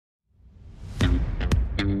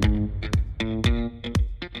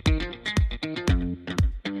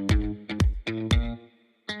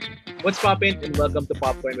What's poppin'? And welcome to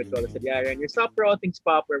Popcorn with Lola Sadiara, and your stop for all things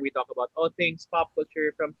pop, where we talk about all things pop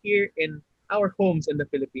culture from here in our homes in the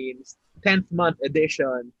Philippines. 10th month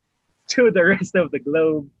edition to the rest of the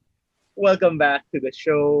globe. Welcome back to the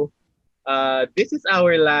show. This is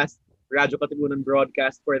our last Radyo Katipunan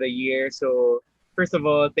broadcast for the year. So, first of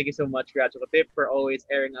all, thank you so much, Radyo Katip, for always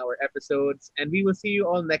airing our episodes. And we will see you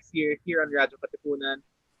all next year here on Radyo Katipunan.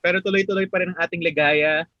 Pero tuloy-tuloy pa rin ang ating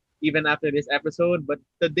ligaya even after this episode. But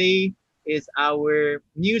today is our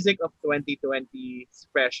Music of 2020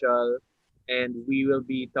 special. And we will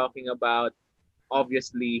be talking about,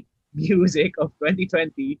 obviously, music of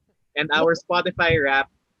 2020 and our Spotify rap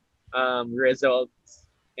results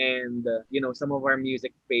and some of our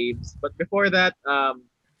music faves. But before that,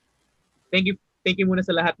 thank you muna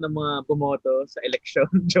sa lahat ng mga bumoto sa election.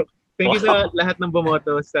 Joke. Thank you sa Wow. lahat ng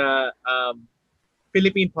bumoto sa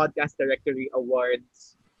Philippine Podcast Directory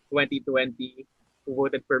Awards 2020 who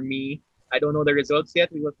voted for me. I don't know the results yet.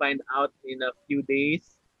 We will find out in a few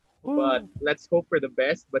days. But Woo. let's hope for the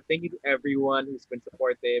best. But thank you to everyone who's been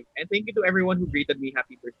supportive. And thank you to everyone who greeted me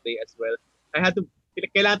happy birthday as well. I had to,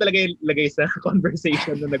 kailangan talaga lagay sa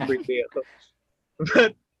conversation na nag-birthday ako.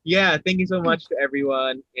 But yeah, thank you so much to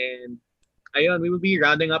everyone. And ayun, we will be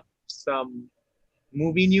rounding up some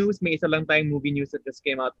movie news. May isa lang tayong movie news that just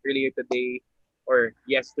came out earlier today or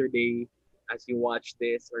yesterday as you watch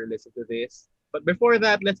this or listen to this. But before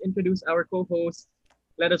that, let's introduce our co-host.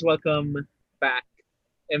 Let us welcome back.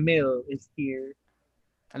 Emil is here.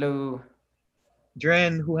 Hello.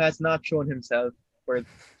 Dren, who has not shown himself for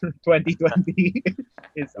 2020,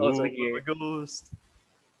 is also Ooh, I'm here. a ghost.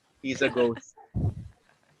 He's a ghost.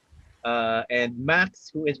 And Max,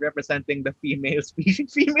 who is representing the female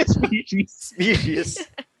species, Species.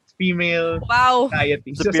 female Wow.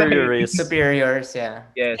 Superior society. race. Superiors, yeah.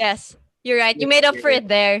 Yes. Yes, you're right. You Yes, made up for here. it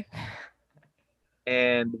there.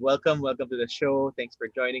 And welcome to the show. Thanks for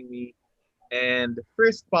joining me. And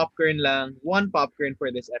first popcorn lang, one popcorn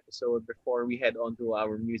for this episode before we head on to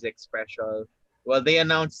our music special. Well, they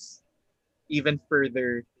announced even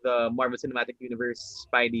further the Marvel Cinematic Universe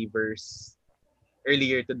Spideyverse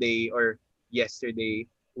earlier today or yesterday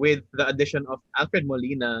with the addition of Alfred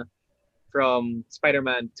Molina from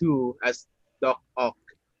Spider-Man 2 as Doc Ock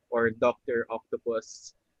or Doctor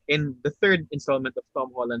Octopus in the third installment of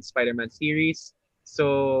Tom Holland's Spider-Man series.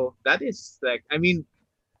 So that is like, I mean,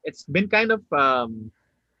 it's been kind of ano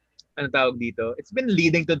tawag dito? It's been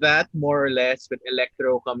leading to that more or less with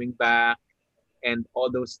Electro coming back and all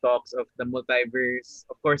those talks of the multiverse.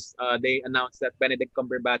 Of course, they announced that Benedict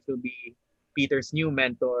Cumberbatch will be Peter's new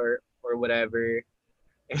mentor or whatever.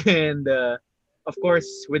 And of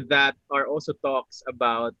course, with that are also talks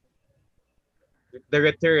about the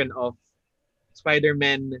return of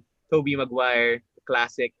Spider-Man Tobey Maguire, the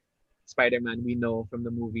classic Spider-Man we know from the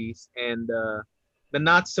movies, and the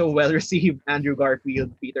not so well received Andrew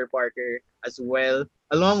Garfield, Peter Parker as well,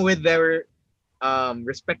 along with their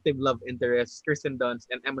respective love interests, Kirsten Dunst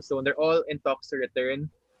and Emma Stone. They're all in talks to return.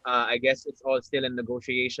 I guess it's all still in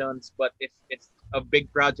negotiations, but if it's a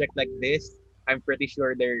big project like this, I'm pretty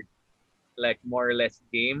sure they're like more or less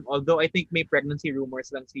game. Although I think may pregnancy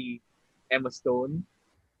rumors lang si Emma Stone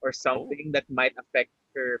or Oh. something that might affect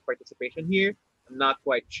her participation here. I'm not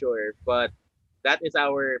quite sure, but that is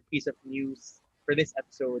our piece of news for this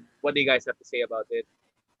episode. What do you guys have to say about it?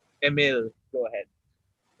 Emil, go ahead.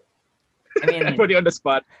 I I mean, put you on the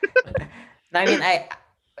spot. I mean,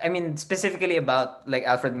 I mean specifically about like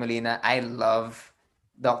Alfred Molina. I love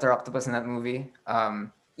Doctor Octopus in that movie.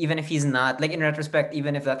 Even if he's not like in retrospect,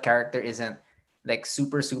 even if that character isn't like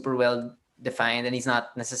super well defined and he's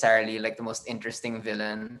not necessarily like the most interesting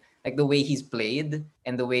villain, like the way he's played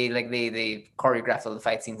and the way like they choreograph all the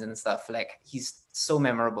fight scenes and stuff, like he's so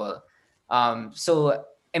memorable. So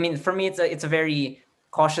I mean, for me, it's a very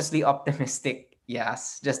cautiously optimistic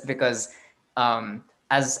yes, just because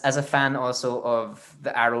as a fan also of the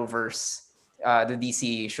Arrowverse, the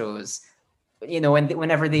DC shows,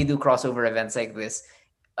 whenever they do crossover events like this,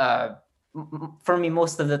 uh, for me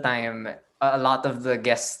most of the time, a lot of the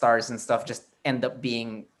guest stars and stuff just end up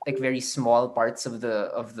being like very small parts of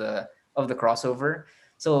the crossover.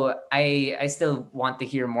 So I still want to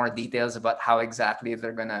hear more details about how exactly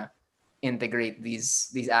they're gonna integrate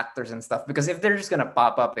these actors and stuff, because if they're just gonna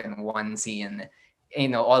pop up in one scene,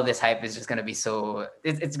 all this hype is just gonna be so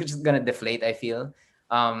it's just gonna deflate, I feel.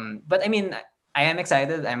 But I mean, I am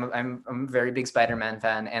excited. I'm a very big Spider-Man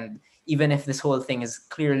fan, and even if this whole thing is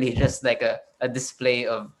clearly just like a display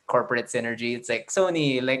of corporate synergy, it's like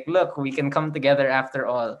Sony, like, look, we can come together after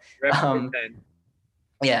all. um Represent.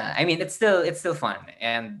 yeah, I mean, it's still fun,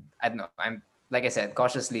 and I don't know, I'm, like I said,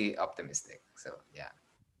 cautiously optimistic, so yeah.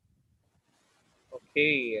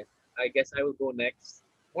 Okay, I guess I will go next.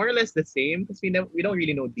 More or less the same because we don't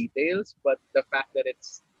really know details, but the fact that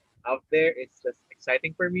it's out there is just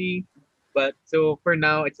exciting for me. But so for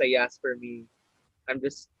now, it's a yes for me. I'm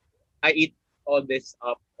just I eat all this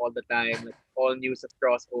up all the time, like all news of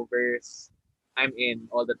crossovers. I'm in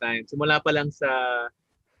all the time. Simula pa lang sa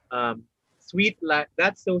um Sweet Life.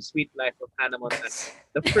 That's So Sweet Life of Hannah Montana.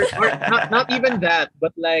 The first, or not even that,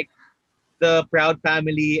 but like the Proud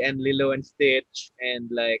Family and Lilo and Stitch and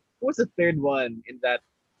like who was the third one in that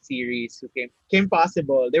series who came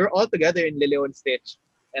possible. They were all together in Lilo and Stitch,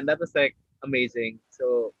 and that was like amazing.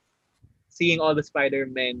 So seeing all the Spider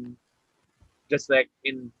Men just like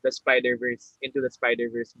in the Spider Verse into the Spider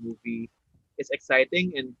Verse movie is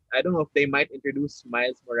exciting, and I don't know if they might introduce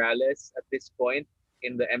Miles Morales at this point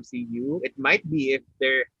in the MCU. It might be if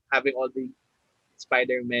they're having all the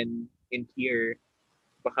Spider Men in here.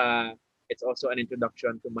 Baka it's also an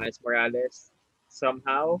introduction to Miles Morales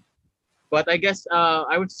somehow. But I guess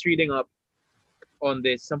I was reading up on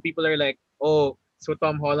this. Some people are like, oh, so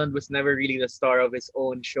Tom Holland was never really the star of his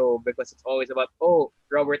own show because it's always about, oh,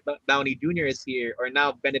 Downey Jr. is here, or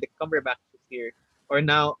now Benedict Cumberbatch is here, or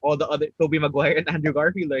now all the other Tobey Maguire and Andrew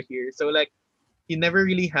Garfield are here. So like he never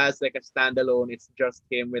really has like a standalone. It's just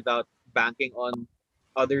him without banking on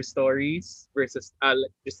other stories versus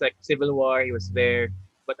just like Civil War. He was there,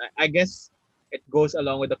 but I guess it goes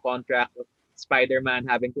along with the contract of Spider-Man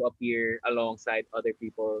having to appear alongside other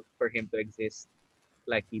people for him to exist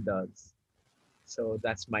like he does. So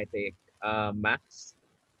that's my take. Max.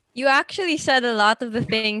 You actually said a lot of the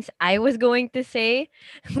things I was going to say,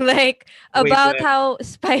 like Wait, about when? how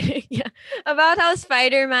yeah, about how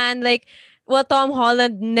Spider-Man, like, well, Tom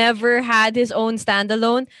Holland never had his own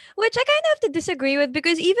standalone, which I kind of have to disagree with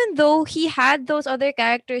because even though he had those other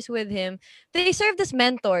characters with him, they served as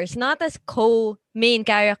mentors, not as co-main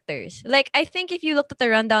characters. Like, I think if you looked at the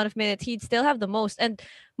rundown of minutes, he'd still have the most, and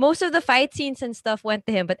most of the fight scenes and stuff went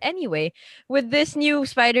to him. But anyway, with this new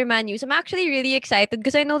Spider-Man news, I'm actually really excited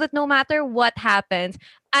because I know that no matter what happens,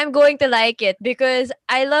 I'm going to like it because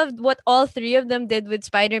I loved what all three of them did with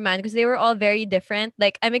Spider-Man because they were all very different.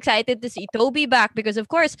 Like, I'm excited to see Toby back because of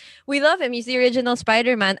course we love him. He's the original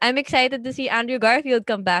Spider-Man. I'm excited to see Andrew Garfield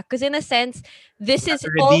come back because in a sense, this Got is to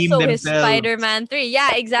redeem also his themselves. Spider-Man 3. Yeah,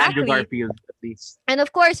 Andrew exactly. Garfield, at least. And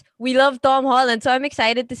of course, we love Tom Holland, so I'm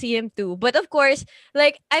excited to see him too. But of course,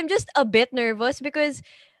 like, I'm just a bit nervous because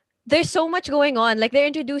there's so much going on. Like, they're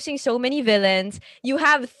introducing so many villains. You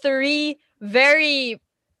have three very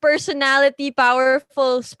personality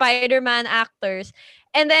powerful Spider-Man actors.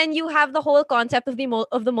 And then you have the whole concept of the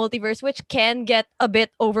multiverse, which can get a bit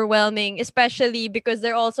overwhelming, especially because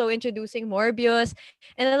they're also introducing Morbius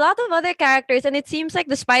and a lot of other characters. And it seems like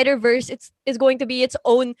the Spider-Verse is going to be its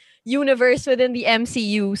own universe within the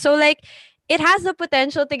MCU. So like it has the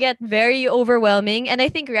potential to get very overwhelming, and I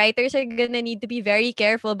think writers are gonna need to be very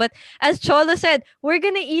careful. But as Cholo said, we're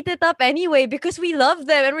gonna eat it up anyway because we love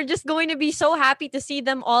them and we're just going to be so happy to see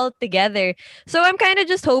them all together. So I'm kind of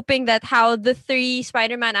just hoping that how the three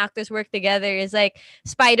Spider-Man actors work together is like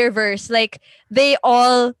Spider-Verse. Like, they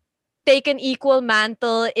all take an equal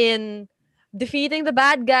mantle in defeating the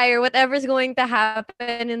bad guy or whatever's going to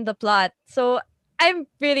happen in the plot. So I'm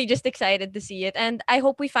really just excited to see it, and I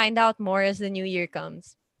hope we find out more as the new year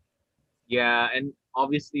comes. Yeah, and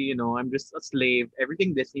obviously, I'm just a slave.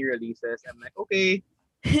 Everything Disney releases, I'm like, okay,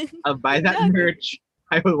 I'll buy that Exactly. merch.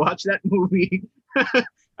 I will watch that movie.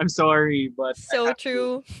 I'm sorry, but I So have to.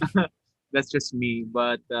 true. That's just me.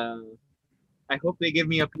 But I hope they give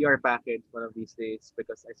me a PR package one of these days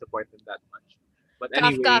because I support them that much. But Cough,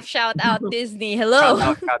 cough, anyway, shout out Disney. shout Hello.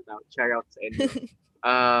 out, shout out, shout out to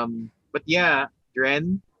anyone. But yeah,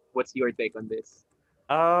 Dren, what's your take on this?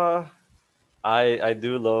 Uh, I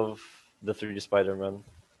do love the 3D Spider-Man.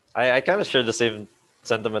 I kind of share the same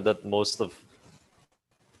sentiment that most of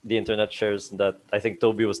the internet shares, that I think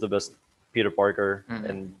Toby was the best Peter Parker, Mhm.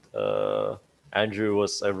 and Andrew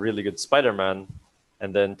was a really good Spider-Man,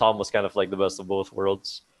 and then Tom was kind of like the best of both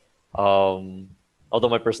worlds. Um, Although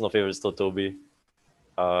my personal favorite is still Toby.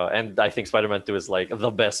 And I think Spider-Man 2 is like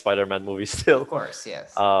the best Spider-Man movie still. Of course,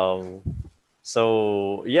 yes. Um,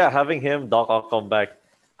 so yeah, having him, Doc Ock come back,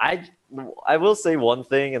 I I will say one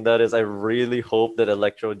thing, and that is I really hope that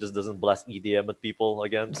Electro just doesn't blast EDM at people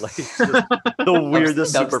again. Like it's just the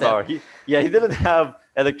weirdest Dubstep. superpower. He didn't have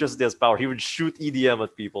electricity as power. He would shoot EDM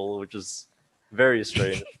at people, which is very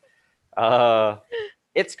strange. Uh,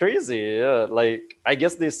 it's crazy. Yeah. Like I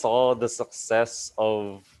guess they saw the success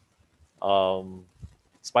of um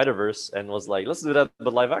Spider Verse and was like, let's do that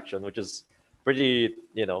but live action, which is pretty,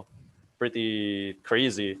 pretty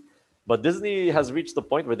crazy. But Disney has reached the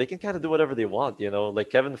point where they can kind of do whatever they want, you know? Like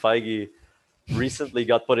Kevin Feige recently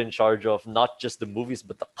got put in charge of not just the movies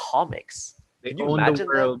but the comics. They Can you own the imagine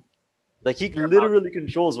that? world. Like he They're about literally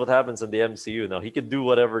controls what happens in the MCU now. He can do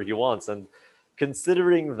whatever he wants, and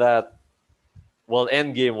considering that, well,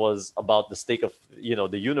 Endgame was about the stake of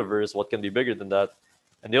the universe. What can be bigger than that?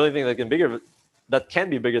 And the only thing that can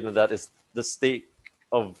be bigger than that is the stake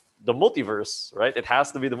of the multiverse, right? It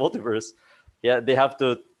has to be the multiverse. Yeah, they have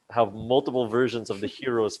to have multiple versions of the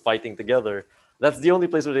heroes fighting together. That's the only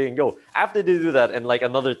place where they can go. After they do that, in like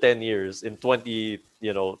another 10 years, in 20,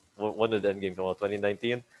 when did Endgame come out?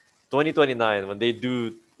 2019? 2029, when they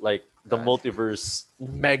do like the God. multiverse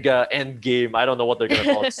mega Endgame. I don't know what they're going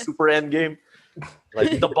to call it. Super Endgame?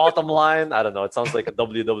 Like the bottom line? I don't know. It sounds like a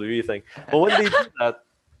WWE thing. But when they do that,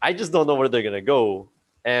 I just don't know where they're going to go.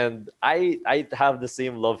 And I have the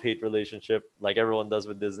same love-hate relationship like everyone does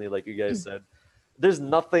with Disney, like you guys said. There's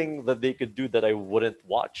nothing that they could do that I wouldn't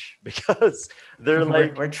watch because they're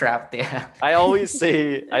like we're trapped. Yeah. I always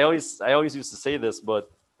used to say this,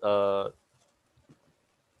 but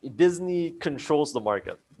Disney controls the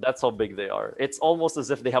market. That's how big they are. It's almost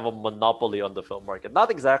as if they have a monopoly on the film market.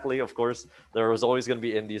 Not exactly, of course. There was always going to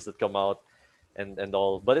be indies that come out and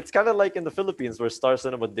all, but it's kind of like in the Philippines where Star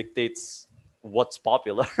Cinema dictates what's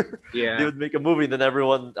popular. They yeah. would make a movie, then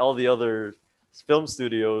all the other film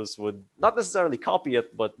studios would not necessarily copy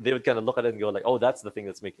it, but they would kind of look at it and go like, "Oh, that's the thing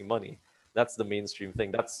that's making money. That's the mainstream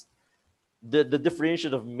thing. That's the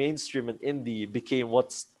differentiation of mainstream and indie became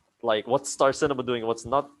what's Star Cinema doing, what's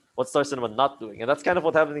Star Cinema not doing." And that's kind of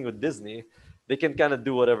what's happening with Disney. They can kind of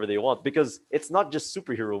do whatever they want because it's not just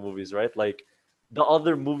superhero movies, right? Like the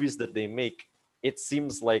other movies that they make, it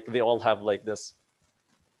seems like they all have like this,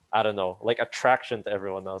 I don't know, like attraction to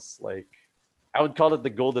everyone else. Like I would call it the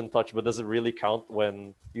golden touch, but does it really count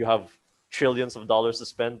when you have trillions of dollars to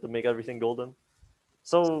spend to make everything golden?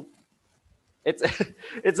 So it's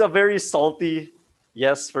it's a very salty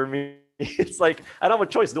yes for me. It's like I don't have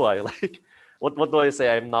a choice, do I? Like what do I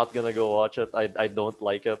say? I'm not gonna go watch it. I don't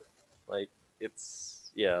like it. Like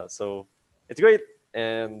it's yeah, so it's great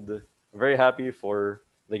and very happy for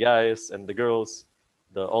the guys and the girls,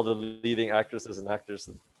 all the leading actresses and actors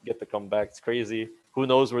that get to come back. It's crazy. Who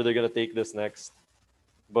knows where they're gonna take this next?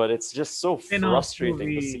 But it's just so Spin-off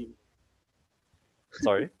frustrating to see. movie.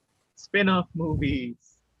 Sorry. Spin-off movies.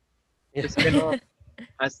 Yeah. The spin-off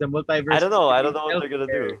as the multiverse. I don't know. I don't know what they're gonna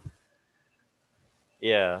Healthcare. do.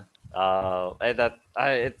 Yeah. And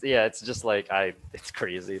it's just like it's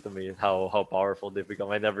crazy to me how powerful they've become.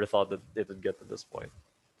 I never thought that it would get to this point.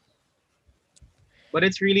 But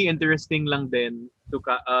it's really interesting lang din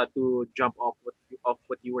to jump off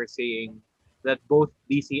what you were saying that both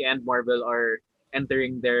DC and Marvel are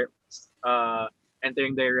entering their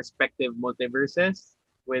respective multiverses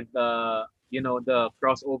with the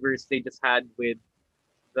crossovers they just had with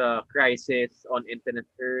the Crisis on Infinite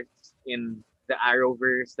Earths in the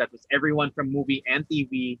Arrowverse. That was everyone from movie and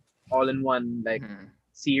TV all in one like Mhm.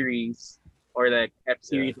 series or like Yeah.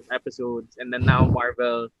 series of episodes, and then now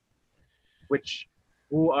Marvel, which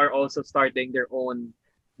who are also starting their own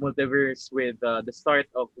multiverse with the start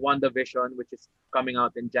of WandaVision, which is coming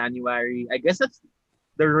out in January. I guess that's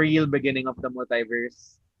the real beginning of the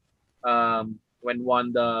multiverse. When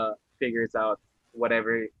Wanda figures out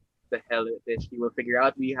whatever the hell it is she will figure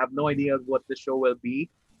out. We have no idea what the show will be.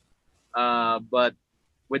 But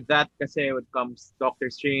with that, kasi it comes Doctor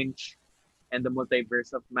Strange and the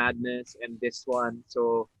Multiverse of Madness and this one.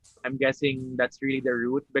 So I'm guessing that's really the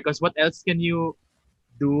route because what else can you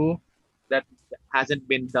do that hasn't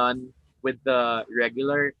been done with the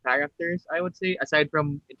regular characters, I would say, aside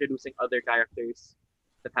from introducing other characters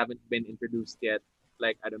that haven't been introduced yet.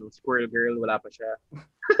 Like, I don't know, Squirrel Girl, wala pa siya.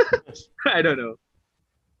 I don't know.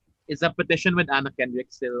 Is the petition with Anna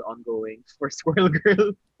Kendrick still ongoing for Squirrel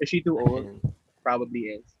Girl? Is she too old?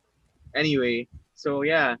 Probably is. Anyway, so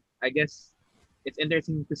yeah, I guess it's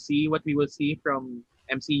interesting to see what we will see from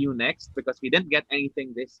MCU next because we didn't get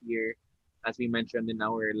anything this year, as we mentioned in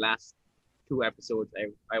our last two episodes,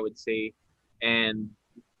 I would say. And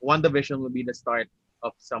WandaVision will be the start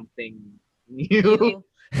of something new.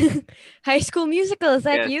 You. High School Musical, is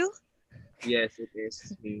that Yes. you? Yes, it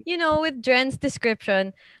is me. You know, with Dren's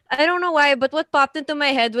description, I don't know why, but what popped into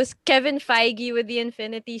my head was Kevin Feige with the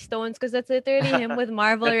Infinity Stones, because that's literally him with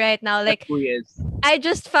Marvel right now. Like, Who he is? I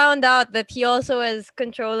just found out that he also has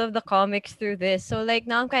control of the comics through this. So, like,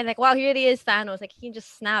 now I'm kind of like, wow, he really is Thanos. Like, he can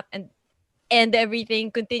just snap and end everything,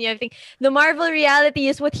 continue everything. The Marvel reality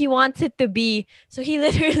is what he wants it to be. So, he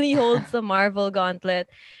literally holds the Marvel gauntlet.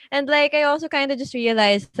 And, like, I also kind of just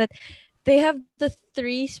realized that they have the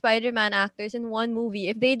three Spider-Man actors in one movie.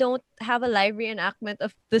 If they don't have a live reenactment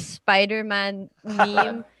of the Spider-Man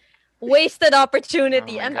meme, wasted Oh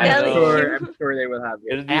opportunity. my I'm God. I telling know. you. I'm sure they will have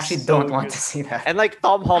it. It'd I be actually don't so want good. to see that. And like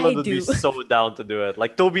Tom I Holland would be do. so down to do it.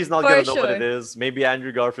 Like Toby's not For gonna know what it sure. is. Maybe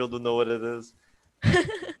Andrew Garfield will know what it is.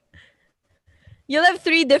 You'll have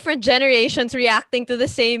three different generations reacting to the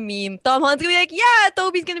same meme. Tom Holland's gonna be like, yeah,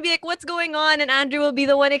 Toby's gonna be like, what's going on? And Andrew will be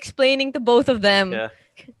the one explaining to both of them. Yeah.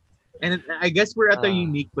 And I guess we're at a Uh,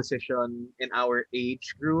 unique position in our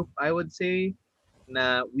age group, I would say.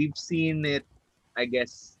 Na we've seen it, I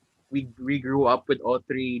guess we grew up with all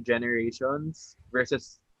three generations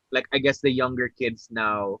versus like I guess the younger kids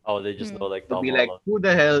now Oh, they just Hmm. know like would Tom be like, Holland. who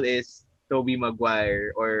the hell is Toby Maguire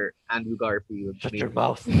or Andrew Garfield? Shut your Maybe.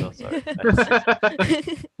 mouth. No, sorry.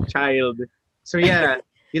 Child. So yeah,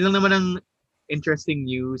 yun lang naman ang interesting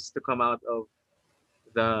news to come out of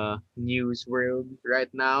the news world right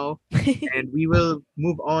now. And we will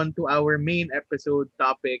move on to our main episode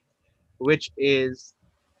topic, which is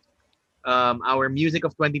our music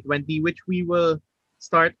of 2020, which we will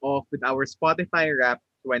start off with our Spotify Rap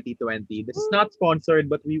 2020. This is not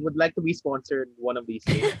sponsored, but we would like to be sponsored one of these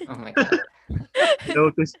days. oh my God.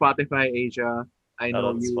 Hello to Spotify Asia. I Not know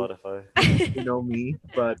on you, Spotify. you know me,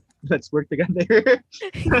 but let's work together.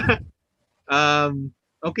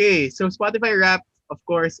 Okay, so Spotify Wrapped, of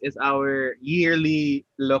course, is our yearly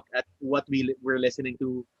look at what we're listening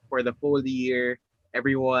to for the full year.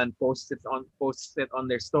 Everyone posts it on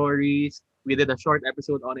their stories. We did a short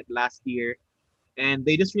episode on it last year, and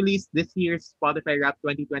they just released this year's Spotify Wrapped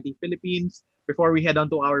 2020 Philippines. Before we head on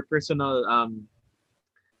to our personal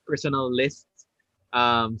lists,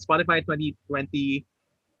 Spotify 2020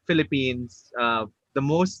 Philippines, the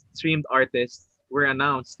most streamed artists were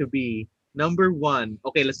announced to be number one.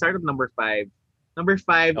 Okay, let's start with number five. Number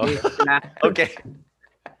five Oh. is Black. Okay.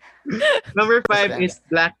 Number What's five that? is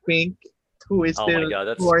Blackpink, who is Oh my still god,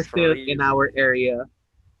 that's who are still crazy. in our area.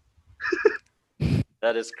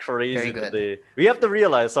 That is crazy Very that good. we have to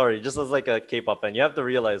realize, sorry, just as like a K-pop fan, you have to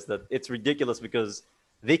realize that it's ridiculous because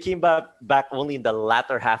they came back only in the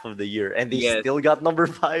latter half of the year and they Yes. still got number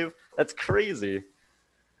 5. That's crazy.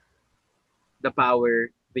 The power,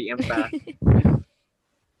 the impact,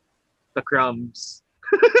 the crumbs.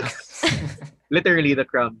 Literally the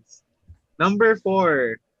crumbs. Number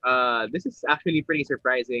four. This is actually pretty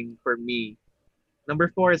surprising for me. Number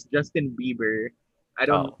four is Justin Bieber. I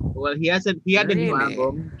don't. Oh. Well, he had a new Really?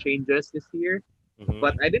 album, Changes, this year, Mhm.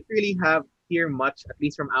 but I didn't really hear much, at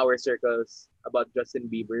least from our circles, about Justin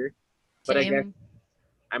Bieber. But I guess Same.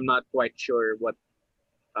 I'm not quite sure what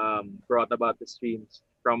brought about the streams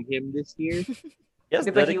from him this year. He has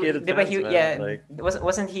Diba dedicated diba fans, man. yeah, Like,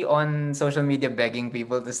 wasn't he on social media begging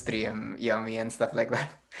people to stream Yummy and stuff like that?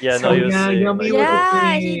 yeah, So- no, he was yeah, saying, Yummy like, was a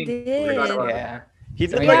Yeah, he thing. did. Forgot about it. Yeah. he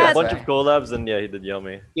So did maybe like a that's bunch why. of collabs, and yeah, he did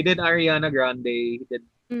Yummy. He did Ariana Grande. He did.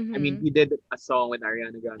 I mean, Mhm. he did a song with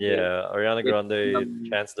Ariana Grande. Yeah, Ariana With, Grande,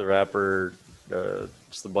 Chance the Rapper,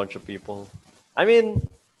 just a bunch of people. I mean,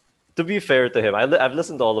 to be fair to him, I've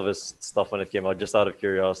listened to all of his stuff when it came out, just out of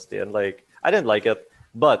curiosity, and like I didn't like it,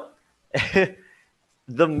 but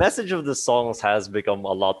the message of the songs has become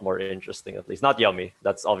a lot more interesting. At least, not Yummy.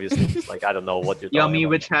 That's obviously just, like I don't know what you're talking Yummy, about.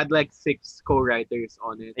 which had like 6 co-writers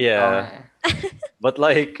on it. Yeah, Oh, but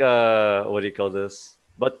like what do you call this?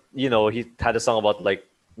 But you know, he had a song about like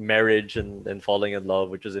marriage and falling in love,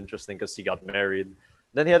 which is interesting because he got married.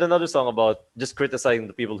 Then he had another song about just criticizing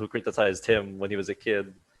the people who criticized him when he was a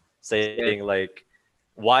kid, saying like,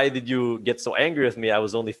 "Why did you get so angry with me? I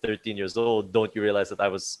was only 13 years old. Don't you realize that I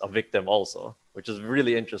was a victim also?" Which is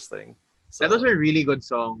really interesting. So, That was a really good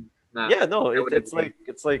song. Nah, yeah, no, I would it's agree.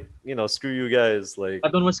 like you know, screw you guys, like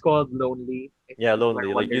That one was called Lonely. if yeah, you are lonely.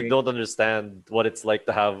 Like you wondering. don't understand what it's like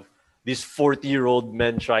to have these 40-year-old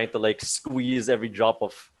men trying to like squeeze every drop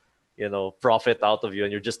of, you know, profit out of you,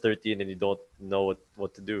 and you're just 13 and you don't know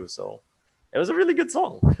what to do. So it was a really good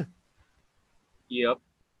song. Yep.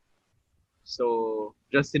 So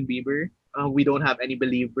Justin Bieber, we don't have any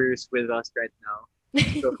believers with us right now.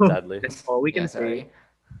 So Sadly. that's all we can yeah, say. sorry.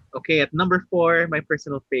 Okay, at number 4, my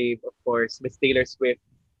personal fave, of course, Miss Taylor Swift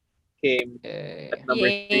came Yeah. at number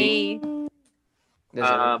 3. Yay.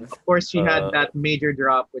 Deserved. Of course, she had Uh, that major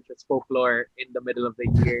drop, which was Folklore, in the middle of the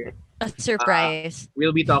year. A surprise.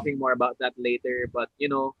 We'll be talking more about that later, but you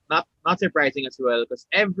know, not surprising as well because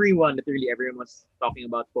literally everyone was talking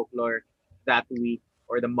about Folklore that week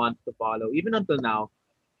or the month to follow, even until now,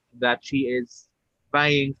 that she is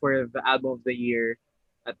vying for the album of the year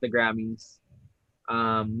at the Grammys.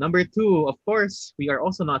 Number 2, of course, we are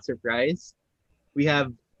also not surprised. We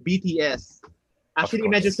have BTS. Actually,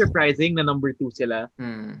 medyo course. surprising na number 2 sila.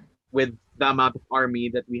 Hmm. with the amount of army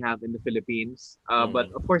that we have in the Philippines. But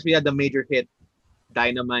Mhm. of course, we had the major hit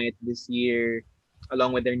Dynamite this year,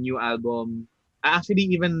 along with their new album. Actually,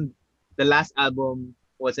 even the last album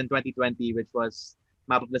was in 2020, which was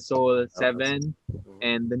Map of the Soul Oh, that's 7, mhm.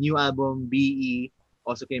 and the new album BE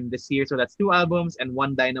also came this year. So that's two albums and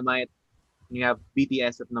one Dynamite. And you have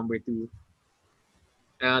BTS at number two.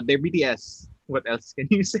 They're BTS. What else can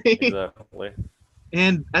you say? Exactly.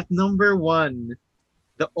 And at number one,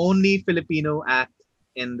 the only Filipino act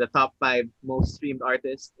in the top five most streamed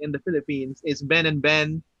artists in the Philippines is Ben and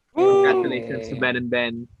Ben. Congratulations to Hey. Ben and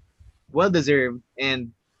Ben. Well deserved.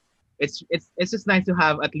 And it's just nice to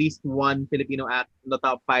have at least one Filipino act in the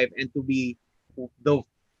top five and to be the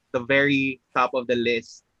the very top of the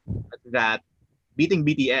list at that, beating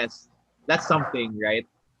BTS. That's something, right?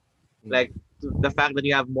 Mhm. Like the fact that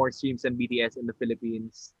you have more streams than BTS in the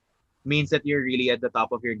Philippines means that you're really at the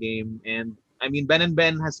top of your game. And I mean, Ben and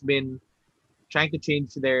Ben has been trying to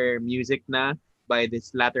change their music na by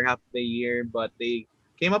this latter half of the year, but they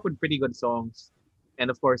came up with pretty good songs. And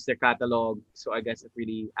of course, their catalog. So I guess it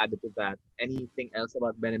really added to that. Anything else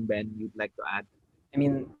about Ben and Ben you'd like to add? I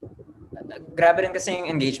mean, grabe rin kasi yung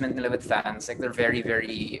engagement nila with fans. Like they're very,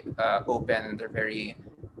 very open and they're very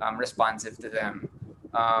responsive to them.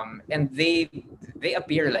 And they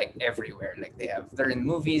appear like everywhere. Like they're in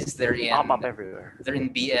movies, Pop up everywhere. they're in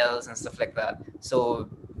BLs and stuff like that. So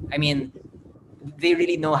I mean, they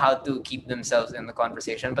really know how to keep themselves in the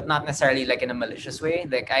conversation, but not necessarily like in a malicious way.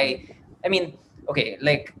 I mean, okay,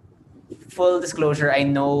 like full disclosure, I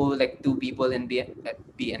know like two people in BNB,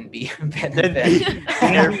 Ben and Ben.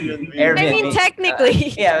 Airbnb. I mean,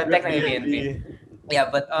 technically. Yeah, technically BNB. Yeah,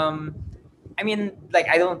 but I mean, like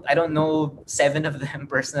I don't know seven of them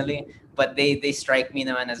personally, but they strike me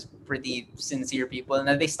naman as pretty sincere people,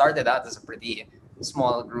 and they started out as a pretty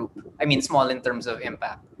small group. I mean, small in terms of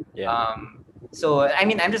impact. Yeah. So I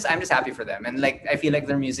mean, I'm just happy for them, and like I feel like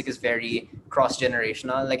their music is very cross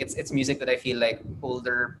generational. Like it's music that I feel like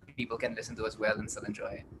older people can listen to as well and still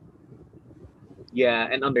enjoy. Yeah,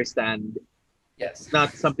 and understand. Yes. It's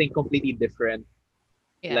not something completely different.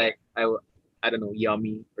 Yeah. Like I don't know,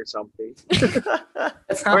 yummy or something.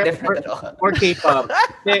 That's not Or- different at all. Or K-pop.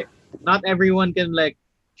 Okay, not everyone can like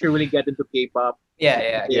truly get into K-pop.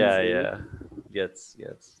 Yeah. Yeah. Gets.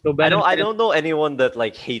 So Ben and I Ben- don't know anyone that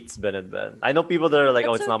like hates Ben and Ben. I know people that are like,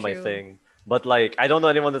 oh, That's it's so not my true. thing. But like, I don't know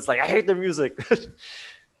anyone that's like, I hate their music.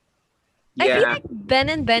 I feel yeah, like Ben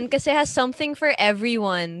and Ben kasi has something for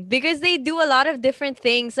everyone because they do a lot of different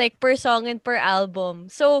things like per song and per album.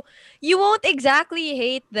 So you won't exactly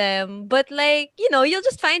hate them, but like, you'll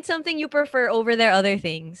just find something you prefer over their other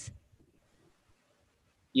things.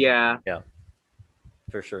 yeah,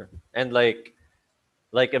 For sure. And like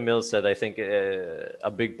Emil said, I think a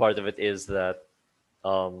big part of it is that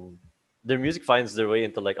um their music finds their way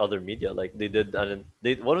into like other media. Like they did,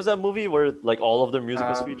 what was that movie where like all of their music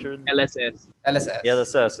was featured? LSS. LSS. Yeah,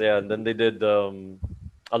 that's us. Yeah, and then they did Alone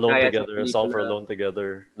Kaya sa Together, a song for pelikula. Alone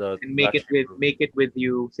Together. The And make it Backstreet Boys. with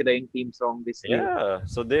you sila yung theme song this year. Yeah,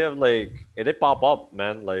 so they have like they pop up,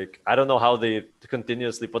 man. Like I don't know how they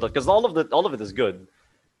continuously put out because all of it is good.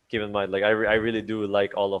 Keep in mind, like I really do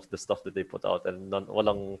like all of the stuff that they put out, and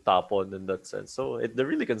walang tapon in that sense. So they're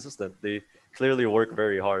really consistent. They clearly work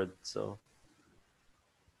very hard. So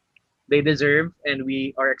They deserve, and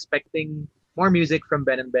we are expecting more music from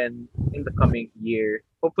Ben and Ben in the coming year.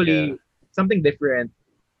 Hopefully, something different.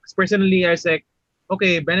 'Cause personally, I was like,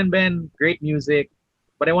 okay, Ben and Ben, great music,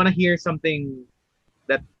 but I want to hear something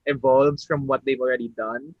that evolves from what they've already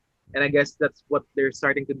done. And I guess that's what they're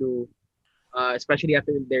starting to do, especially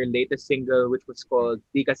after their latest single, which was called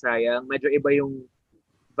Di Ka Sayang. Medyo iba yung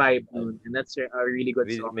vibe nun, and that's a really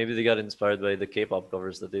good song. maybe they got inspired by the K-pop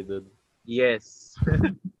covers that they did. Yes.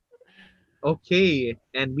 Okay,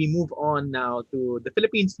 and we move on now to the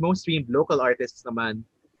Philippines' most streamed local artists naman.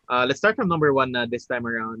 Let's start from number one this time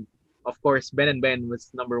around. Of course, Ben and Ben was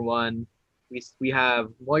number one. We have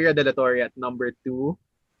Moira De La Torre at number two.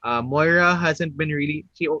 Moira hasn't been really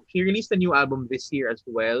she released a new album this year as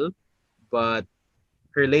well, but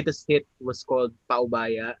her latest hit was called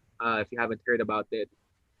Paubaya. If you haven't heard about it,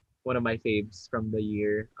 one of my faves from the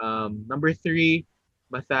year. Number three,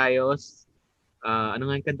 Matthias. Ano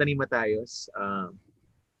nga yung kanta ni Matthias?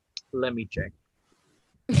 Let me check.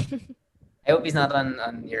 I hope he's not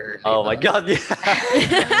on your. Oh my label. god, yeah.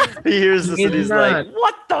 He hears this and he's like,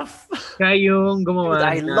 what the Kaya yung gumawa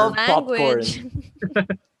I ng love popcorn. Language.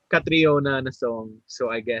 Catriona na song. So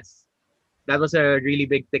I guess that was a really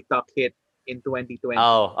big TikTok hit in 2020.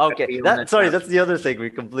 Oh, okay. Catriona Sorry, siya. that's the other thing we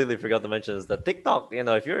completely forgot to mention is that TikTok,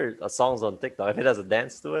 if your song's on TikTok, if it has a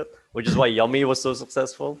dance to it, which is why Yummy was so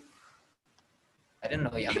successful, I didn't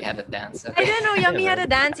know Yummy had a dance. I didn't know Yummy had man. a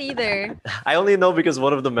dance either. I only know because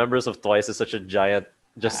one of the members of Twice is such a giant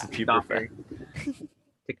Justin Bieber TikToker. fan.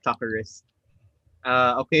 TikTokerist.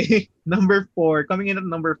 Okay, number 4. Coming in at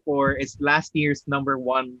number 4 is last year's number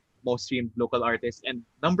 1 most streamed local artist, and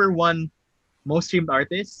number 1 most streamed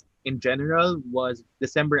artist in general was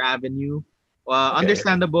December Avenue. Okay.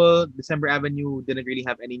 Understandable, December Avenue didn't really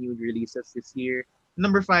have any new releases this year.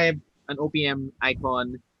 Number 5, an OPM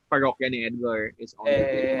icon, Parokya ni Edgar is on the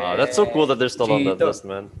Eh, list. That's so cool that they're still on that Chito. list,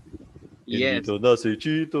 man. Yes. Chito na si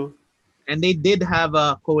Chito. And they did have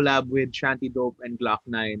a collab with Shanty Dope and Glock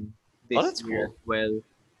 9 this that's year cool. as well.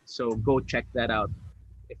 So go check that out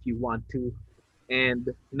if you want to. And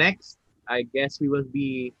next, I guess we will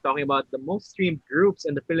be talking about the most streamed groups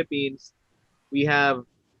in the Philippines. We have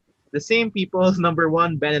the same people. Number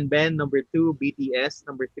 1, Ben and Ben. Number 2, BTS.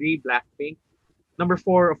 Number 3, Blackpink. Number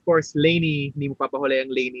 4, of course, Lainey. Hindi mo papahuli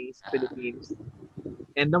ang Lainey's Philippines.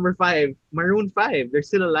 And number 5, Maroon 5. They're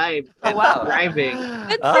still alive Oh, and wow. thriving.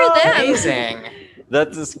 Good for them. Amazing.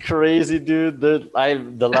 That is crazy, dude. The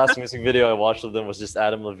last music video I watched of them was just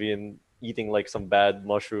Adam Levine eating like some bad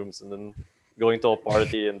mushrooms and then going to a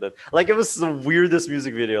party and then like it was the weirdest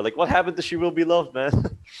music video. Like what happened to She Will Be Loved, man?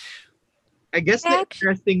 I guess the Actually-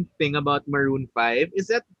 interesting thing about Maroon 5 is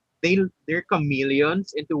that they're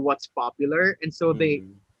chameleons into what's popular, and so they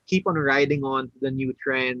Mm. keep on riding on to the new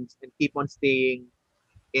trends and keep on staying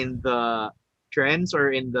in the trends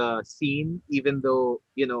or in the scene, even though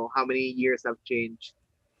how many years have changed.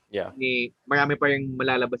 Yeah, Marami pa ring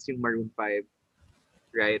malalabas yung Maroon 5,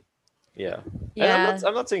 right? yeah. And Yeah.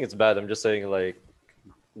 I'm not saying it's bad. I'm just saying like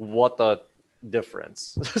what a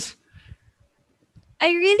difference. I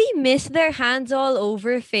really miss their hands all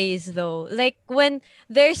over phase though. Like when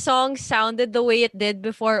their songs sounded the way it did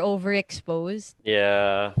before Overexposed.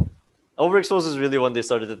 Yeah. Overexposed is really when they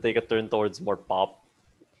started to take a turn towards more pop.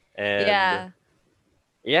 And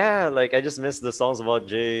Yeah. like I just miss the songs about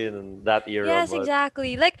Jay and that era. Yes, but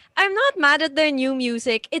exactly. Like I'm not mad at their new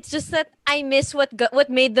music. It's just that I miss what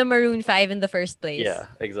made the Maroon 5 in the first place. Yeah,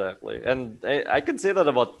 exactly. And I could say that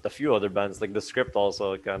about a few other bands, like The Script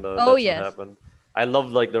also kind of Oh, that's yes. what happened. I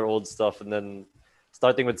loved like their old stuff, and then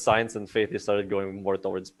starting with Science and Faith, they started going more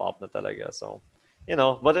towards pop na talaga. So,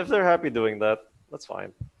 but if they're happy doing that, that's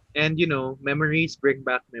fine. And memories bring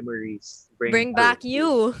back memories. Bring back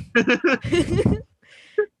you.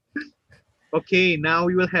 Okay, now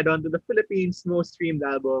we will head on to the Philippines' most streamed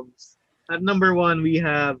albums. At number 1, we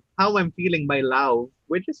have How I'm Feeling by Lau,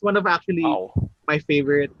 which is one of actually Wow. my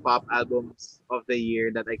favorite pop albums of the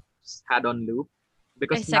year that I just had on loop. I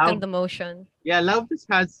Because second Lau, the motion. Lau just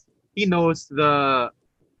he knows the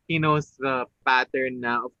pattern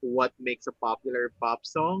now of what makes a popular pop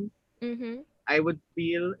song, Mm-hmm. I would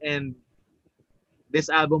feel, and this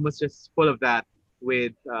album was just full of that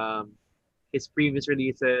with his previous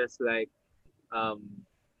releases like um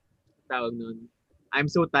tawag nun, I'm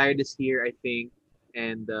So Tired This Year, I think,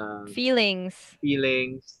 and Feelings.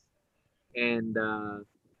 Feelings, and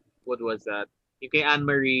what was that? Yung kay Anne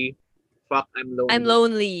Marie, Fuck I'm Lonely. I'm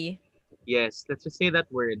lonely. Yes, let's just say that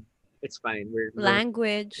word. It's fine. We're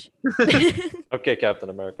Language. Okay, Captain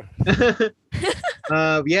America.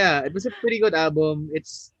 yeah, it was a pretty good album.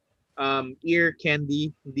 It's ear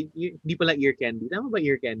candy. Di pala ear candy. Tama ba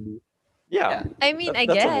ear candy? Yeah. I mean, I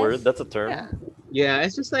that's guess. a word. That's a term. Yeah. Yeah,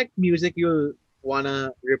 it's just like music you'll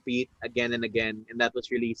wanna repeat again and again, and that was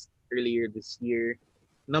released earlier this year.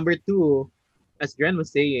 Number 2, as Dren was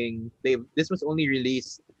saying, this was only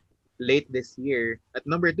released late this year. At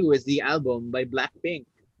number 2 is the album by Blackpink,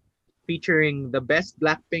 featuring the best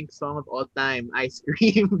Blackpink song of all time, Ice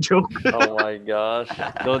Cream. Joke. Oh my gosh.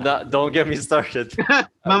 Don't get me started.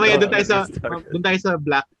 Mamaya Don't doon tayo get sa me started. doon tayo sa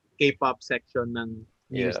Black K-pop section ng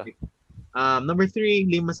Yeah. music. Number 3,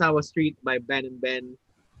 Limasawa Street by Ben and Ben.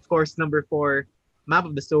 Of course, number 4, Map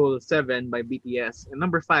of the Soul 7 by BTS. And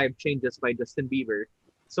number 5, Changes by Justin Bieber.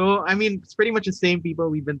 So, I mean, it's pretty much the same people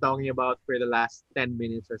we've been talking about for the last 10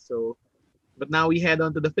 minutes or so. But now we head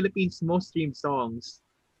on to the Philippines' most streamed songs.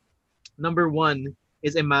 Number 1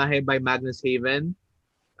 is Imahe by Magnus Haven.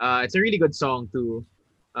 It's a really good song too.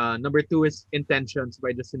 Number 2 is Intentions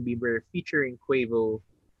by Justin Bieber featuring Quavo.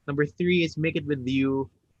 Number 3 is Make It With You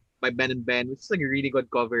by Ben and Ben, which is like a really good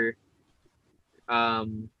cover.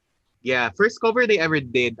 Yeah, first cover they ever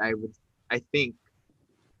did, I think.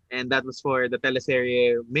 And that was for the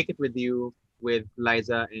teleserye Make It With You with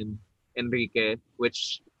Liza and Enrique,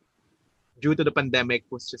 which due to the pandemic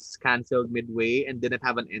was just cancelled midway and didn't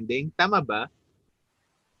have an ending. Tama ba?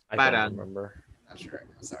 I Parang. don't remember. Not sure.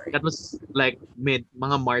 Sorry. That was like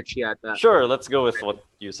mga March yata. Sure, let's go with what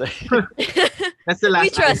you say. That's the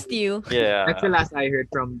We last. trust you. That's the Yeah. last I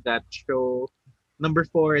heard from that show. Number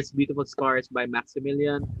 4 is Beautiful Scars by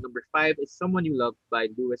Maximilian. Number 5 is Someone You Love by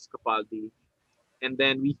Louis Capaldi. And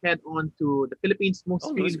then we head on to the Philippines' most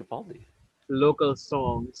Oh, Luis streamed Capaldi. local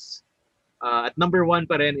songs. At number 1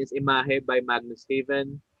 pa rin is Imahe by Magnus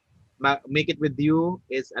Haven. Make It With You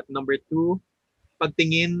is at number 2.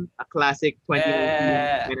 Pagtingin, a classic 2019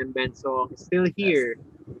 Yeah. Ben and Ben song, is still Yes. here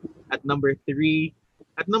at number 3.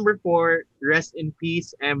 At number 4, Rest in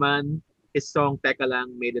Peace, Eman. His song Teka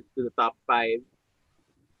Lang made it to the top 5.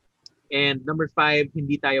 And number 5,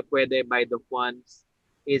 Hindi Tayo Pwede by The Ones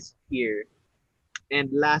is here.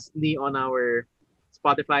 And lastly, on our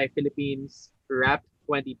Spotify Philippines Rap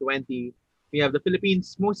 2020, we have the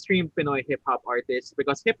Philippines' most streamed Pinoy hip hop artist,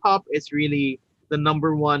 because hip hop is really the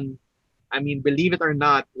number one. I mean, believe it or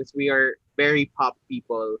not, because we are very pop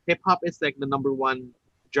people. Hip hop is like the number one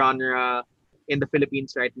genre in the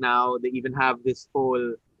Philippines right now. They even have this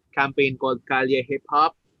whole campaign called Kalye Hip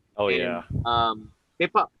Hop. Oh And yeah.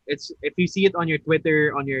 hip hop, it's, if you see it on your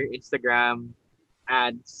Twitter, on your Instagram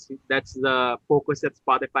ads, that's the focus that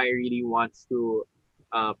Spotify really wants to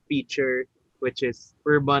feature, which is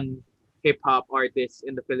urban hip hop artists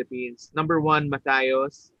in the Philippines. Number 1,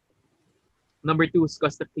 Matayos. Number 2,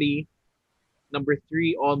 Skusta Klee. Number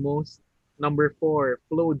 3, Almost. Number 4,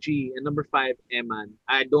 Flo G. And number 5, Eman.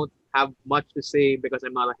 I don't have much to say because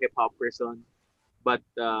I'm not a hip hop person. But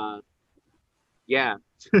yeah.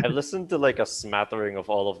 I've listened to like a smattering of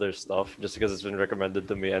all of their stuff just because it's been recommended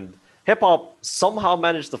to me, and hip hop somehow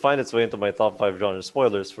managed to find its way into my top 5 genres.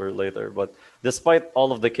 Spoilers for later, but despite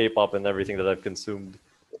all of the K-pop and everything that I've consumed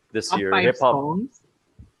this Top year, 5 hip hop. songs.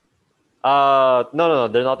 No,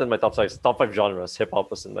 they're not in my top 5 genres. Hip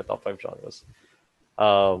hop was in my top 5 genres,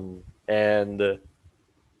 and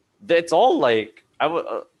it's all like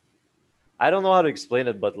I don't know how to explain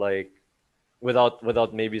it, but like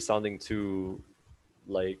without maybe sounding too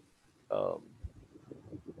like um,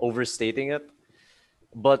 overstating it,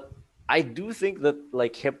 but I do think that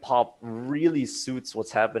like hip hop really suits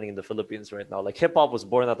what's happening in the Philippines right now. Like hip hop was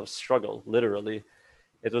born out of struggle, literally.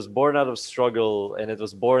 It was born out of struggle, and it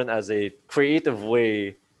was born as a creative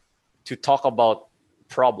way to talk about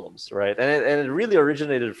problems, right? And it really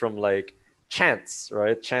originated from like chants,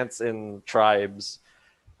 right? Chants in tribes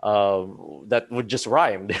that would just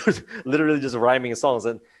rhyme. They were literally just rhyming songs,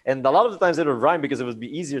 and a lot of the times it would rhyme because it would be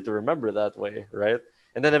easier to remember that way, right?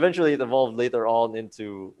 And then eventually it evolved later on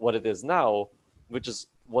into what it is now, which is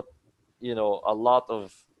what a lot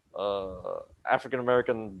of African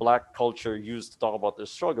American Black culture used to talk about their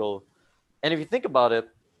struggle. And if you think about it,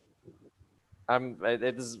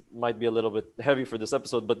 this might be a little bit heavy for this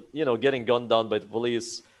episode, but getting gunned down by the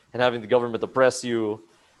police and having the government oppress you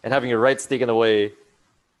and having your rights taken away,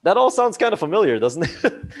 that all sounds kind of familiar, doesn't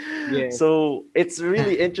it? Yes. So it's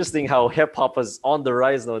really interesting how hip hop is on the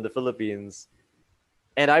rise now in the Philippines.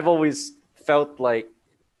 And I've always felt like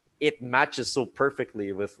it matches so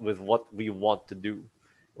perfectly with what we want to do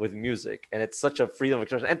with music. And it's such a freedom of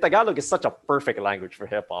expression. And Tagalog is such a perfect language for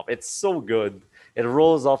hip hop. It's so good. It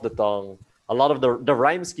rolls off the tongue. A lot of the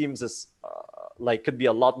rhyme schemes is could be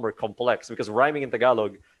a lot more complex because rhyming in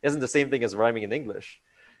Tagalog isn't the same thing as rhyming in English.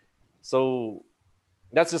 So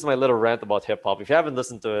that's just my little rant about hip hop. If you haven't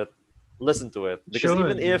listened to it, listen to it. Because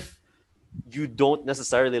even if you don't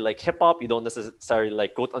necessarily like hip hop, you don't necessarily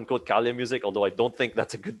like quote unquote Kalye music, although I don't think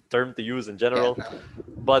that's a good term to use in general.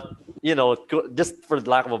 Yeah, no. But just for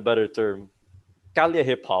lack of a better term, Kalye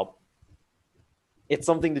hip hop, it's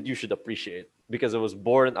something that you should appreciate because it was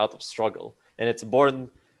born out of struggle, and it's born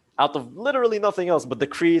out of literally nothing else but the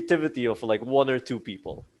creativity of like one or two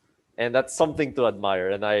people, and that's something to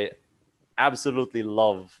admire. And I absolutely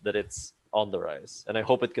love that it's on the rise, and I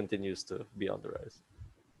hope it continues to be on the rise.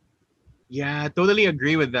 Yeah, I totally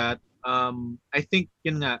agree with that. I think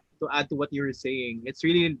yun nga, to add to what you were saying, it's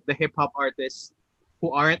really the hip hop artists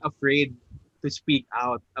who aren't afraid to speak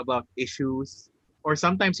out about issues. Or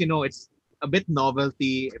sometimes, it's a bit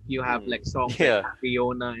novelty if you have like songs Yeah. like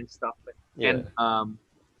Fiona and stuff. Yeah. And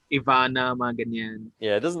Ivana, mga ganyan.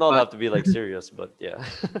 Yeah, it doesn't all But- have to be like serious, but yeah.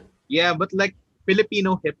 Yeah, but like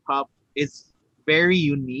Filipino hip hop is very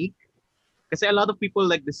unique. Kasi a lot of people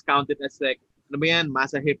like discount it as like, ano ba yan,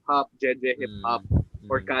 Masa hip hop, Jeje hip hop,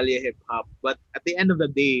 or Kalye hip hop. But at the end of the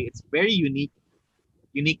day, it's very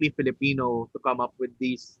uniquely Filipino to come up with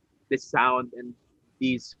this sound and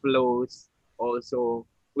these flows also.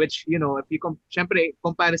 Which, if you syempre,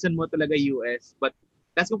 comparison mo talaga US, but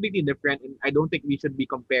that's completely different, and I don't think we should be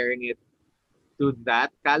comparing it to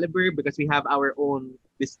that caliber because we have our own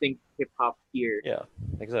distinct hip hop here. Yeah,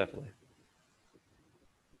 exactly.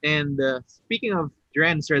 And speaking of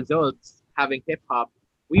Dren's results having hip hop,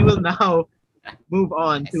 we will now move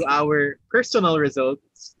on I to see. our personal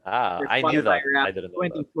results Ah, for I knew Spotify that. Rap I didn't know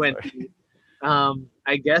that. Sorry. 2020.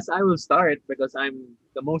 I guess I will start because I'm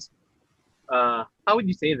the most how would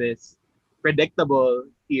you say this? Predictable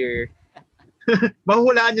here.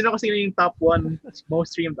 Mahuhulaan nyo na kasi yung top one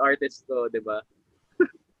most streamed artist ko, di ba?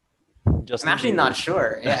 I'm Justin actually Bieber. not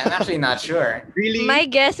sure. Yeah, I'm actually not sure. Really? My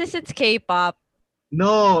guess is it's K-pop.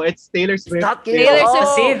 No, it's Taylor Swift. Not still. Taylor K-pop.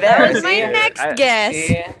 Swift. see, there, That was see. my next I- guess.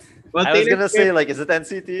 See? Well, I was Taylor gonna Swift, say, like, is it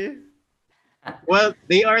NCT? well,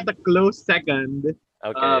 they are the close second.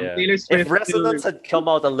 Okay, yeah. Taylor If Swift Resonance still, had come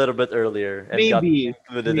out a little bit earlier and got maybe,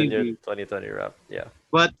 included in your maybe. 2020 rap, yeah.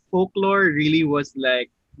 But Folklore really was like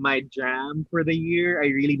my jam for the year. I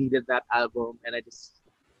really needed that album, and I just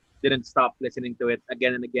didn't stop listening to it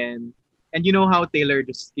again and again. And you know how Taylor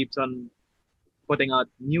just keeps on putting out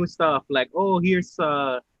new stuff, like, oh, here's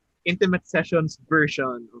intimate sessions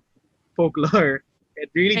version of Folklore. It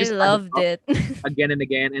really I just added loved up it. again and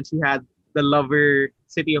again. And she had the Lover,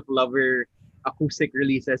 City of Lover acoustic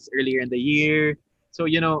releases earlier in the year. So,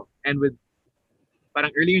 you know, and with parang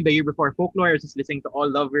earlier in the year before Folklore, I was just listening to All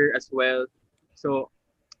Lover as well. So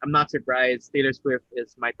I'm not surprised. Taylor Swift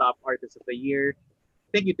is my top artist of the year.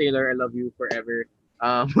 Thank you, Taylor. I love you forever.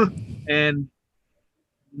 Um, and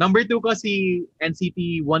number two ko si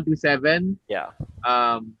NCT 127. Yeah.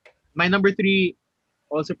 My number three,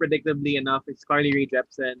 also predictably enough, is Carly Rae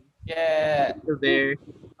Jepsen. Yeah. Still there.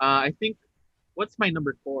 I think, what's my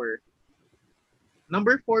number four?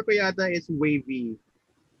 Number four ko yata is Wavy.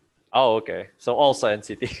 Oh, okay. So also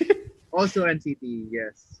NCT. Also NCT,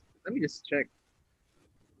 yes. Let me just check.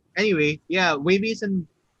 Anyway, yeah, Wavy is in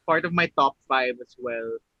part of my top five as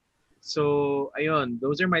well. So, ayun,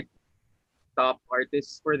 those are my top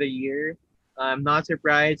artists for the year. I'm not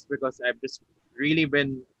surprised because I've just really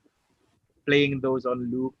been playing those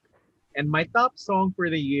on loop. And my top song for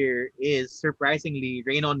the year is surprisingly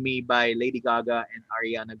Rain on Me by Lady Gaga and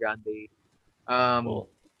Ariana Grande. Cool.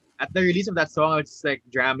 At the release of that song, I was just like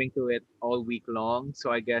jamming to it all week long.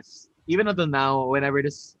 So I guess even until now, whenever I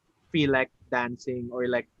just feel like dancing or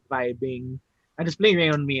like vibing, I just play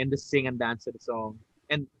Rain on Me and just sing and dance to the song.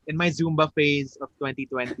 And in my Zumba phase of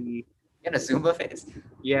 2020, You got a Zumba face.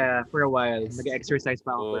 yeah, for a while, Nice. nag-exercise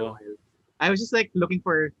pa ako for a Oh. while. I was just like looking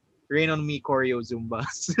for Rain on Me choreo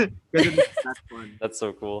Zumbas because it was that fun. That's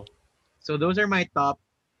so cool. So those are my top,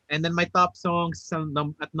 and then my top songs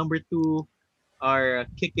at number two are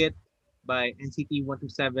Kick It by NCT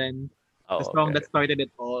 127, Oh, the song okay. that started it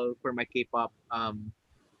all for my K-pop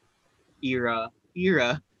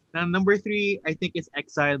era. Now number three, I think is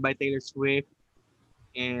Exile by Taylor Swift,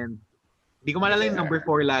 and di ko maalala yung number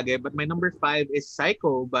four lagi, but my number five is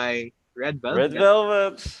Psycho by Red Red Velvet.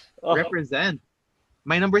 Velvet. Oh, Represent.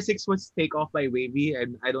 My number six was Take Off by Wavy,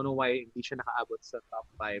 and I don't know why hindi siya nakaabot sa top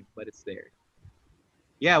five, but it's there.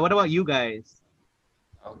 Yeah, what about you guys?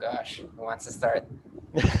 Oh gosh, who wants to start?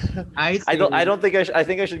 I don't think I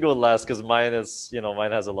think I should go last because mine has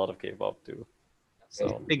a lot of K-pop too.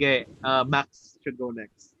 So Sige, Max should go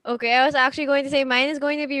next. Okay, I was actually going to say mine is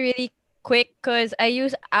going to be really quick because I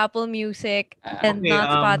use Apple Music and Okay,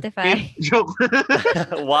 not Spotify. Joke.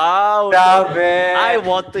 wow. Grabe. I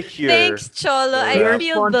want to hear. Thanks, Cholo. I You're You're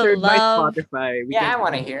feel the sponsored by love. Spotify. We Yeah, I can-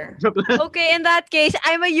 want to hear. Joke lang. Okay, in that case,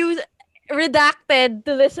 I'm a use redacted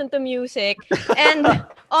to listen to music. And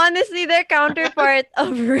honestly, their counterpart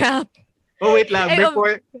of rap. Oh wait lang,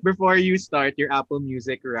 I- before you start your Apple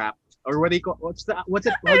Music rap, or what do you call what's it called?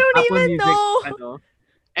 I don't Apple even Music, know. ano?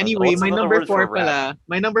 Anyway, What's my another number word for four pala.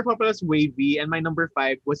 My number four pala was Wavy, and my number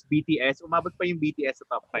five was BTS. Umabot pa yung BTS sa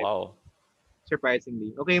top five, Wow.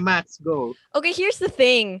 surprisingly. Okay, Max, go. Okay, here's the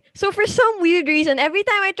thing. So for some weird reason, every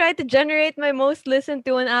time I tried to generate my most listened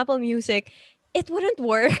to on Apple Music, it wouldn't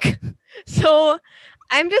work. So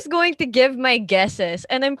I'm just going to give my guesses,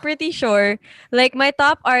 and I'm pretty sure like my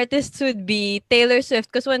top artists would be Taylor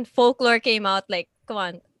Swift because when Folklore came out, like come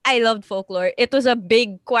on, I loved Folklore. It was a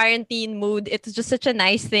big quarantine mood. It's just such a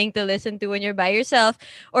nice thing to listen to when you're by yourself,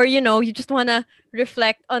 or you just want to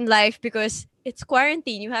reflect on life because it's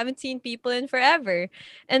quarantine. You haven't seen people in forever.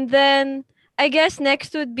 And then I guess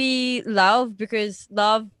next would be Love because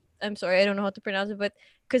Love, I'm sorry, I don't know how to pronounce it, but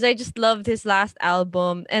because I just loved his last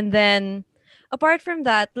album. And then apart from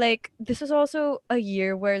that, like this was also a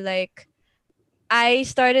year where like I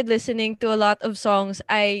started listening to a lot of songs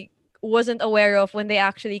I wasn't aware of when they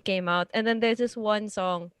actually came out. And then there's this one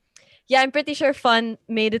song. Yeah, I'm pretty sure Fun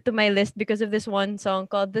made it to my list because of this one song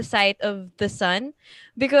called The Sight of the Sun.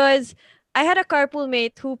 Because I had a carpool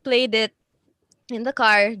mate who played it in the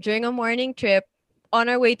car during a morning trip on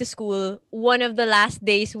our way to school, one of the last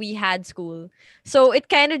days we had school. So it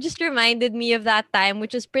kind of just reminded me of that time,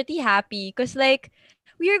 which was pretty happy because, like,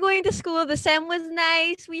 we were going to school. The SEM was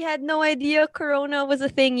nice. We had no idea Corona was a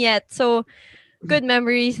thing yet. So good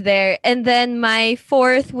memories there. And then my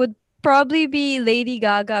fourth would probably be Lady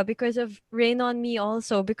Gaga because of Rain on Me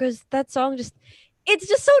also, because that song just, it's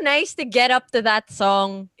just so nice to get up to that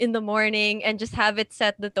song in the morning and just have it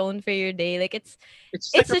set the tone for your day. Like It's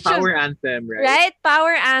just it's like a such a power anthem, right? right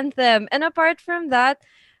power anthem. And apart from that,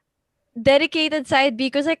 dedicated side B,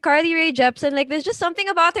 because like Carly Rae Jepsen, like there's just something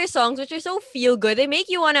about her songs which are so feel good. They make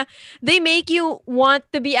you want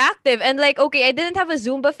to be active. And like, okay, I didn't have a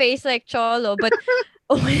Zumba face like Cholo, but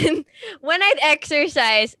when I'd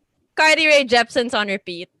exercise, Carly Rae Jepsen's on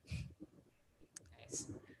repeat. Nice.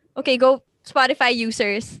 Okay, go Spotify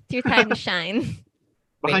users. It's your time to shine.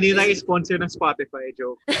 Baka Wait, hindi tayo is- sponsor ng Spotify,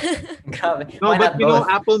 joke. Grabe. No, Why but not you know, both?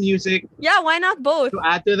 Apple Music, Yeah, why not both? to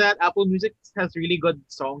add to that, Apple Music has really good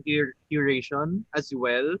song curation as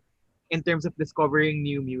well in terms of discovering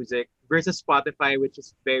new music versus Spotify, which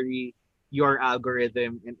is very your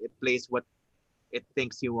algorithm and it plays what it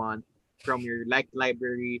thinks you want from your like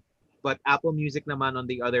library. But Apple Music naman, on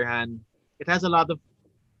the other hand, it has a lot of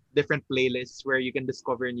different playlists where you can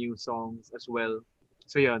discover new songs as well.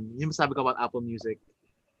 So yun masabi ko about Apple Music.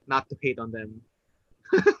 Not to hate on them.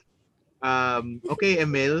 Okay,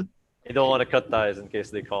 Emil. You don't want to cut ties in case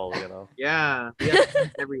they call, you know. Yeah, we have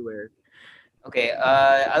songs everywhere. Okay,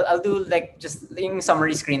 I'll do like just yung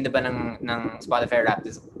summary screen diba ng Spotify Wrapped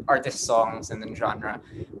is artist songs and then genre.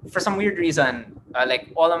 For some weird reason, like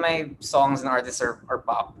all of my songs and artists are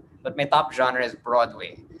pop, but my top genre is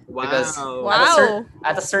Broadway. Wow. Because Wow.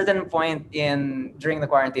 at a certain point during the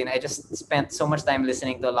quarantine, I just spent so much time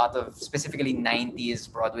listening to a lot of specifically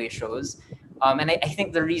 90s Broadway shows. And I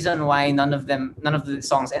think the reason why none of the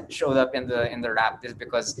songs showed up in the rap is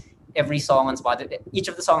because every song on Spotify, each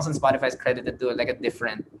of the songs on Spotify is credited to like a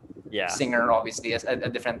different Yeah. singer, obviously, as a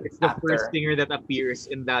different It's the actor. first singer that appears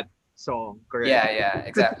in that song, correct? Yeah,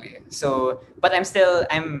 exactly. So, but I'm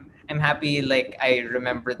happy. Like I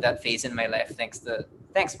remembered that phase in my life thanks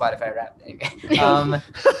Spotify Rap. Anyway.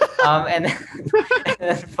 And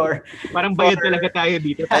then for Parang bayad talaga tayo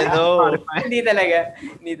dito. I know. Spotify. hindi talaga.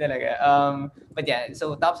 But yeah,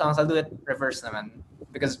 so top songs, I'll do it reverse naman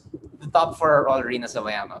because the top four are all Rina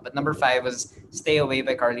Sawayama. But number 5 was Stay Away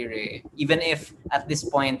by Carly Rae. Even if at this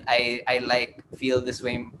point I like Feels This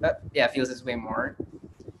Way more.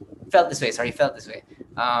 Felt This Way.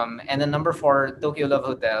 And then number 4, Tokyo Love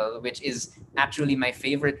Hotel, which is actually my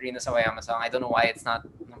favorite Rina Sawayama song. I don't know why it's not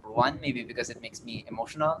number 1, maybe because it makes me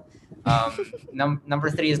emotional. Number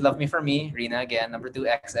 3 is Love Me For Me, Rina again. Number 2,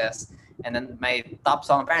 XS. And then my top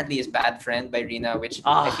song apparently is Bad Friend by Rina, which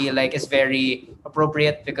I feel like is very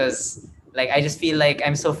appropriate because like I just feel like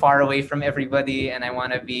I'm so far away from everybody and I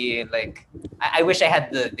want to be like I wish I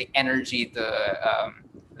had the energy to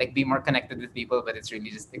like be more connected with people, but it's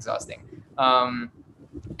really just exhausting.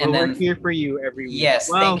 And Well, then we're here for you every week.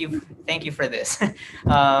 yes, Wow. thank you for this.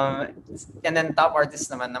 And then top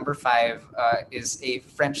artist naman, number 5 is a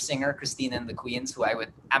French singer, Christine and the Queens, who I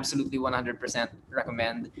would absolutely 100%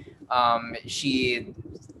 recommend. She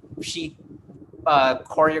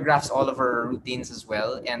choreographs all of her routines as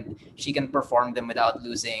well, and she can perform them without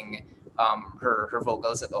losing her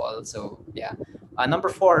vocals at all. So yeah. Number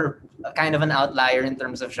 4, kind of an outlier in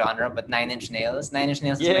terms of genre, but Nine Inch Nails. Nine Inch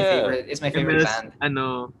Nails is my favorite Emil's, band.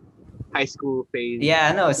 high school phase.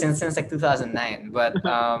 Yeah, no, since like 2009, but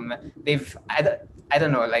I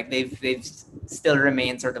don't know, like they've still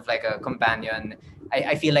remained sort of like a companion.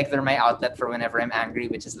 I feel like they're my outlet for whenever I'm angry,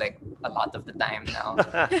 which is like a lot of the time now.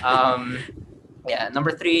 Yeah,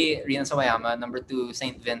 number 3, Rina Sawayama. Number 2,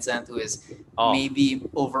 Saint Vincent, who is maybe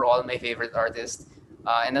overall my favorite artist.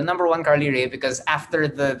 And then number 1, Carly Rae, because after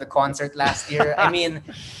the concert last year, I mean,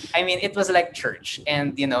 it was like church,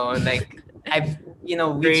 and like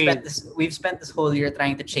we've spent this whole year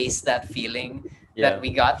trying to chase that feeling that we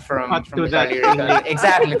got from Cut to the that Carly Rae feeling. concert.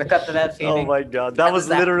 Exactly, the cut to that Oh feeling. my god, that was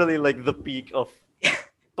That- literally like the peak of It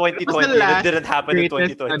was 2020. the It last didn't happen in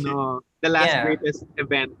greatest, 2020. the last Yeah. greatest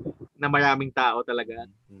event na maraming tao talaga.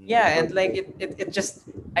 Yeah, and like it just,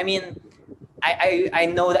 I mean, I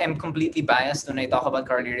know that I'm completely biased when I talk about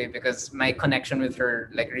Carly Rae because my connection with her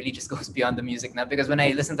like really just goes beyond the music now. Because when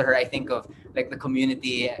I listen to her, I think of like the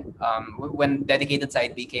community. When Dedicated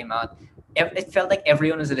Side B came out, it felt like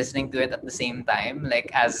everyone was listening to it at the same time, like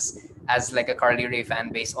as like a Carly Rae fan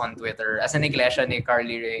base on Twitter, as an iglesia ni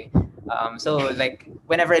Carly Rae. So like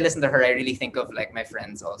whenever I listen to her, I really think of like my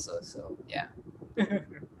friends also. So yeah.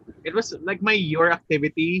 It was like my your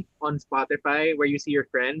activity on Spotify where you see your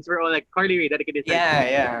friends. We're all like Carly Rae, dedicated fan. Yeah,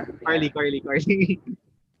 yeah, Carly, yeah. Carly, Carly.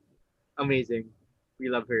 Amazing. We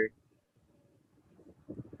love her.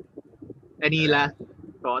 Any last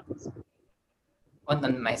thoughts? On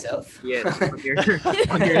myself. Yes, on your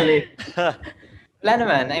on your list. Wala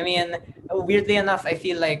naman. I mean, weirdly enough, I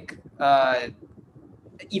feel like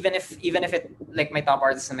even if it like my top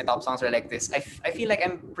artists and my top songs are like this, I feel like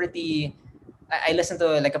I'm pretty. I listen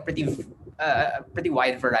to like a pretty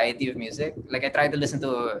wide variety of music. Like I try to listen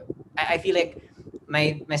to. I feel like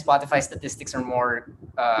my Spotify statistics are more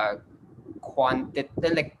like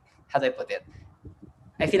how do I put it?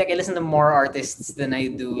 I feel like I listen to more artists than I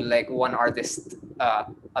do like one artist a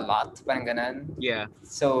lot. Parang ganon. Yeah.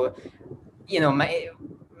 So,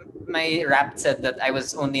 my rap said that I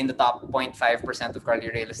was only in the top 0.5% of Carly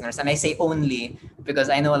Rae listeners. And I say only because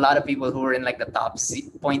I know a lot of people who are in like the top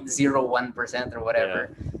 0.01% or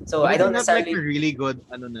whatever. So But I don't isn't that like necessarily. a really good,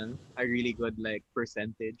 ano na, a really good like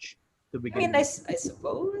percentage to I begin mean, with? I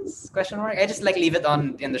suppose, question mark. I just like leave it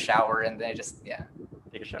on in the shower and then I just, yeah,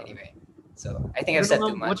 Take a shower. anyway. So I think I I've don't said know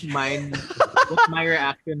too much. what my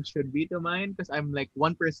reaction should be to mine because I'm like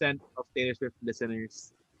 1% of Taylor Swift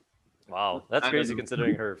listeners. Wow, that's I don't crazy know.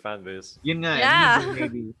 considering her fan base. Yun nga, Yeah.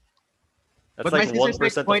 maybe. That's But my like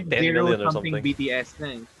sister's like 1% point of 10 zero million or something something. BTS na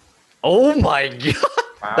eh. Oh my god! Wow.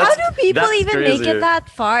 How That's do people that's even make it crazier. that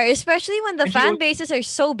far? Especially when the And she fan was- bases are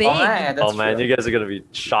so Oh, big. man, that's Oh man, true. you guys are gonna be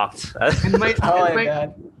shocked. And my Oh and my my god.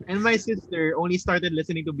 and my sister only started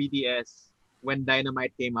listening to BTS when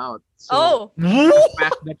Dynamite came out. So Oh, the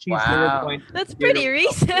fact that she's Wow. 0.0 that's pretty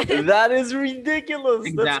recent. That is ridiculous.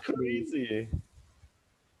 That's Exactly. crazy.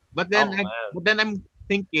 But then Oh, man. I'm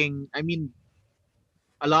thinking, I mean,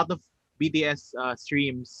 a lot of BTS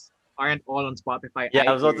streams aren't all on Spotify Yeah,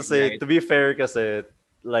 I was about either, to say, right? to be fair, kasi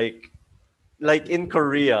like in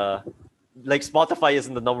Korea, like Spotify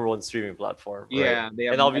isn't the number one streaming platform, right? Yeah, they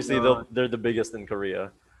have And obviously Melon. they're the biggest in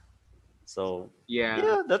Korea. So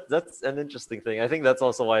Yeah. yeah, that's an interesting thing. I think that's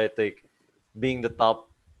also why I think being the top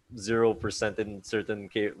 0% in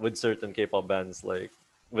with certain K-pop bands like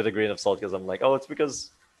with a grain of salt because I'm like, oh, it's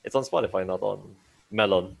because it's on Spotify, not on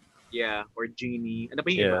Melon. Yeah, or Genie. Ano pa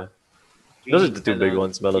yung Yeah, iba? those are Genie, the two big Melon.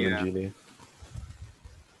 ones, Melon and Yeah. Genie.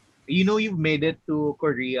 You know you've made it to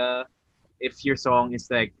Korea if your song is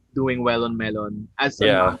like doing well on Melon as a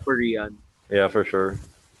Yeah. non-Korean. Yeah, for sure.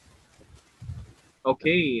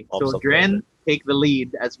 Okay, Pops so up Dren, take the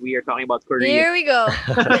lead as we are talking about Korea. Here we go.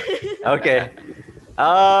 Okay.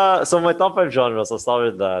 So my top 5 genres, I'll start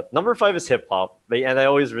with that. Number 5 is hip hop, and I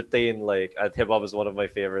always retain like hip hop is one of my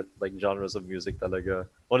favorite like genres of music. Talaga,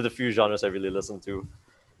 one of the few genres I really listen to.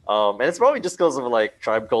 And it's probably just because of like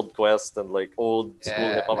Tribe Called Quest and like old school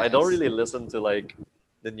Yeah, hip hop. I don't nice. really listen to like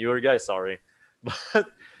the newer guys, sorry, but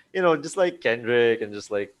just like Kendrick and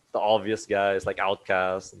just like the obvious guys like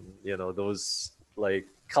Outkast and those like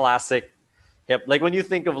classic like when you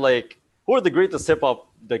think of like who are the greatest hip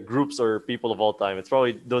hop the groups or people of all time, it's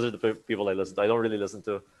probably those are the people I listen to. I don't really listen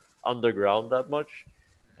to underground that much,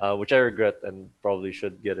 which I regret and probably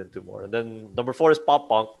should get into more. And then number 4 is pop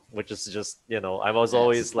punk, which is just I was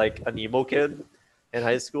always like an emo kid in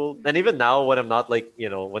high school, and even now when I'm not like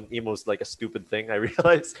when emo's like a stupid thing, I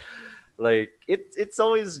realize like it's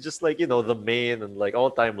always just like the main and like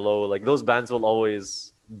all time low. Like those bands will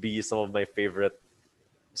always be some of my favorite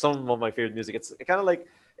music. It's kind of like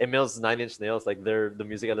Emil's Nine Inch Nails. Like they're the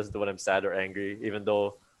music I listen to when I'm sad or angry, even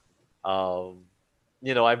though,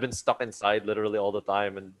 I've been stuck inside literally all the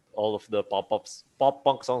time, and all of the pop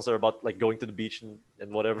punk songs are about like going to the beach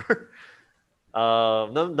and whatever.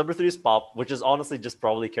 Number 3 is pop, which is honestly just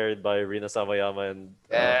probably carried by Rina Sawayama and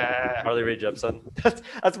Yeah. Carly Rae Jepsen.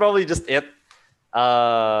 That's probably just it.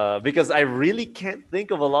 Because I really can't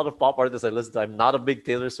think of a lot of pop artists I listen to. I'm not a big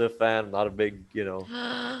Taylor Swift fan. I'm not a big,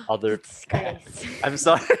 other. Disgrace. I'm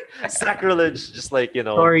sorry, sacrilege. Just like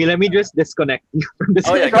Sorry, let me just disconnect you from this.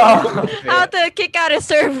 Oh, yeah, Oh, How to kick out a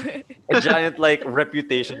server. a giant like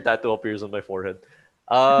reputation tattoo appears on my forehead.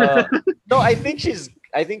 No, I think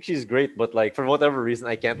she's great, but like for whatever reason,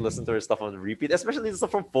 I can't listen to her stuff on repeat, especially the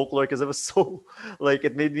stuff from Folklore, because it was so like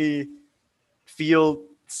it made me feel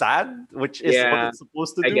sad, which is what Yeah, it's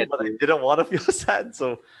supposed to I do, get but I you. didn't want to feel sad.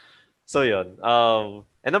 So yeah.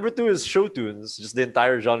 And number 2 is show tunes, just the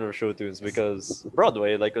entire genre of show tunes, because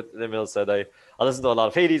Broadway, like what Emil said, I listen to a lot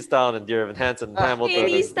of Hades Town and Dear Evan Hansen, Hamilton.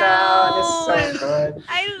 Hades And, Town. is so good.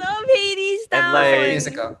 I love Hades And, Town. like-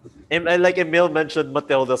 Musical. and like Emil mentioned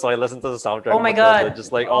Matilda, so I listened to the soundtrack. Oh of my Matilda, god.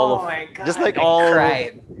 just like oh all of my god. just like I all-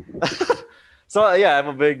 cried. So yeah, I'm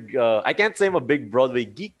a big. I can't say I'm a big Broadway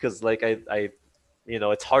geek because like I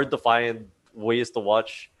it's hard to find ways to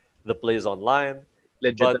watch the plays online.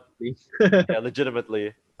 But Legitimately. yeah,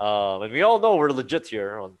 legitimately. And we all know we're legit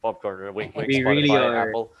here on Popcorn. Wink, wink, We really Spotify, are.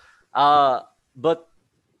 Apple. But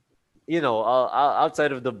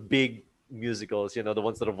outside of the big musicals, the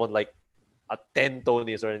ones that have won like a 10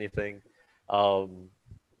 Tonys or anything, um,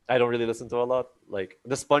 I don't really listen to a lot. Like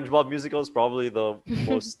the SpongeBob musical is probably the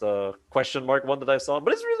most question mark one that I saw,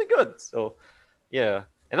 but it's really good. So yeah.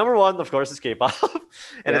 And number one, of course, is K-pop,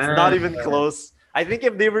 and it's not Yeah. even close. I think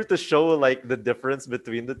if they were to show like the difference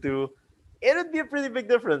between the two, it would be a pretty big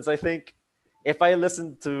difference. I think if I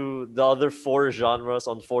listened to the other four genres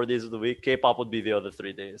on 4 days of the week, K-pop would be the other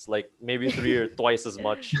 3 days. Like maybe three or twice as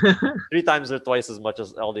much, 3 times or twice as much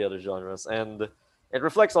as all the other genres. And it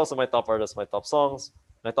reflects also my top artists, my top songs.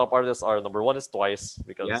 My top artists are number one is Twice Yeah.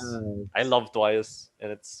 because I love Twice,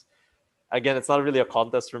 and it's not really a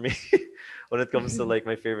contest for me when it comes to like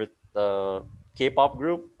my favorite K-pop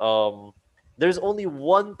group. There's only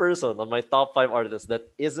one person on my top five artists that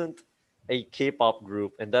isn't a K-pop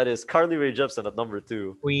group, and that is Carly Rae Jepsen at number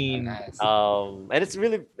two. Oh, Queen. nice. And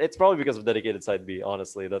it's probably because of Dedicated Side B,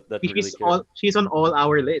 honestly, that really care. She's on all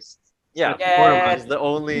our lists. Yeah, The four of Yeah. us. she's the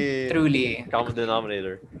only Truly. common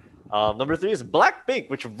denominator. Number three is Blackpink,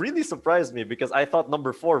 which really surprised me because I thought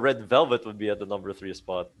number four, Red Velvet, would be at the number three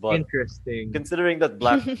spot. But Interesting. considering that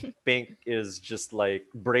Blackpink is just like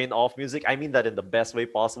brain off music, I mean that in the best way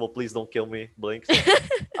possible. Please don't kill me, Blink. you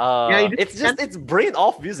just It's brain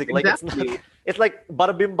off music. Like it's Exactly. not. It's like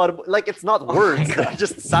bada bim bada boom. Like it's not Oh my words, God. they're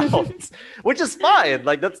just sounds, which is fine.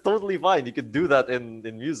 Like that's totally fine. You could do that in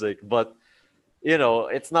music, but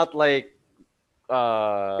it's not like.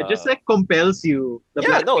 It just like compels you. The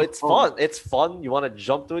Yeah, no, Blackpink it's song. fun. It's fun. You want to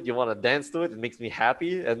jump to it. You want to dance to it. It makes me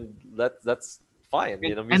happy, and that's fine.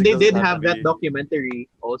 And Music they doesn't did have to have that be- documentary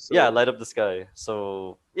also. Yeah, light up the sky.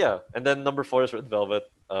 So yeah, and then number four is Red Velvet,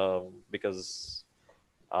 because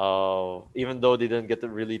even though they didn't get to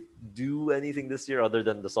really do anything this year other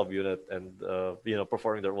than the subunit and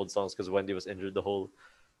performing their old songs because Wendy was injured the whole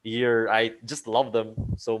year, I just love them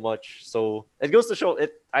so much. So it goes to show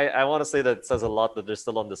it. I want to say that it says a lot that they're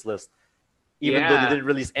still on this list, even though they Yeah. didn't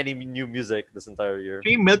release any new music this entire year.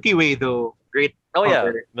 Three Milky Way though. Great Oh yeah,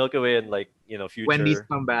 cover. Milky Way and like Future. Wendy's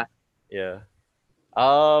comeback. Yeah.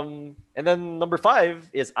 And then number five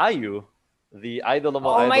is IU, the idol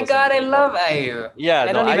among Oh my idols in god, I K-pop. love IU. Yeah, I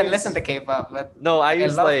no, don't even IU's- listen to K-pop, but No,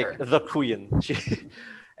 IU's love like her. the queen.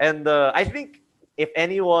 And I think if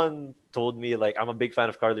anyone told me like I'm a big fan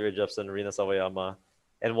of Carly Rae Jepsen, Rina Sawayama,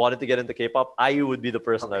 and wanted to get into K-pop, IU would be the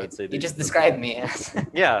person I would say. you they just should- described me as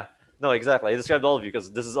Yeah, no, exactly. I described all of you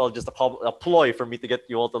because this is all just a ploy for me to get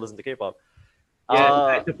you all to listen to K-pop.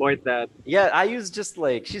 Yeah, I support that. Yeah, IU's just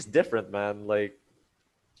like she's different, man. Like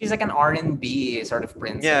she's like an R&B sort of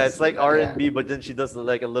princess. yeah, it's like Yeah. R&B, but then she does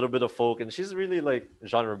like a little bit of folk, and she's really like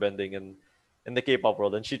genre bending in the K-pop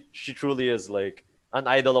world, and she truly is like an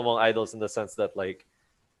idol among idols in the sense that like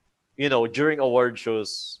during award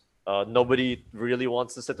shows, nobody really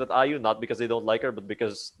wants to sit with IU, not because they don't like her, but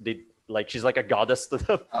because they like she's like a goddess to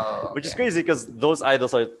them, Oh, which is okay. crazy because those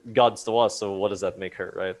idols are gods to us. So what does that make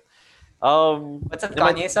her, right? What's that and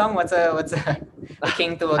my- Kanye song? What's a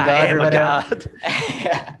king to a I god am or a whatever? god.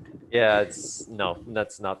 Yeah. Yeah,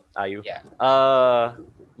 that's not IU. Yeah.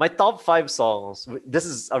 My top five songs. This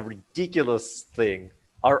is a ridiculous thing.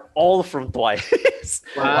 Are all from Twice.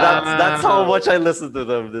 That's how Wow. much I listened to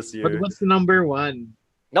them this year. But what's the number one?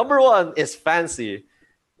 Number one is Fancy,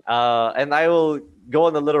 and I will go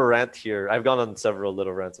on a little rant here. I've gone on several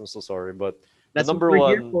little rants. I'm so sorry, but That's number what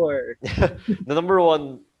we're here one- for. the number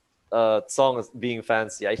one song is being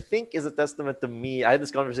Fancy, I think, is a testament to me. I had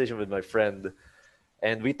this conversation with my friend,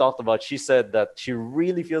 and we talked about. She said that she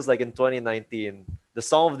really feels like in 2019, the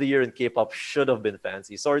song of the year in K-pop should have been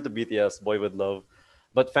Fancy. Sorry to BTS, Boy with Love,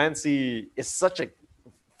 but Fancy is such a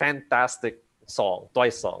fantastic song,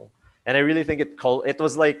 Twice song, and I really think it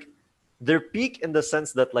was like their peak in the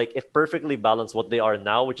sense that like it perfectly balanced what they are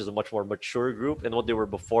now, which is a much more mature group, and what they were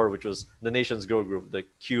before, which was the nation's girl group, the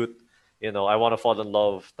cute, I want to fall in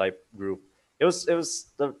love type group. It was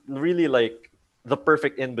really like the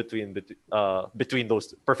perfect in between between those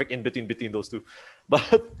two, perfect in between those two. But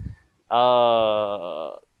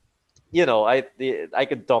I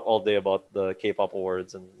could talk all day about the K-pop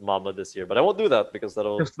awards and Mama this year, but I won't do that because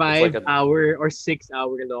that'll The it's like a- 5-hour or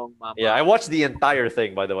 6-hour long mama. yeah, I watched the entire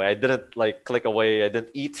thing, by the way. I didn't like click away. I didn't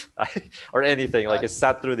eat or anything. Like I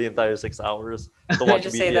sat through the entire 6 hours to Can I watch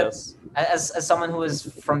just say that BTS. as someone who was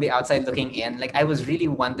from the outside looking in, like I was really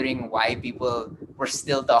wondering why people were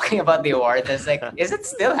still talking about the award. It's like, is it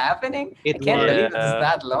still happening? I It can't was. believe it's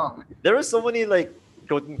that long. There were so many like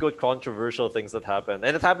quote unquote controversial things that happen,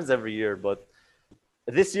 and it happens every year. But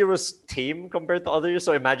this year was tame compared to other years.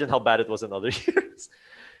 So imagine how bad it was in other years.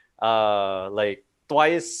 Like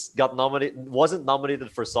Twice wasn't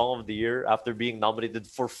nominated for Song of the Year after being nominated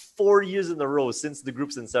for 4 years in a row since the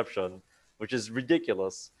group's inception, which is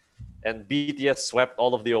ridiculous. And BTS swept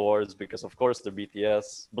all of the awards because, of course, they're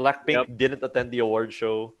BTS. Blackpink Yep. didn't attend the award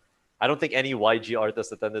show. I don't think any YG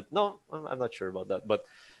artist attended. No, I'm not sure about that. But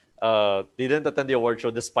they didn't attend the award show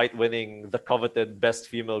despite winning the coveted Best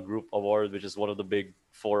Female Group Award, which is one of the big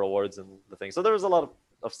 4 awards in the thing. So there was a lot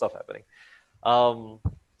of stuff happening.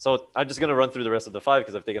 So I'm just gonna run through the rest of the 5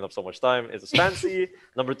 because I've taken up so much time. It's Fancy.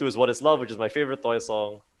 Number 2 is What Is Love, which is my favorite Twice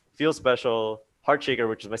song. Feel Special. Heartshaker,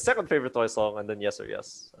 which is my second favorite Twice song, and then Yes or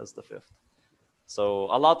Yes as the 5th. So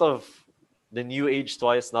a lot of the new age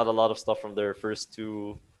Twice, not a lot of stuff from their first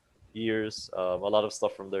 2 years. A lot of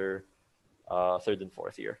stuff from their third and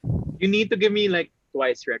fourth year. You need to give me like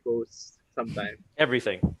Twice recos sometime.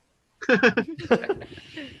 Everything.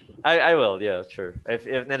 I will, yeah, sure. If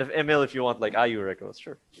Emil, if you want like IU records,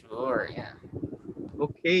 sure. Sure, yeah.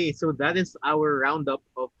 Okay, so that is our roundup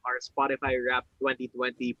of our Spotify Rap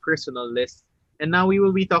 2020 personal list. And now we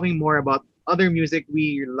will be talking more about other music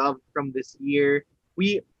we loved from this year.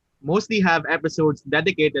 We mostly have episodes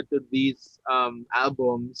dedicated to these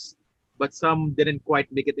albums, but some didn't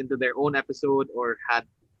quite make it into their own episode or had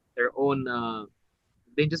their own.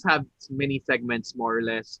 They just have many segments, more or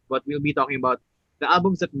less. But we'll be talking about the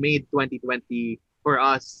albums that made 2020 for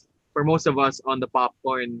us, for most of us on the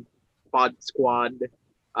Popcorn Pod Squad.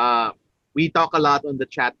 We talk a lot on the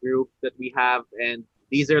chat group that we have, and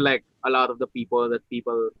these are like a lot of the people that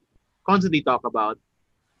people constantly talk about.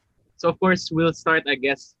 So of course we'll start, I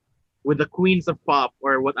guess, with the queens of pop,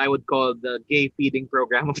 or what I would call the gay feeding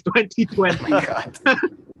program of 2020, Oh my god.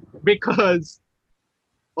 because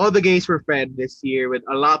all the gays were fed this year with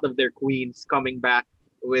a lot of their queens coming back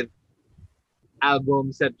with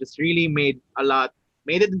albums that just really made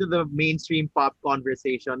it into the mainstream pop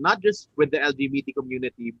conversation, not just with the LGBT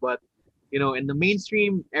community, but in the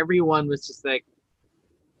mainstream, everyone was just like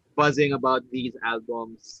buzzing about these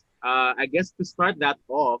albums. I guess to start that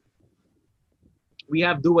off, we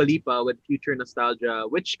have Dua Lipa with Future Nostalgia,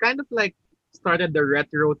 which kind of like started the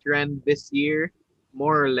retro trend this year,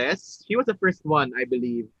 more or less. She was the first one, I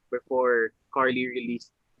believe, before Carly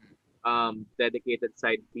released Dedicated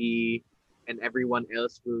Side B, and everyone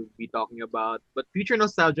else will be talking about. But Future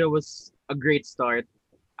Nostalgia was a great start,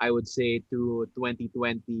 I would say, to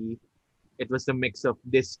 2020. It was a mix of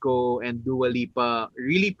disco and Dua Lipa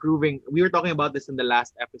really proving. We were talking about this in the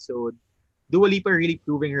last episode. Dua Lipa really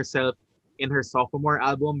proving herself in her sophomore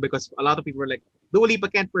album, because a lot of people were like, Dua Lipa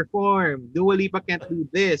can't perform, Dua Lipa can't do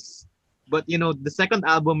this. But the second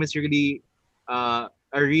album is really a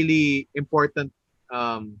really important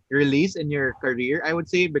release in your career, I would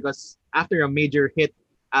say, because after a major hit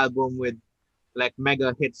album with like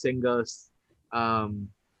mega hit singles,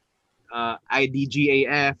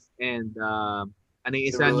 IDGAF and ano yung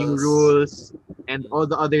isa, New Rules, and all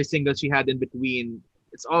the other singles she had in between,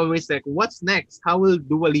 it's always like, what's next? How will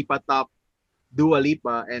Dua Lipa top Dua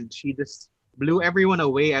Lipa? And she just blew everyone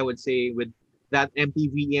away, I would say, with that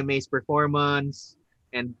MTV EMA's performance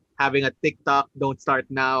and having a TikTok Don't Start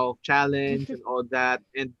Now challenge and all that,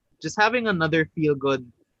 and just having another feel good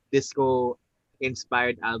disco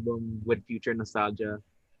inspired album with Future Nostalgia.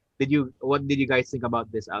 What did you guys think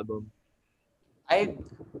about this album? I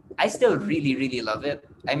still really really love it.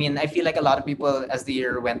 I mean, I feel like a lot of people, as the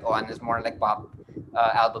year went on, as more like pop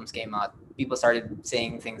albums came out, people started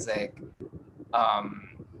saying things like,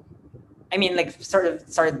 I mean, like sort of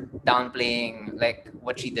started downplaying like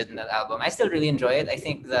what she did in that album. I still really enjoy it. I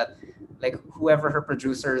think that like whoever her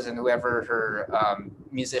producers and whoever her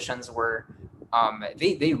musicians were,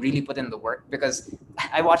 they really put in the work, because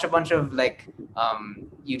I watch a bunch of like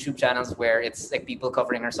YouTube channels where it's like people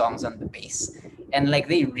covering her songs on the bass, and like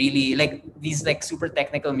they really like these like super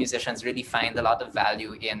technical musicians really find a lot of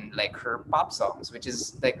value in like her pop songs, which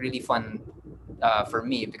is like really fun for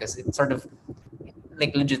me, because it sort of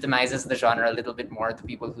like legitimizes the genre a little bit more to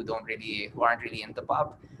people who aren't really into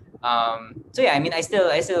pop. So yeah, I mean, I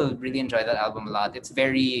still really enjoy that album a lot. It's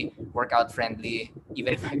very workout friendly,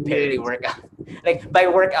 even if I barely work out. Like by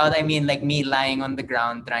workout, I mean like me lying on the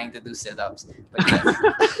ground trying to do sit-ups. But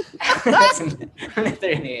that's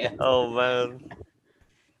literally it. Oh man.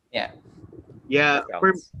 Yeah. Yeah, That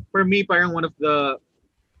for counts. for me, parang one of the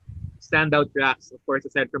standout tracks, of course,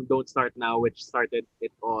 aside from Don't Start Now, which started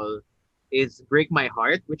it all, is Break My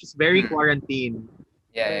Heart, which is very Mm. quarantine.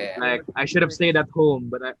 Yeah. Like, I should have stayed at home,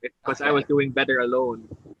 but because I was doing better alone.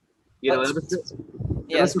 But- That was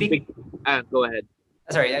Yeah, a big. Go ahead.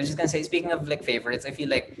 sorry, I was just gonna say, speaking of like favorites, I feel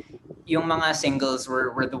like yung mga singles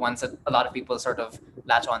were the ones that a lot of people sort of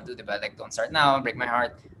latch onto, diba? Like Don't Start Now, Break My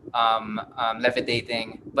Heart,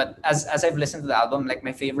 Levitating. But as I've listened to the album, like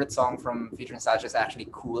my favorite song from Future Nostalgia is actually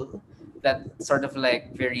Cool. That sort of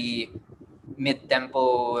like very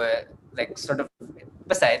mid-tempo, like sort of.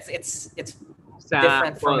 Besides, it's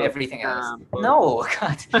different from Sample. everything else. Sample. No,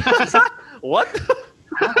 God. What?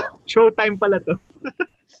 No. Showtime pala to.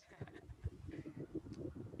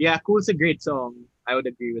 Yeah, Cool's a great song. I would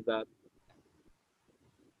agree with that.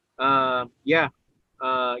 Yeah.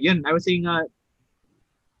 Yun, I was saying,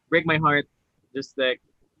 Break My Heart, just like,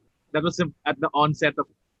 that was at the onset of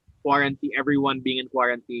quarantine, everyone being in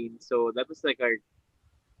quarantine. So that was like a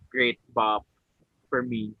great bop for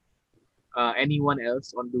me. Anyone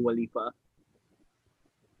else on Dua Lipa?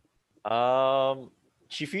 Um,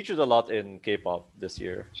 she featured a lot in K-pop this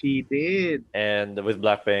year, She did. and with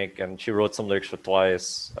Blackpink, and she wrote some lyrics for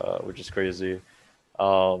Twice, which is crazy.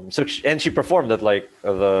 And she performed at like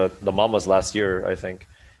the Mamas last year, I think,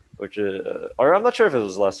 which or I'm not sure if it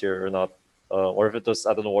was last year or not, or if it was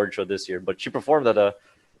at an award show this year. But she performed at a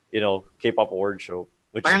K-pop award show,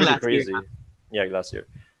 which is Parang really last year, crazy. Yeah, last year,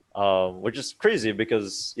 which is crazy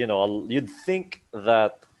because you'd think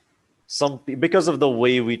that because of the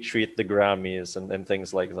way we treat the Grammys and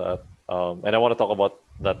things like that. And I want to talk about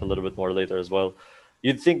that a little bit more later as well.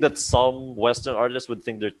 You'd think that some Western artists would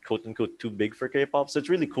think they're quote unquote too big for K-pop. So it's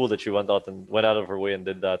really cool that she went out of her way and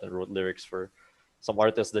did that and wrote lyrics for some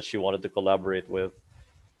artists that she wanted to collaborate with.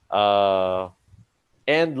 Uh,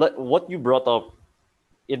 what you brought up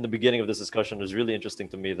in the beginning of this discussion was really interesting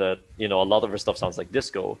to me, that a lot of her stuff sounds like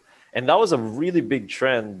disco, and that was a really big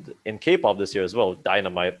trend in K-pop this year as well.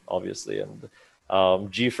 Dynamite, obviously, and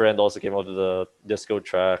G-Friend also came out with a disco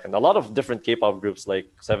track, and a lot of different K-pop groups like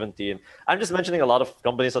 17. I'm just mentioning a lot of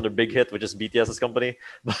companies under Big Hit, which is BTS's company,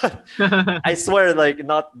 but I swear, like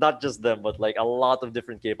not just them, but like a lot of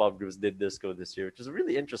different K-pop groups did disco this year, which is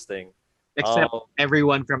really interesting. Except Um,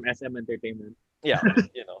 everyone from SM Entertainment. yeah,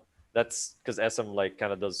 that's because SM like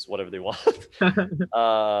kind of does whatever they want.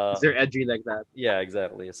 They're edgy like that. Yeah,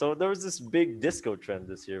 exactly. So there was this big disco trend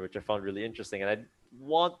this year, which I found really interesting, and I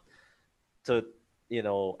want to,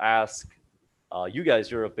 ask you guys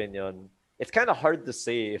your opinion. It's kind of hard to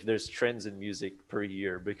say if there's trends in music per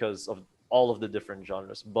year because of all of the different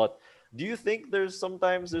genres. But do you think there's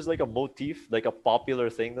like a motif, like a popular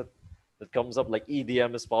thing that comes up, like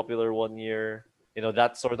EDM is popular one year,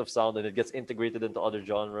 that sort of sound, and it gets integrated into other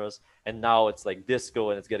genres, and now it's like disco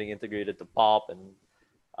and it's getting integrated to pop, and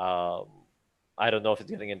um, I don't know if it's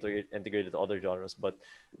getting integrated to other genres, but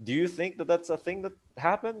do you think that that's a thing that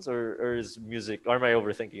happens, or is music, or am I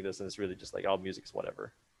overthinking this and it's really just like, oh, music's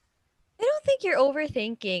whatever? I don't think you're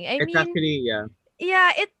overthinking. I It's mean, actually, yeah.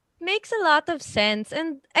 yeah, it makes a lot of sense.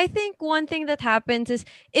 And I think one thing that happens is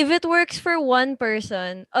if it works for one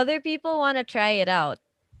person, other people want to try it out.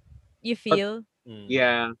 You But feel? Mm.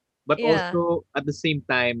 yeah. But Yeah. also at the same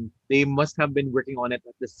time, they must have been working on it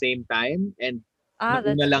at the same time, and Ah,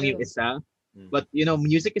 nauna that's lang yung true. isa. Mm. But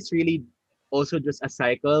music is really also just a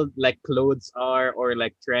cycle, like clothes are, or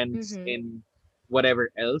like trends Mm-hmm. in whatever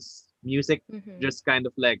else. Music Mm-hmm. just kind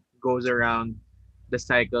of like goes around the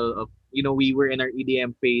cycle of, we were in our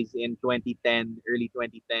EDM phase in 2010, early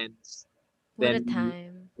 2010s. What a Then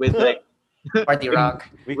time. with like Party in rock.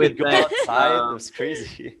 We with could go like outside. It was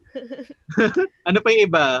crazy. ano pa yung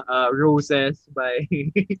iba? Roses by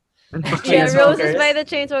ano pa Yeah, kaya? Roses Chainsmokers. by the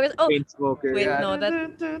Chainsmokers. Oh, Chainsmokers. wait, Yeah. no, that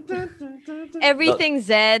No, everything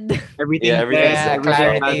Zed. Everything yeah, everything Zed, is Yeah, everything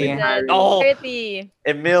Clarity. Calvin Everything Zed. Harris. Oh, Clarity.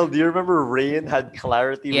 Emil, do you remember Rain had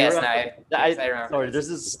Clarity? We were Yes, at no, the, yes, I remember sorry, this.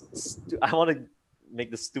 there's I want to make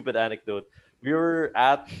this stupid anecdote. We were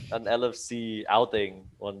at an LFC outing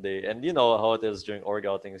one day, and you know how it is during org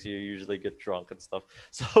outings, you usually get drunk and stuff.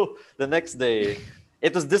 So the next day,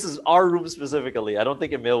 this is our room specifically. I don't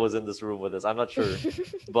think Emil was in this room with us. I'm not sure.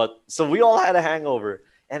 But so we all had a hangover,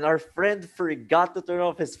 and our friend forgot to turn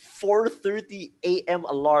off his 4:30 a.m.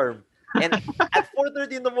 alarm. And at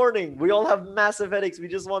 4:30 in the morning, we all have massive headaches. We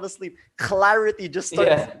just want to sleep. Clarity just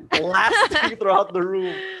starts Yeah. blasting throughout the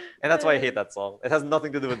room. And that's why I hate that song. It has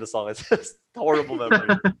nothing to do with the song. It's just horrible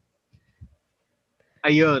memory.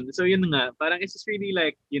 Ayun. So yun nga, parang it's just really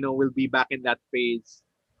like, we'll be back in that phase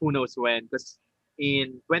who knows when. Because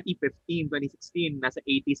in 2015, 2016, nasa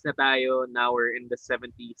 80s na tayo. Now we're in the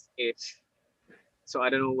 70s-ish. So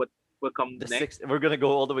I don't know what will come The next. six, we're gonna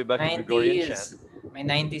go all the way back to Gregorian 90s. chant. My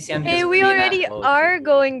 90s Siam Hey, we already Oh, are true.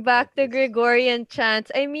 going back to 90s. Gregorian chants.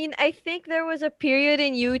 I mean, I think there was a period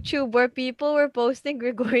in YouTube where people were posting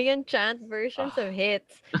Gregorian chant versions Ah, of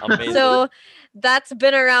hits. amazing. So that's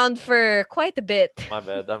been around for quite a bit. My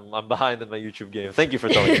bad. I'm behind in my YouTube game. Thank you for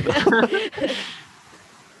telling me that.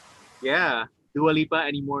 Yeah. Dua Lipa,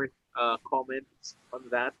 any more comments on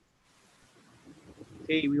that?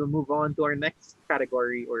 Okay, we will move on to our next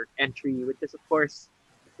category or entry, which is of course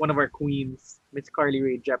one of our queens, Miss Carly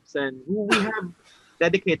Rae Jepsen, who we have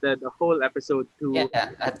dedicated a whole episode to Yeah,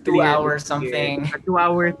 a earlier 2 hour this year. something. A 2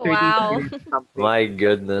 hour, Oh, 30 wow. minutes something My episode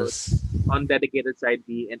goodness. on dedicated side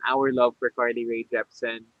B and our love for Carly Rae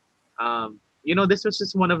Jepsen. This was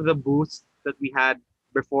just one of the boosts that we had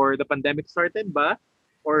before the pandemic started, but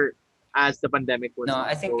or as the pandemic was No,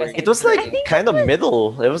 I ongoing. think It it's was I like starting. think kind it of was,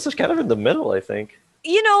 middle. It was just kind of in the middle, I think.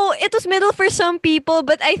 it was middle for some people,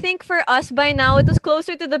 but I think for us by now, it was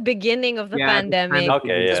closer to the beginning of the Yeah, it was kind of pandemic.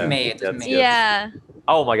 Okay, It was yeah. May. It was That's May. good. Yeah.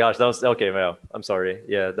 Oh my gosh, that was okay, yeah. I'm sorry.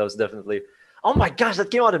 Yeah, that was definitely. Oh my gosh, that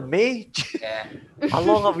came out in May. Yeah, How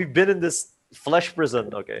long have we been in this flesh prison?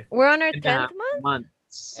 Okay, We're on our and a 10th half month?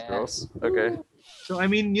 months. yeah. gross. Okay. So I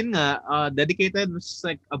mean, yun nga, dedicated was just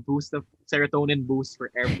like a boost of serotonin boost for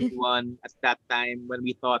everyone at that time when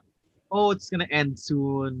we thought, oh, it's gonna end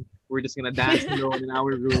soon. We're just gonna dance alone in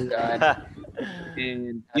our Oh room God,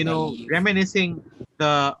 and how naive. reminiscing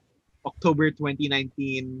the October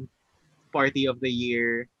 2019 party of the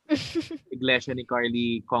year, Iglesia ni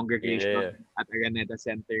Carly congregation Yeah. at Araneta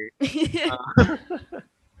Center. Uh,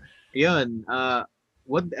 Yun,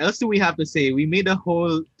 what else do we have to say? We made a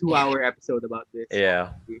whole 2 hour episode about this. Yeah.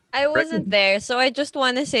 I wasn't there, so I just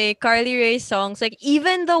want to say Carly Rae's songs, like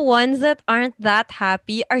even the ones that aren't that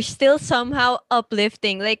happy, are still somehow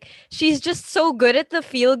uplifting. Like she's just so good at the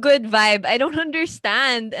feel good vibe. I don't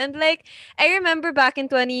understand. And like I remember back in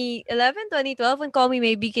 2011, 2012, when Call Me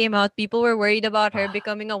Maybe came out, people were worried about her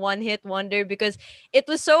becoming a one-hit wonder because it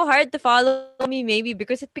was so hard to follow Me Maybe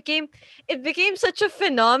because it became such a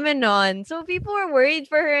phenomenon. So people were worried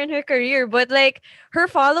for her and her career, but like her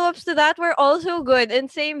follow-ups to that were also good and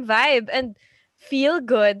same vibe and feel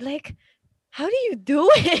good. Like, how do you do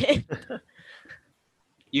it?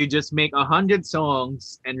 You just make 100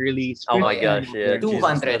 songs and release Oh my 50 yeah. gosh, yeah. albums. Jesus,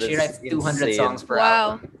 200. that She is writes 200 insane. songs per Wow.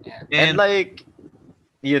 album. Yeah. And like,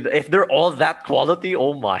 if they're all that quality,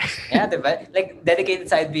 oh my. Yeah, like dedicated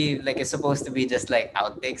side B like is supposed to be just like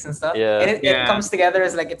outtakes and stuff. Yeah. And it Yeah. comes together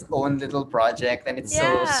as like its own little project and it's so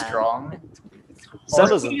Yeah. strong.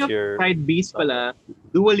 Sella's Speaking in of here. side B's pala,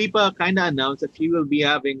 Dua Lipa kinda announced that she will be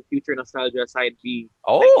having Future Nostalgia side B.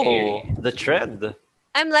 Oh, the trend.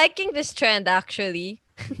 I'm liking this trend actually.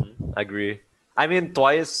 Agree. I mean,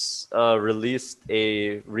 Twice released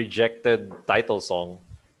a rejected title song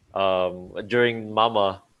during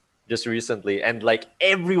Mama just recently, and like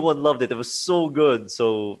everyone loved it. It was so good.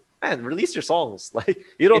 So man, release your songs. Like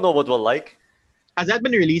you don't know what we'll like. Has that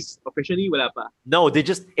been released officially? Wala pa. No,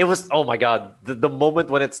 it was, oh my God. The moment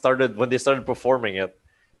when when they started performing it,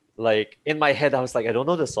 like in my head, I was like, I don't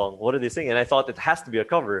know this song. What are they singing? And I thought it has to be a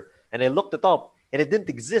cover. And I looked it up and it didn't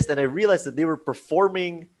exist. And I realized that they were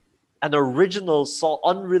performing an original song,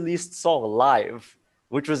 unreleased song live,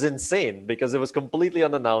 which was insane because it was completely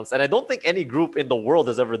unannounced. And I don't think any group in the world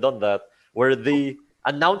has ever done that, where they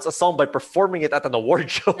announce a song by performing it at an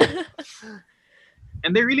award show.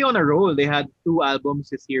 And they're really on a roll. They had 2 albums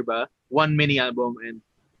this year, ba? One mini album and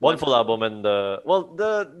One full album and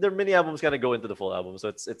their mini albums kind of go into the full album, so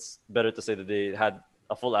it's better to say that they had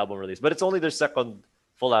a full album release, but it's only their second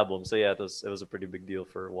full album. So yeah, it was a pretty big deal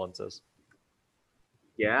for Onces.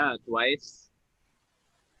 yeah, Twice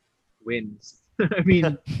wins. I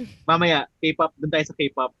mean, mamaya, K-pop, dun tayo sa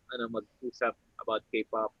K-pop, mag-usap about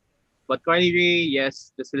K-pop. But Carly Rae,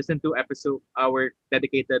 yes, just listen to our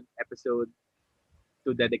dedicated episode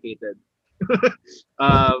to dedicated.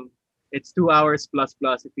 um, it's 2 hours plus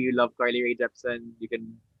plus. If you love Carly Rae Jepsen, you can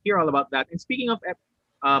hear all about that. And speaking of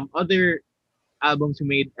other albums we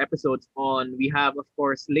made episodes on, we have of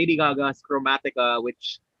course Lady Gaga's Chromatica,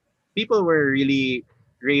 which people were really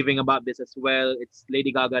raving about this as well. It's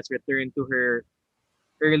Lady Gaga's return to her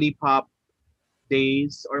early pop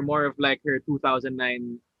days, or more of like her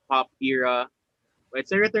 2009 pop era.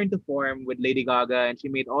 It's a return to form with Lady Gaga, and she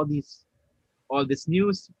made all this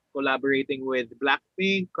news, collaborating with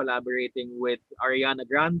Blackpink, collaborating with Ariana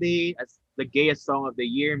Grande as the gayest song of the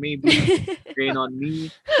year, maybe Rain on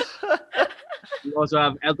Me. We also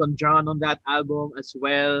have Elton John on that album as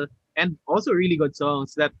well, and also really good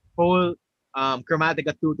songs. That whole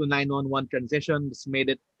Chromatica 2 to 911 transition just made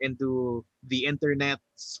it into the internet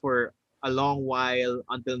for a long while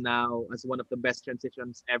until now as one of the best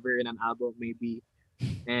transitions ever in an album, maybe.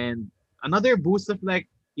 And another boost of like,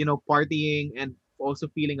 partying and also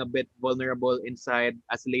feeling a bit vulnerable inside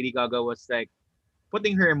as Lady Gaga was like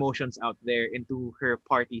putting her emotions out there into her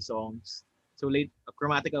party songs. So late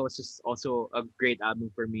Chromatica was just also a great album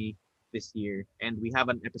for me this year. And we have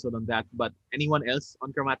an episode on that. But anyone else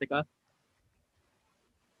on Chromatica?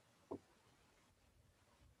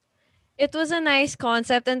 It was a nice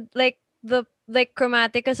concept, and like the like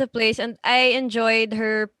chromatic as a place, and I enjoyed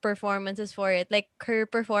her performances for it. Like her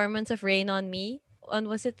performance of Rain on Me on,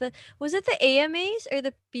 was it the AMAs or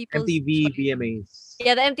the People's MTV Choice? VMAs.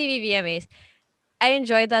 Yeah, the MTV VMAs. I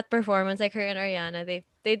enjoyed that performance, like her and Ariana.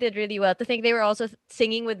 They did really well. To think they were also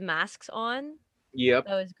singing with masks on. Yep.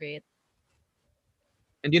 That was great.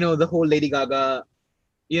 And the whole Lady Gaga,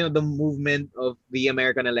 the movement of the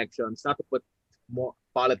American elections, not to put more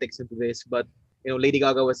politics into this, but Lady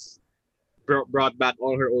Gaga was brought back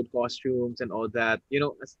all her old costumes and all that.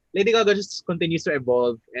 Lady Gaga just continues to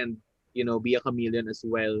evolve and be a chameleon as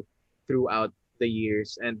well throughout the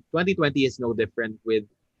years. And 2020 is no different with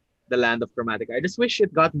the land of Chromatica. I just wish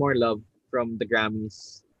it got more love from the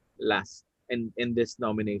Grammys last in this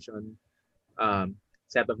nomination, um,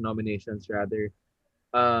 set of nominations rather.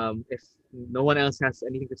 If no one else has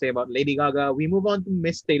anything to say about Lady Gaga, we move on to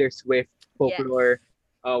Miss Taylor Swift, Yes. Folklore,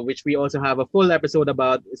 which we also have a full episode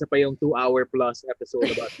about. Isa pa yung 2 hour plus episode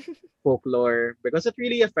about Folklore because it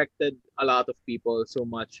really affected a lot of people so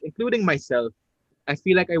much, including myself. I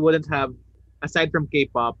feel like I wouldn't have, aside from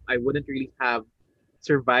K-pop, I wouldn't really have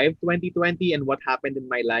survived 2020 and what happened in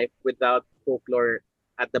my life without Folklore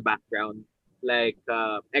at the background. Like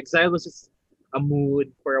Exile was just a mood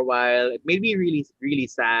for a while. It made me really really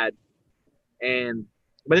sad, and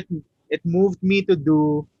but it moved me to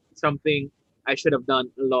do something I should have done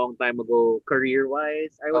a long time ago, career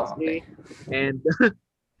wise, I would Oh, say. okay. And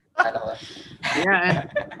Dalawa. yeah,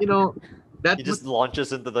 and you know that He was just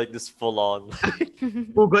launches into like this full on.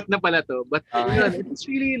 hugot na pala to. But Yeah. it's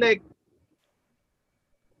really like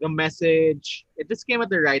the message. It just came at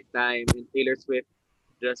the right time, and Taylor Swift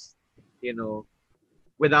just you know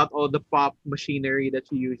without all the pop machinery that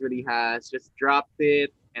she usually has, just dropped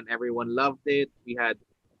it, and everyone loved it. We had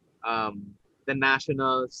the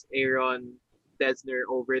Nationals, Aaron Desner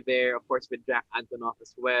over there, of course with Jack Antonoff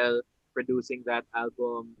as well, producing that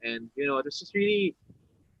album, and it was just really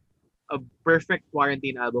a perfect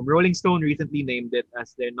quarantine album. Rolling Stone recently named it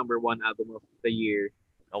as their number one album of the year,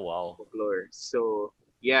 Oh wow. Folklore. So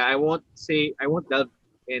yeah, I won't delve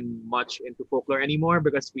in much into Folklore anymore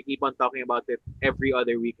because we keep on talking about it every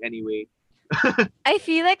other week anyway. I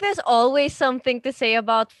feel like there's always something to say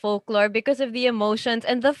about Folklore because of the emotions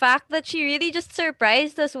and the fact that she really just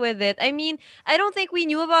surprised us with it. I mean, I don't think we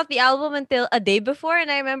knew about the album until a day before,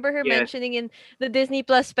 and I remember her Yes, mentioning in the Disney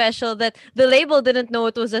Plus special that the label didn't know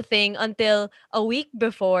it was a thing until a week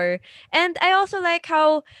before. And I also like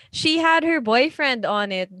how she had her boyfriend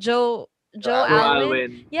on it, Joe Joe Alwyn. Alwyn.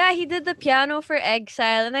 Alwyn, Yeah, he did the piano for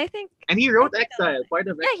Exile, and and he I wrote think I love Exile, it. part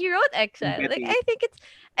of Yeah, he wrote Exile. Exile. Like Betty.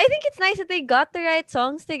 I think it's nice that they got the right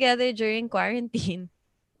songs together during quarantine.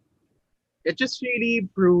 It just really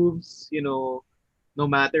proves, no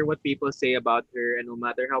matter what people say about her and no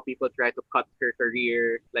matter how people try to cut her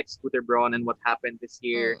career, like Scooter Braun and what happened this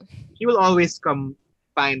year, Mm. she will always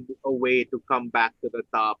find a way to come back to the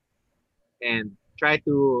top and try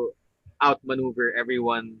to outmaneuver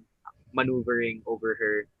everyone maneuvering over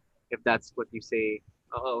her, if that's what you say.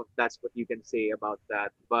 Oh, that's what you can say about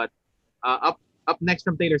that. But up next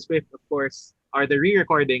from Taylor Swift, of course, are the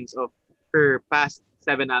re-recordings of her first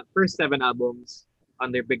seven albums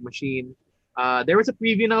on their Big Machine. There was a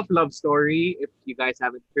preview of Love Story. If you guys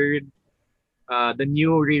haven't heard, the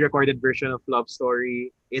new re-recorded version of Love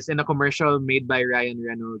Story is in a commercial made by Ryan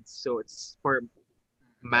Reynolds. So it's for Yeah,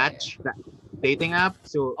 Match, that dating app.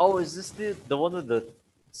 So Oh, is this the one with the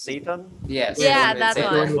Satan? yeah. Yes, Yeah, Satan that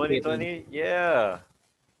Satan. one. 2020? Yeah.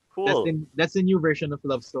 Cool. that's the new version of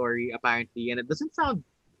Love Story apparently, and it doesn't sound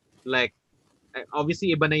like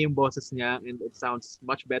obviously iba na yung boses niya and it sounds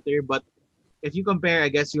much better. But if you compare, I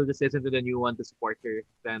guess you'll just listen to the new one to support her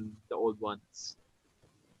than the old ones.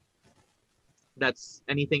 That's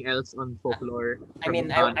anything else on Folklore I from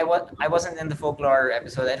mean, Ivan? I wasn't in the folklore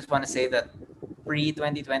episode. I just want to say that pre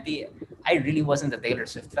 2020, I really wasn't a Taylor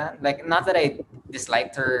Swift fan. Like, not that I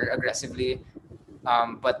disliked her aggressively,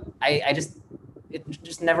 but I just it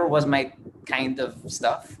just never was my kind of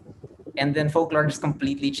stuff. And then folklore just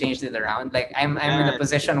completely changed it around. Like, I'm in a Yes.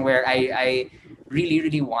 position where I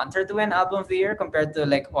really want her to win album of the year compared to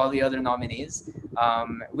like all the other nominees.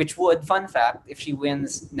 Which would, fun fact, if she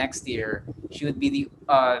wins next year, she would be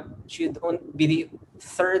the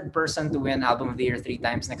third person to win Album of the Year 3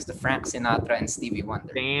 times next to Frank Sinatra and Stevie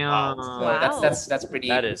Wonder. Damn. So Wow. that's pretty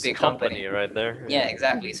That is big company right there. Yeah,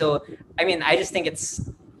 exactly. So I mean, I just think it's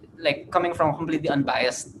like coming from a completely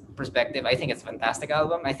unbiased perspective. I think it's a fantastic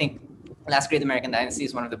album. I think Last Great American Dynasty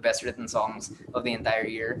is one of the best written songs of the entire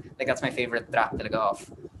year. Like that's my favorite track talaga of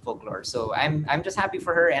Folklore. So I'm just happy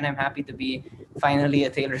for her, and I'm happy to be finally a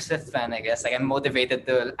Taylor Swift fan. I guess like I'm motivated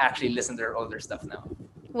to actually listen to her older stuff now.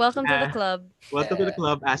 Welcome to the Ah. club. Welcome to the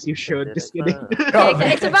club, as you should. Just kidding.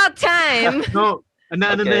 Yeah, it's about time. No,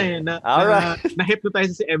 ano na Okay. eh, Alright.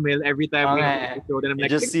 na-hypnotize si Emil every time we have Okay. an episode, and I'm You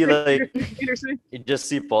like, just see like Taylor Swift. you just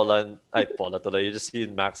see Paula and Paula today. You just see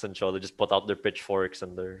Max and Chola just put out their pitchforks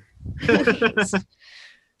and their emotions.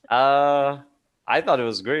 I thought it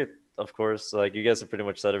was great. Of course, like you guys have pretty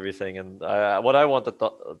much said everything, and what I want to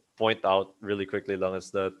point out really quickly, long is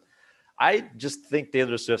that I just think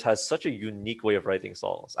Taylor Swift has such a unique way of writing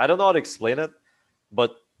songs. I don't know how to explain it,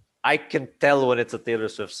 but I can tell when it's a Taylor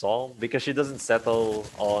Swift song because she doesn't settle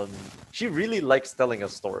on. She really likes telling a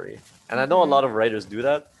story, and I know a lot of writers do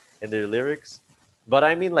that in their lyrics. But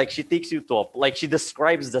I mean, like she takes you to a like she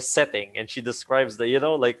describes the setting and she describes the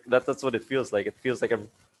like that's what it feels like. It feels like I'm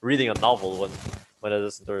reading a novel when I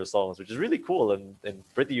listen to her songs, which is really cool and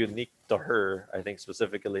pretty unique to her, I think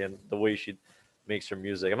specifically, and the way she makes her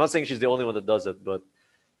music. I'm not saying she's the only one that does it, but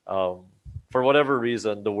for whatever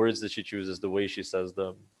reason, the words that she chooses, the way she says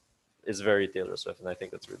them, is very Taylor Swift, and I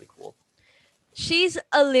think that's really cool. She's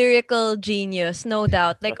a lyrical genius, no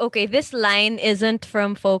doubt. Like, okay, this line isn't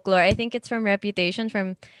from Folklore. I think it's from Reputation,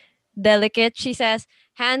 from Delicate. She says,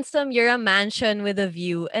 "Handsome, you're a mansion with a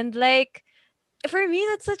view." And like, for me,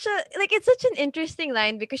 that's such a like it's such an interesting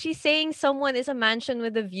line because she's saying someone is a mansion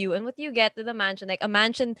with a view. And what you get with a mansion, like a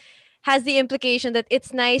mansion has the implication that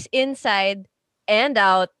it's nice inside and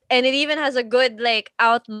out. And it even has a good like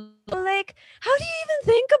outlook. Like, how do you even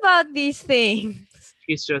think about these things?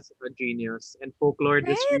 She's just a genius, and Folklore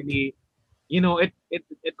just Right? really,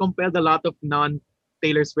 it compelled a lot of non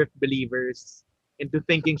Taylor Swift believers into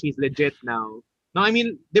thinking she's legit now. No, I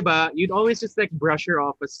mean, diba, you'd always just like brush her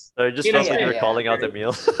off as So it just Taylor felt like you were yeah, calling out right?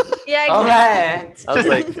 Emil. Yeah, Oh exactly. man, I was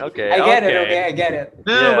like, okay, I get okay. it. Okay, I get it.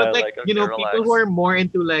 No, Yeah, but like, like, okay, people who relax. are more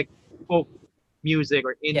into like folk music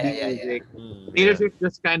or Yeah, indie yeah, yeah. music, Taylor Yeah. Swift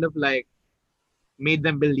just kind of like made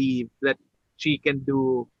them believe that she can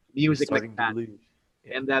do You're music like starting to that, believe.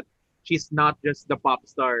 Yeah. and that she's not just the pop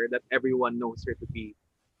star that everyone knows her to be.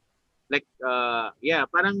 Like, yeah,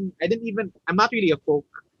 parang I'm not really a folk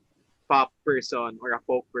pop person or a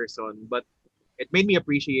folk person, but it made me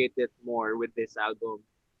appreciate it more with this album.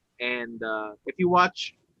 And if you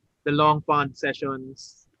watch the Long Pond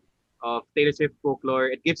sessions of Taylor Swift Folklore,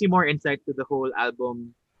 it gives you more insight to the whole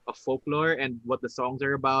album of Folklore and what the songs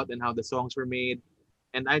are about and how the songs were made.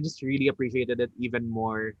 And I just really appreciated it even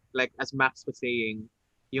more. Like as Max was saying,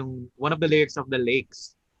 yung one of the lyrics of the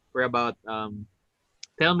Lakes were about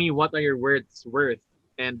tell me what are your words worth.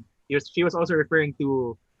 And she was also referring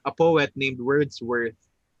to a poet named Wordsworth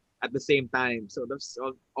at the same time. So that's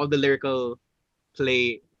all the lyrical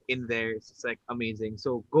play in there. It's just like amazing.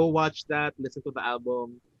 So go watch that, listen to the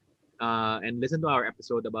album, and listen to our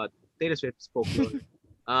episode about Taylor Swift's Folklore.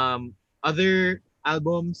 Other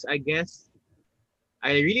albums, I guess.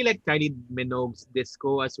 I really like Kylie Minogue's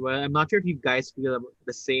Disco as well. I'm not sure if you guys feel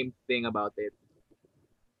the same thing about it.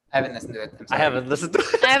 I haven't listened to it. I'm I sorry. haven't listened to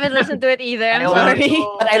I it. haven't listened to it either. I'm know, sorry.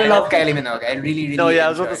 But I love Kylie Minogue. I really, really. No, yeah, I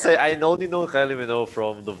was about to enjoy say her. I only know Kylie Minogue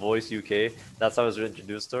from The Voice UK. That's how I was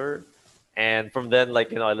introduced to her, and from then,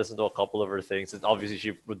 like I listened to a couple of her things, and obviously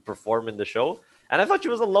she would perform in the show, and I thought she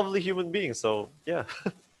was a lovely human being. So yeah,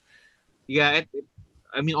 Yeah,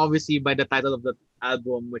 I mean, obviously by the title of the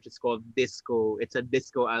album, which is called Disco, it's a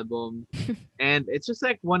disco album, and it's just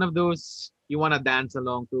like one of those you want to dance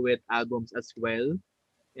along to it albums as well.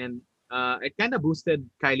 And it kind of boosted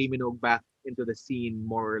Kylie Minogue back into the scene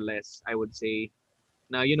more or less, I would say.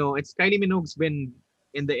 Now, it's Kylie Minogue's been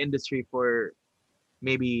in the industry for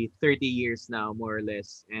maybe 30 years now, more or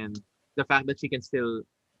less. And the fact that she can still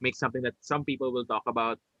make something that some people will talk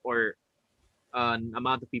about or an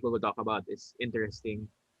amount of people will talk about is interesting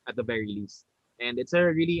at the very least. And it's a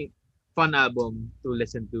really fun album to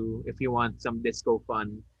listen to if you want some disco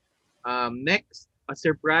fun. Next, a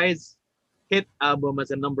surprise hit album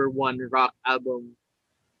as a number one rock album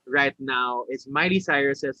right now is Miley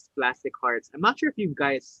Cyrus's Plastic Hearts. I'm not sure if you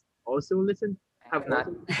guys also listened. I have not.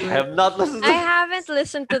 also listened I to it. have not listened. I To haven't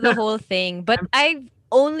listened to the whole thing, but I've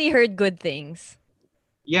only heard good things.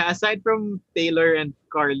 Yeah, aside from Taylor and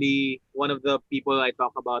Carly, one of the people I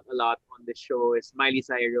talk about a lot on this show is Miley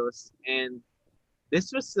Cyrus, and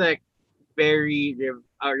this was like very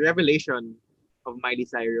a revelation of Miley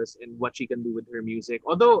Cyrus and what she can do with her music.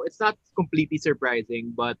 Although it's not completely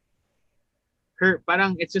surprising, but her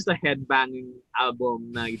parang it's just a headbanging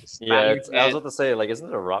album na you just bang Yeah, your I was head. about to say, like, isn't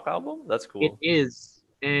it a rock album? That's It cool. is.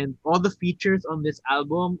 And all the features on this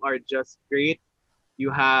album are just great. You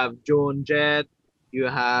have Joan Jett, you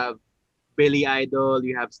have Billy Idol,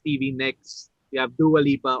 you have Stevie Nicks, you have Dua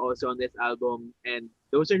Lipa also on this album, and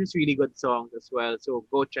those are just really good songs as well. So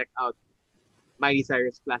go check out Miley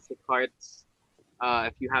Cyrus Plastic Hearts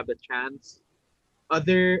if you have the chance.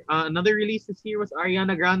 Other another release this year was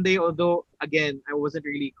Ariana Grande, although again I wasn't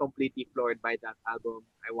really completely floored by that album.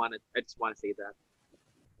 I just want to say that.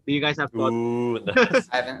 Do you guys have thoughts? Ooh,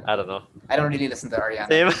 I haven't. I don't know. I don't really listen to Ariana.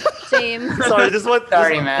 Same. Same. Sorry, this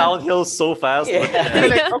Sorry, went man. downhill so fast. but Yeah. They're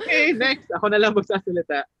like, okay, next. Ako na lang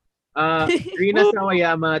magsasalita. Rina Woo!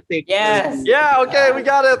 Sawayama, Take Yes. Two. Yeah, okay, we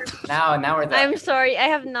got it. Now we're there. I'm sorry, I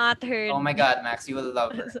have not heard. Oh my God, Max, you will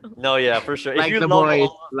love her. No, yeah, for sure. If Like you the love boys.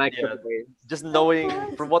 all- Like yeah, the boys. just knowing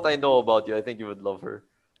from what I know about you, I think you would love her.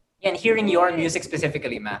 And hearing your music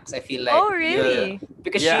specifically, Max, I feel like Oh really?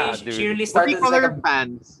 because Yeah, she dude. really What do started you as call like her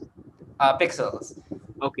fans? Pixels.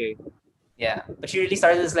 Okay. Yeah, but she really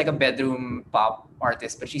started as like a bedroom pop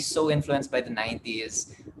artist, but she's so influenced by the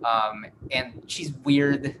 90s. And she's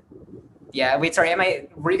weird. Yeah, wait, sorry,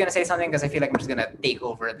 were you gonna say something? Because I feel like I'm just gonna take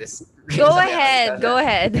over this. Go ahead. Go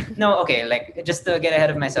ahead. No, okay, like just to get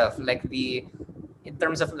ahead of myself, like in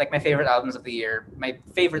terms of like my favorite albums of the year, my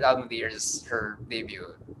favorite album of the year is her debut,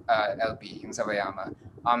 LP, yung Sawayama.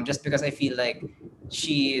 Just because I feel like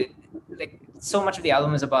she, like, so much of the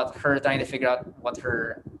album is about her trying to figure out what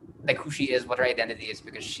her, like, who she is, what her identity is,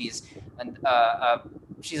 because she's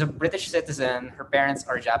a British citizen. Her parents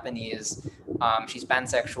are Japanese. She's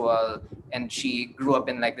pansexual, and she grew up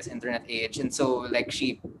in like this internet age, and so like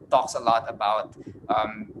she talks a lot about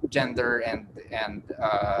gender and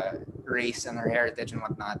race and her heritage and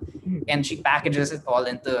whatnot. And she packages it all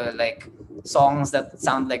into like songs that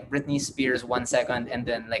sound like Britney Spears 1 second and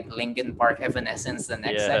then like Linkin Park Evanescence the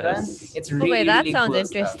next second. Yes. It's really, Okay, that really sounds cool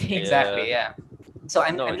stuff. interesting. Exactly, yeah. So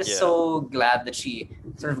I'm, No, I'm just yeah. so glad that she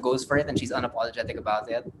sort of goes for it and she's unapologetic about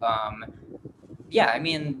it. Yeah, I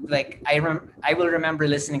mean, like I will remember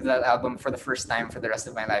listening to that album for the first time for the rest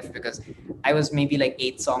of my life, because I was maybe like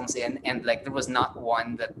 8 songs in, and like there was not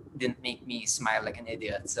one that didn't make me smile like an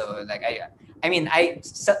idiot. So like I mean,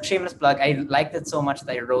 shameless plug. I liked it so much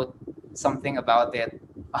that I wrote something about it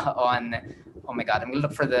on. Oh my God, I'm gonna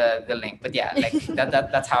look for the link. But yeah, like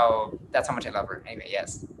that's how much I love her. Anyway,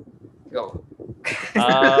 yes, go.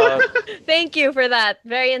 Uh, Thank you for that.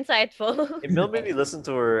 Very insightful. Emil made me listen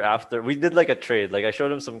to her after we did like a trade. Like I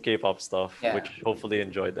showed him some K-pop stuff, Yeah. which hopefully he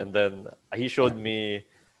enjoyed, and then he showed me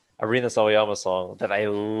a Rina Sawayama song that I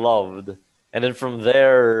loved, and then from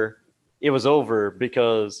there it was over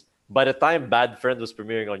because by the time Bad Friend was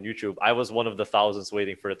premiering on YouTube, I was one of the thousands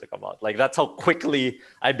waiting for it to come out. Like that's how quickly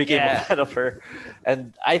I became Yeah. a fan of her,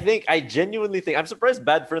 and I genuinely think I'm surprised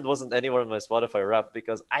Bad Friend wasn't anywhere on my Spotify rap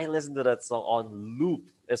because I listened to that song on loop,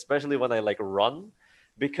 especially when I like run,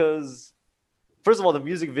 because first of all, the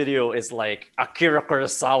music video is like Akira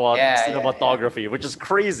Kurosawa Yeah, yeah, cinematography, which is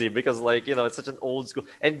crazy because like, you know, it's such an old school.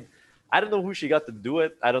 And I don't know who she got to do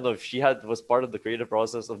it. I don't know if she was part of the creative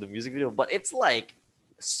process of the music video, but it's like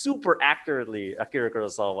super accurately Akira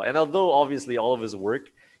Kurosawa. And although obviously all of his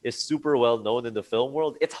work is super well known in the film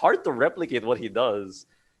world, it's hard to replicate what he does,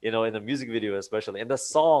 you know, in the music video especially. And the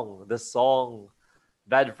song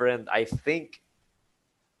Bad Friend, I think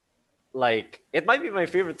like it might be my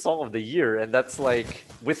favorite song of the year, and that's like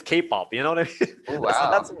with K-pop, you know what I mean? Oh,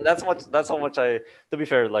 wow. That's how much I, to be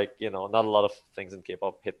fair, like, you know, not a lot of things in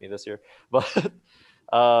K-pop hit me this year, but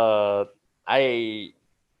I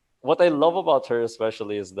what I love about her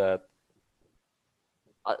especially is that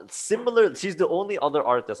she's the only other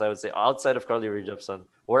artist I would say outside of Carly Rae Jepsen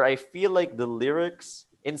where I feel like the lyrics,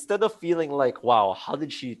 instead of feeling like, wow, how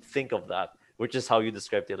did she think of that, which is how you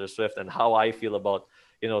describe Taylor Swift and how I feel about,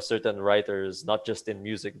 you know, certain writers, not just in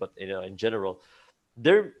music but, you know, in general,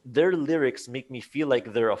 their lyrics make me feel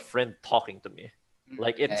like they're a friend talking to me.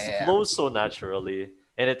 Like it Yeah. flows so naturally,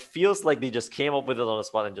 and it feels like they just came up with it on the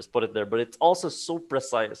spot and just put it there, but it's also so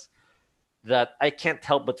precise that I can't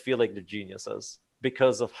help but feel like they're geniuses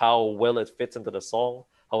because of how well it fits into the song,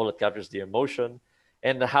 how well it captures the emotion,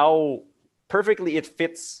 and how perfectly it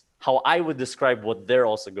fits how I would describe what they're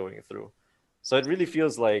also going through. So it really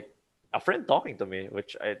feels like a friend talking to me,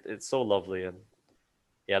 which it's so lovely. And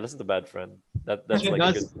yeah, listen to Bad Friend. That's She like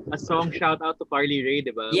a does good. a song shout out to Carly Rae,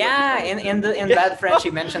 diba? Yeah, in Bad Friend,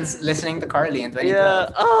 she mentions listening to Carly in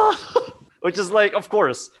 2012. Yeah, which is like, of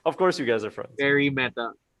course, you guys are friends. Very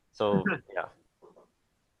meta. So yeah,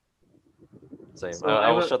 Same. So I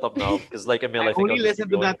I will will. shut up now because like Emil, I I think only I'll just keep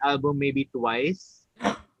listened to going. that album maybe twice,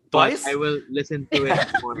 but Twice? I will listen to it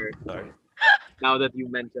more Sorry. now that you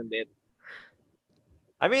mentioned it.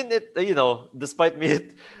 I mean, despite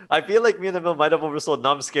me, I feel like me and Emil might have oversold.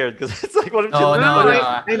 Now I'm scared because it's like, what if she No, No, listens no, to no, this? no.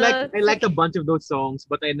 I It's liked a okay. bunch of those songs,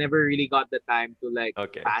 but I never really got the time to like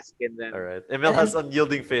Okay. bask in All them. right. Emil has And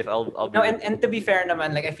unyielding faith. I'll be no, with you. and to be fair,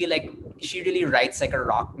 naman, like I feel like she really writes like a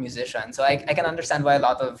rock musician. So I can understand why a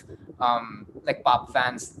lot of like pop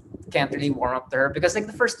fans can't really warm up to her because like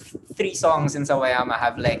the first three songs in Sawayama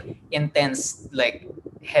have like intense like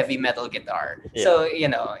heavy metal guitar. Yeah. So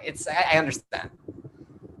it's I understand.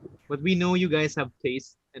 But we know you guys have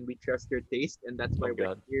taste, and we trust your taste, and that's Oh why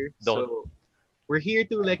we're God. here. Don't. So we're here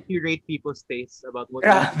to like curate people's tastes about what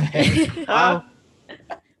music. Grabe. Wow.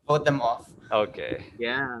 Vote them off. Okay.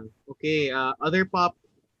 Yeah. Okay. Other pop.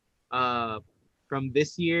 Uh, from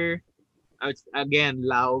this year, again,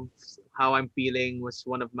 Laugh's "How I'm Feeling" was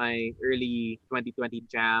one of my early 2020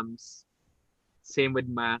 jams. Same with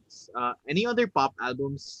Max. Any other pop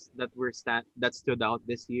albums that stood out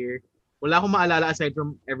this year? Wala akong maalala aside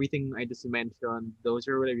from everything I just mentioned. Those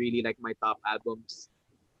are really like my top albums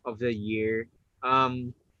of the year.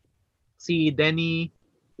 Um, see, Denny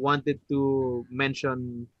wanted to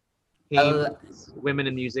mention I'll Haim's Women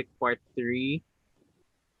in Music Part 3.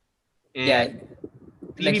 yeah, And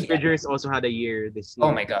Phoebe like Bridgers also had a year this oh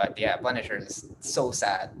year. my god, yeah, Punisher is so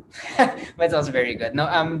sad, but it's also very good. No,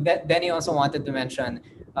 Denny also wanted to mention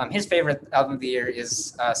his favorite album of the year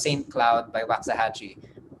is Saint Cloud by Waxahachie,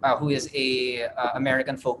 who is a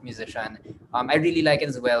American folk musician. I really like it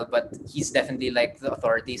as well, but he's definitely like the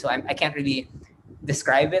authority, so I can't really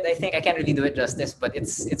describe it. I think I can't really do it justice, but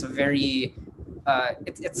it's very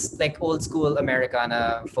it's like old school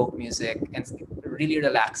Americana folk music and it's really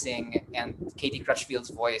relaxing. And Katie Crutchfield's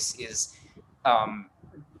voice is um,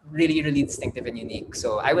 really distinctive and unique.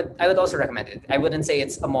 So I would also recommend it. I wouldn't say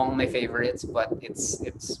it's among my favorites, but it's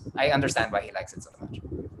I understand why he likes it so much.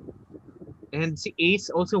 And see, Ace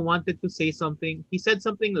also wanted to say something. He said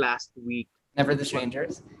something last week. Never the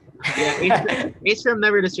Strangers. Yeah, Ace from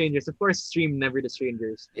Never the Strangers. Of course, stream Never the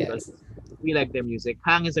Strangers because Yes. we like their music.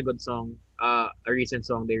 Hang is a good song. A recent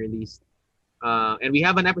song they released. And we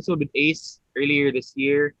have an episode with Ace earlier this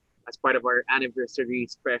year as part of our anniversary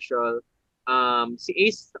special. See,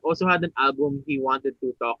 Ace also had an album he wanted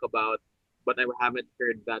to talk about, but I haven't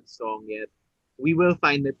heard that song yet. We will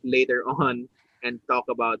find it later on and talk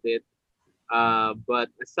about it. But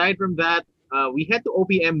aside from that, we head to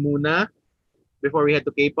OPM Muna before we head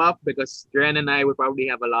to K-pop because Dren and I would probably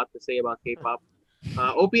have a lot to say about K-pop.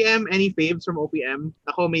 OPM, any faves from OPM?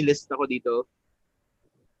 Ako may list ako dito.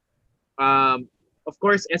 Of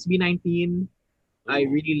course, SB19. I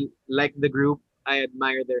really like the group. I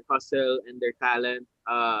admire their hustle and their talent.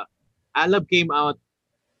 Alab came out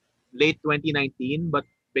late 2019, but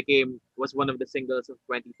was one of the singles of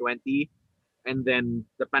 2020. And then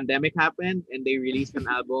the pandemic happened, and they released an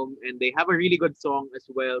album, and they have a really good song as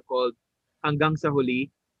well called Hanggang sa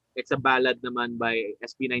Huli. It's a ballad naman by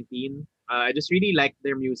SB19. I just really like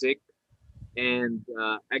their music. And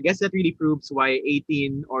I guess that really proves why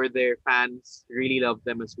 18 or their fans really love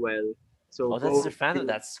them as well. So Oh, that's go. their fandom.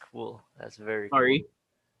 That's cool. That's very Sorry. cool.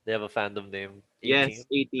 They have a fandom name. 18. Yes,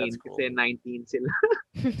 18 That's cool. kasi 19 sila.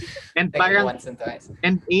 And Like parang once and twice.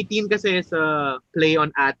 and 18 kasi is a play on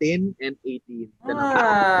atin and 18. Ganun.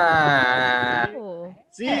 Ah. Oh.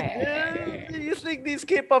 See, you think these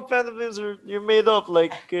K-pop fandom names you're made up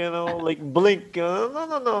like like Blink?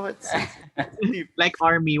 No. It's deep. Like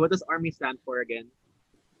Army. What does Army stand for again?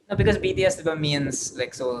 No, because BTS diba means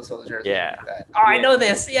like soul soldiers. or Yeah. something like that. Oh, I Yeah. know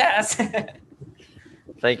this. Yes.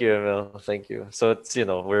 Thank you, Emil. Thank you. So it's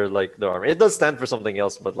we're like the army. It does stand for something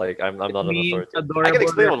else, but like I'm It not an means authority. I adorable can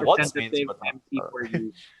explain what once means, representative but MC for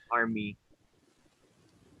you, Army.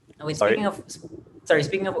 Wait, Sorry?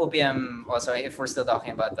 speaking of OPM, also if we're still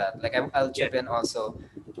talking about that, like I'll chip in also.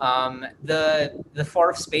 The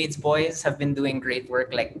Four of Spades boys have been doing great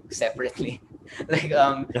work like separately. Like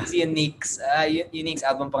Yeah. si Unique's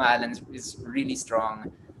album pangalan is really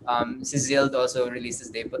strong. Si Zild also released his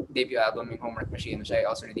debut album in Homework Machine, which I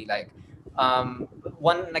also really like.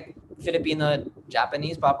 One like Filipino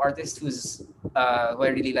Japanese pop artist who I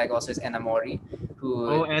really like also is Enamori, who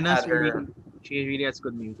Oh, Anna's had her. she really has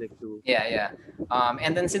good music too. Yeah.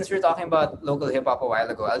 And then since we are talking about local hip hop a while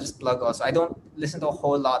ago, I'll just plug also. I don't listen to a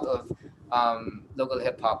whole lot of local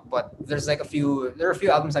hip hop, but there are a few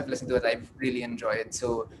albums I've listened to that I've really enjoyed.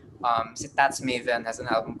 So si Tats Maven has an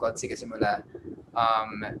album called Sige Simula.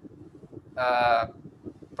 Uh,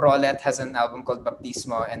 Prolet has an album called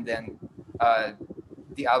Baptismo, and then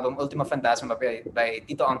the album Ultima Fantasma by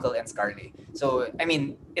Tito Uncle and Scarly. So I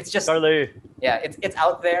mean, it's just Charlie. yeah, it's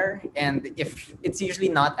out there, and if it's usually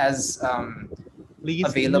not as Please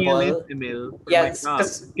available. Emil for Yeah, my job.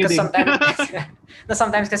 because Kidding. sometimes no,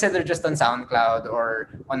 sometimes kasi they're just on SoundCloud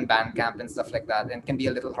or on Bandcamp and stuff like that, and can be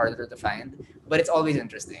a little harder to find. But it's always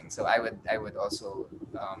interesting. So I would also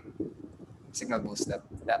signal boost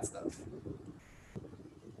that stuff.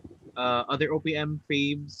 Other OPM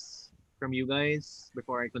faves from you guys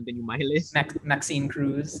before I continue my list. Maxine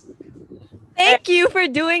Cruz. Thank you for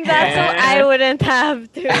doing that so I wouldn't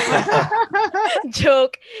have to.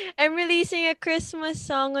 Joke. I'm releasing a Christmas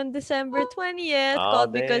song on December 20th Oh,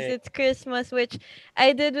 called Because dang. It's Christmas, which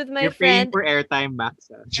I did with my You're paying friend. for airtime,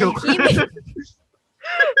 Max. And Joke. he made,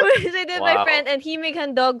 which I did with my Wow. friend, and he made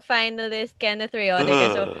Handog finalist Kenneth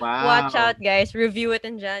Riodeca. So Wow. watch out, guys. Review it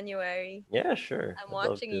in January. Yeah, sure. I'm I'd love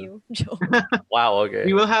watching to. you. Joke. Wow, okay.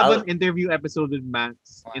 We will have I'll- an interview episode with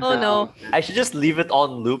Max. Oh, no. I should just leave it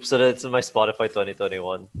on loop so that it's in my Spotify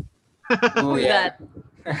 2021. Oh Do yeah.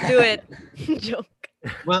 Do it. Joke.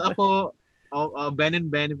 Well, ako, Ben and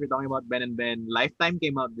Ben, if you're talking about Ben and Ben, Lifetime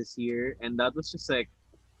came out this year, and that was just like,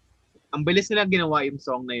 ang bilis nila ginawa yung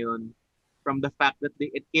song na yun from the fact that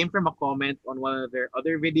it came from a comment on one of their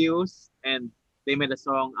other videos, and they made a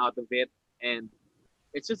song out of it, and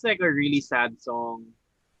it's just like a really sad song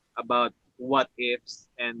about what ifs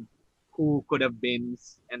and who could have been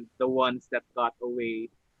and the ones that got away.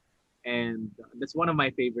 And that's one of my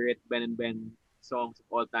favorite Ben and Ben songs of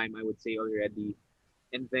all time, I would say already.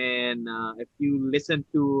 And then if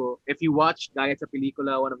you watch Gaya sa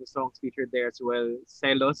Pelikula, one of the songs featured there as well,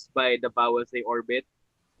 Celos by The Vowels They Orbit.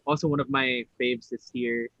 Also one of my faves this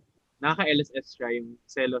year. Nakaka-LSS siya yung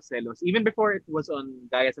Celos Celos. Even before it was on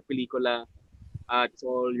Gaya sa Pelikula, it's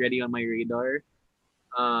already on my radar.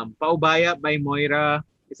 Paubaya by Moira,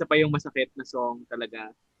 isa pa yung masakit na song talaga.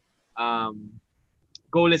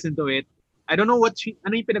 Go listen to it. I don't know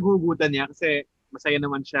ano yung pinaghuhugutan niya kasi masaya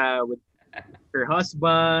naman siya with her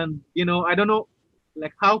husband. You know, I don't know,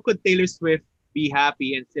 like how could Taylor Swift be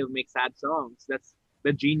happy and still make sad songs? That's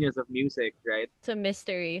the genius of music, right? It's a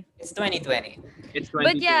mystery. It's 2020. It's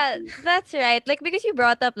But 2020. yeah, that's right. Like, because you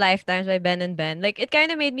brought up Lifetimes by Ben and Ben, like it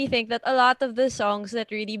kind of made me think that a lot of the songs that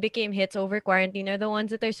really became hits over quarantine are the ones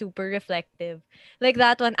that are super reflective. Like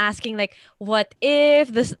that one asking like, what if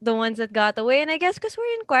the ones that got away? And I guess because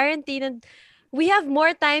we're in quarantine and we have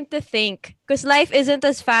more time to think because life isn't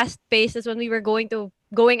as fast paced as when we were going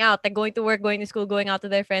out, like going to work, going to school, going out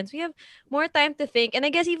with their friends. We have more time to think. And I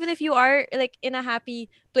guess even if you are like in a happy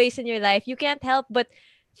place in your life, you can't help but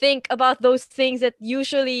think about those things that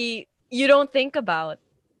usually you don't think about.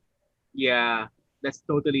 Yeah, that's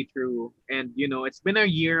totally true. And you know, it's been a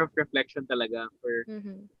year of reflection talaga for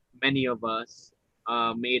Mm-hmm. many of us.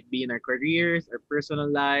 May it be in our careers, our personal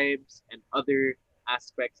lives, and other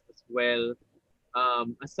aspects as well.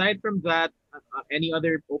 Aside from that, any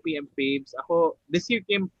other OPM faves? Ako, this year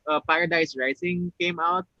Paradise Rising came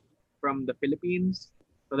out from the Philippines.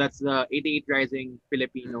 So that's the 88 Rising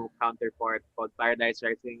Filipino counterpart called Paradise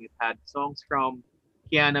Rising. It had songs from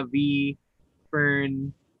Kiana V,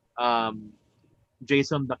 Fern, um,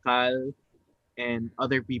 Jason Dakal, and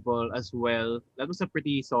other people as well. That was a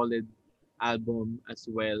pretty solid album as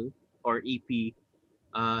well, or EP.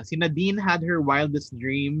 Si Nadine had her Wildest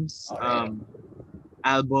Dreams Alright.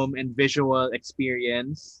 album and visual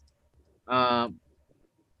experience. Um,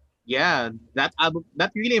 yeah, that album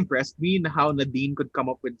that really impressed me in how Nadine could come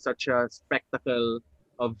up with such a spectacle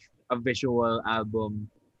of a visual album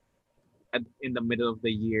in the middle of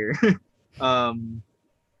the year. um,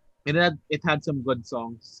 it had some good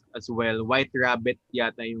songs as well. White Rabbit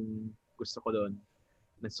yata yung gusto ko doon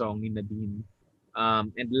na song ni Nadine.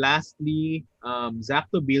 And lastly, Zach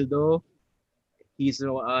Tobildo, he's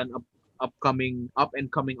an upcoming up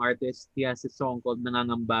and coming artist. He has a song called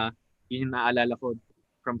Nangangamba. Yun yung naalala ko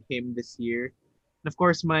from him this year. And of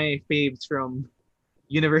course, my faves from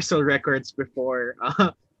Universal Records before.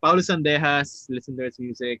 Paulo Sandejas, listen to his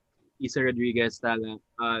music. Isa Rodriguez, Tala.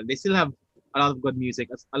 They still have a lot of good music.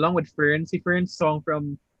 Along with Fern. Si Fern's song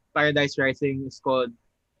from Paradise Rising is called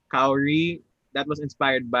Kaori. That was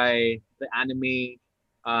inspired by the anime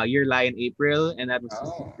Your Lie in April. And that was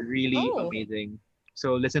just Oh. really Oh. amazing.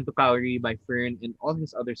 So listen to Kaori by Fern and all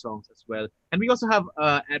his other songs as well. And we also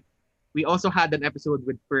had an episode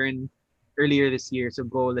with Fern earlier this year. So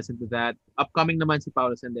go listen to that. Upcoming naman si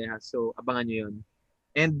Paulo Sandejas. So abangan nyo yun.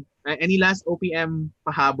 And any last OPM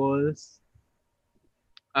pahabols?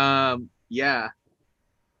 Yeah.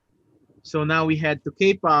 So now we head to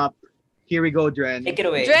K-pop. Here we go, Dren. Take it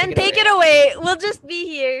away. Dren, take it away. We'll just be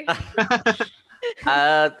here.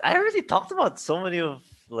 I already talked about so many of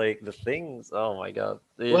like the things. Oh my god.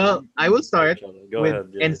 Well, I will start Go with ahead.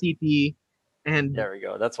 Yeah. NCT, and There we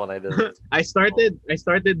go. That's one I didn't. I started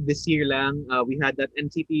this year lang. We had that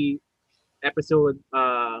NCT episode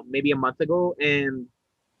maybe a month ago, and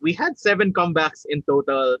we had 7 comebacks in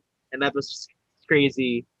total, and that was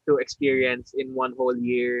crazy to experience in one whole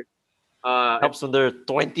year. Helps when there are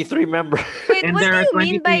 23 members. Wait, And what there do are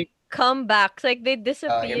you mean by 23. comebacks? Like they Here we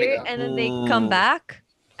disappear go. and then they come Mm. back?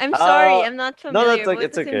 I'm sorry, Uh, I'm not no, familiar. What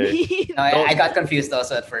it's does it okay. mean? No, I got confused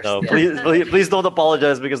also at first. No, Yeah. please don't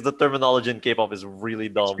apologize because the terminology in K-pop is really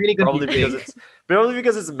dumb. really confusing. Probably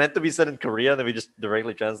because it's meant to be said in Korean and we just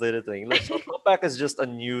directly translate it to English. So comeback is just a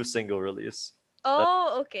new single release,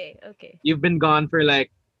 Oh, okay, okay. You've been gone for like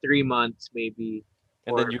 3 months, maybe,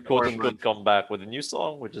 and then you or quote 4 months. unquote come back with a new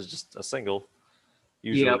song, which is just a single. Yep.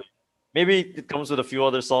 Usually, maybe it comes with a few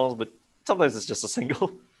other songs, but sometimes it's just a single.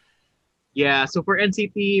 Yeah. So for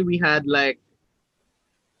NCT, we had like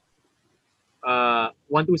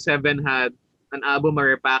 127 had an album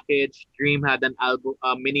or a package. Dream had an album,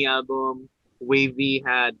 a mini album. Wavy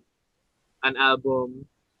had an album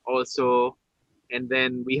also, and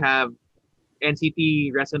then we have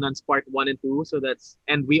NCT Resonance Part 1 and 2. So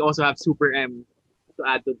and we also have Super M to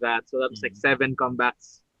add to that. So that was like 7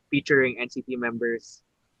 comebacks featuring NCT members.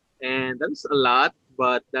 And that was a lot,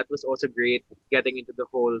 but that was also great getting into the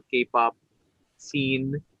whole K-pop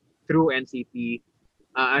scene through NCT.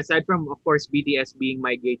 Aside from, of course, BTS being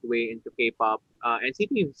my gateway into K-pop,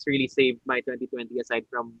 NCT has really saved my 2020. Aside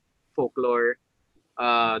from folklore,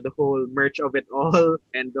 the whole merch of it all,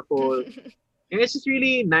 and the whole, and it's just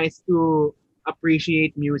really nice to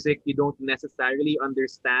appreciate music you don't necessarily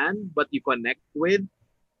understand, but you connect with.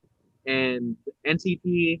 And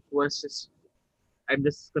NCT was just, I'm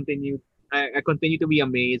just continued. I continue to be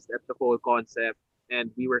amazed at the whole concept, and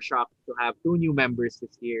we were shocked to have 2 new members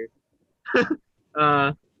this year.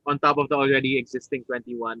 uh, on top of the already existing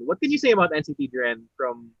 21. What can you say about NCT Dren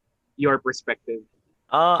from your perspective?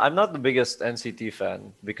 I'm not the biggest NCT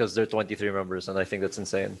fan because they're 23 members, and I think that's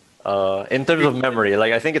insane. In terms of memory,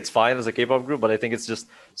 like I think it's fine as a K-pop group, but I think it's just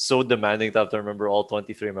so demanding to have to remember all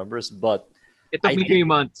 23 members. But It took I me did- 3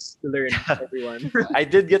 months to learn everyone. I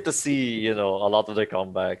did get to see, a lot of their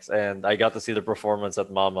comebacks, and I got to see the performance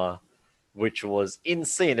at Mama, which was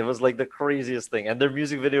insane. It was like the craziest thing, and their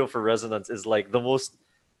music video for Resonance is like the most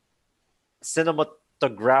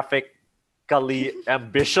cinematographically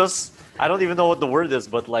ambitious. I don't even know what the word is,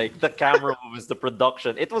 but like the camera moves, the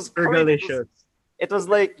production, it was crazy. Fergalicious. It was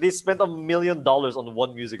like they spent $1 million on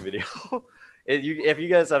one music video. If you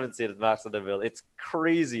guys haven't seen it, Max and Deville, it's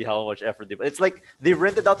crazy how much effort they. It's like they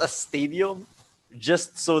rented out a stadium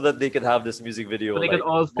just so that they could have this music video. So they like, could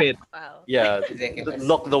all fit. Wow. yeah, Ridiculous.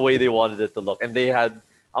 look the way they wanted it to look, and they had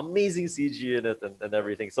amazing CG in it and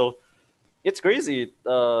everything. So it's crazy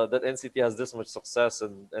that NCT has this much success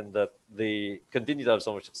and that they continue to have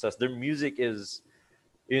so much success. Their music is,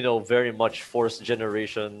 very much fourth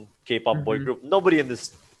generation K-pop boy Mhm. group. Nobody in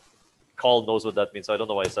this call knows what that means, so I don't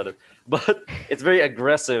know why I said it. But it's very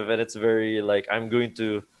aggressive and it's very like I'm going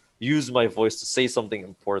to use my voice to say something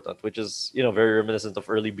important, which is very reminiscent of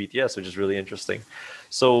early BTS, which is really interesting.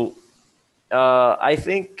 So I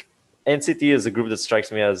think NCT is a group that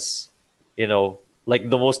strikes me as, like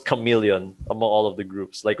the most chameleon among all of the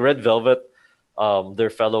groups. Like Red Velvet, their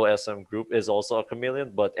fellow SM group, is also a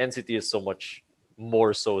chameleon, but NCT is so much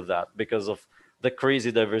more so that because of the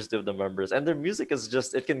crazy diversity of the members. And their music is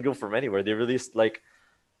just, it can go from anywhere. They released like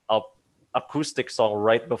a acoustic song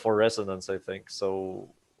right before Resonance, I think. So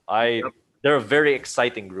Yep. they're a very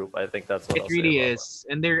exciting group. I think that's what It I'll really say about is.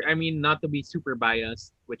 And I mean, not to be super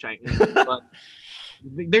biased, which I am, but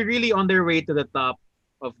they're really on their way to the top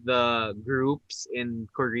of the groups in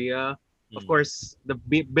Korea. Of Mm. course, the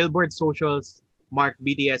Billboard socials marked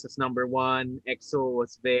BTS as number 1. EXO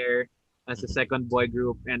was there as the second boy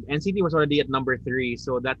group, and NCT was already at number 3.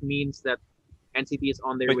 So that means that NCT is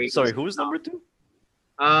on their way. Wait, sorry, to who's the top. number 2?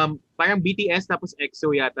 Parang BTS tapos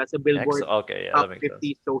EXO yata. That's a Billboard Okay, yeah, that top makes sense.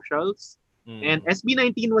 50 socials. Mm. And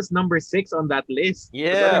SB19 was number 6 on that list. It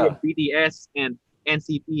was Yeah. already BTS and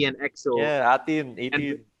NCT and EXO. Yeah,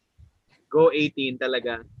 18. Go 18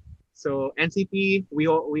 talaga. So NCT, we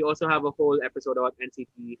also have a whole episode about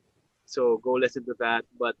NCT. So go listen to that.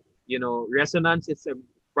 But Resonance is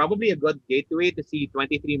probably a good gateway to see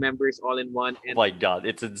 23 members all in one. Oh And my god,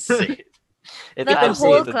 it's insane. It's Like a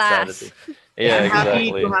absolute whole class. insanity. Yeah, I'm happy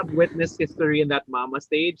exactly. to have witnessed history in that Mama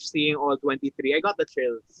stage, seeing all 23. I got the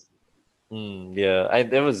chills. Yeah,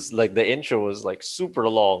 it was like the intro was like super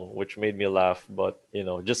long, which made me laugh. But I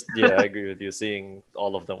agree with you. Seeing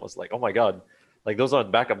all of them was like, oh my god, Like those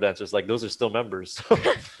aren't backup dancers. Like those are still members.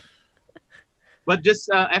 But just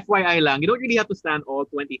FYI lang, you don't really have to stand all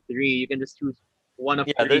 23. You can just choose one of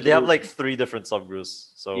Yeah, three they have groups. like 3 different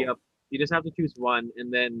subgroups. So Yep. You just have to choose one,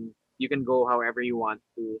 and then you can go however you want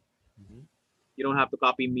to. Mhm. You don't have to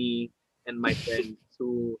copy me and my friends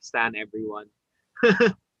who stan everyone.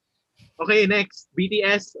 Okay, next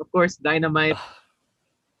BTS, of course, Dynamite.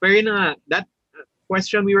 Pero yun na nga, that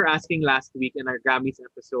question we were asking last week in our Grammys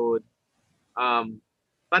episode, um,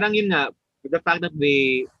 parang yun nga, the fact that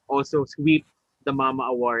they also sweep the Mama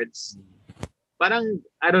Awards, parang,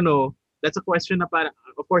 I don't know, that's a question na parang,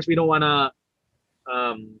 of course, we don't wanna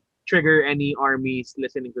trigger any armies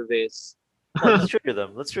listening to this. No, let's trigger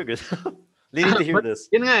them. Let's trigger them. They need to hear But this.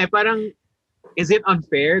 yun nga parang, is it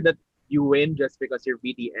unfair that you win just because you're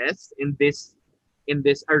BTS in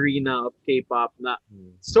this arena of K-pop? Na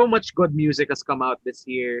Mm. so much good music has come out this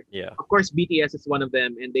year. Yeah. Of course, BTS is one of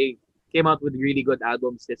them, and they came out with really good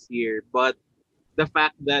albums this year. But the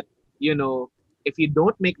fact that if you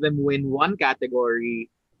don't make them win one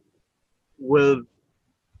category, will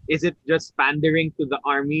is it just pandering to the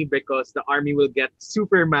army because the army will get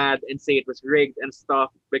super mad and say it was rigged and stuff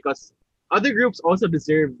because other groups also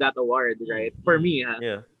deserve that award, right? For me,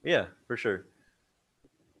 huh? Yeah, for sure.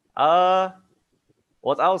 Uh,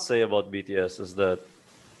 what I'll say about BTS is that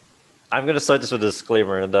I'm gonna start this with a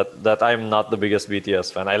disclaimer that I'm not the biggest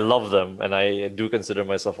BTS fan. I love them and I do consider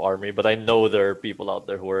myself ARMY, but I know there are people out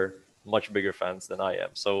there who are much bigger fans than I am.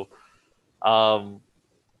 So, um,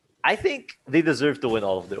 I think they deserve to win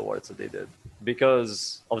all of the awards that they did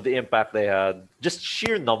because of the impact they had. Just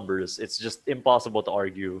sheer numbers, it's just impossible to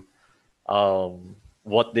argue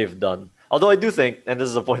what they've done. Although I do think, and this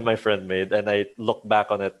is a point my friend made, and I look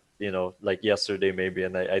back on it, like yesterday maybe,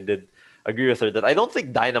 and I did agree with her that I don't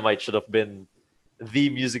think Dynamite should have been the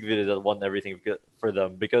music video that won everything for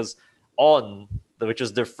them because On, which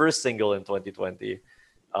was their first single in 2020,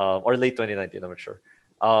 or late 2019, I'm not sure,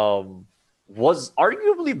 was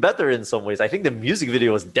arguably better in some ways. I think the music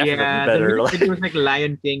video was definitely Yeah, better. the Like, music was like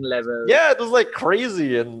Lion King level. yeah, it was like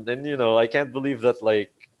crazy, and I can't believe that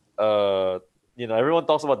everyone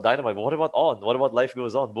talks about Dynamite, but what about On? What about Life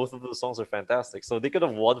Goes On? Both of those songs are fantastic. So they could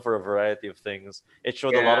have won for a variety of things. It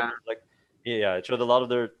showed a lot of Yeah. it showed a lot of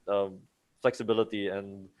their flexibility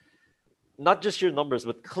and not just your numbers,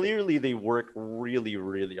 but clearly they work really,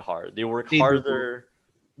 really hard. They work They do. harder.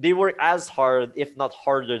 They work as hard, if not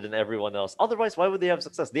harder, than everyone else. Otherwise, why would they have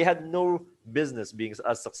success? They had no business being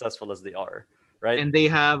as successful as they are, right? And they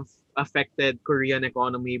have affected Korean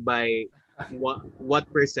economy by what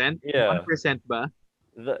percent? Yeah. 1% ba?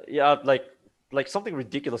 Like something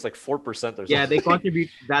ridiculous, like 4% or something. Yeah, they contribute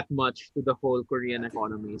that much to the whole Korean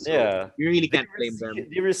economy. So Yeah. you really They can't blame them.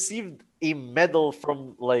 They received a medal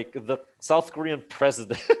from like the South Korean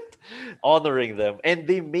president honoring them, and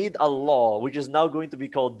they made a law which is now going to be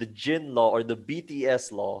called the Jin Law or the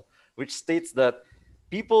BTS Law, which states that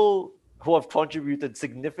people who have contributed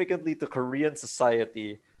significantly to Korean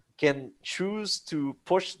society can choose to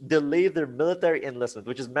delay their military enlistment,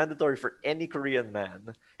 which is mandatory for any Korean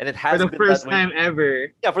man, and it For has the been first that way. time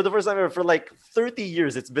ever. Yeah, for the first time ever, for like 30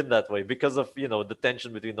 years, it's been that way because of the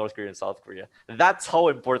tension between North Korea and South Korea. That's how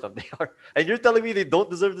important they are. And you're telling me they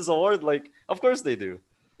don't deserve this award? Like, of course they do.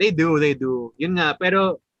 They do. Yun nga,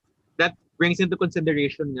 pero that brings into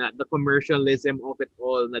consideration nga the commercialism of it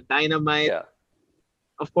all. Na Dynamite, Yeah.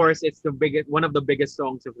 of course, it's one of the biggest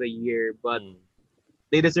songs of the year, but Mm.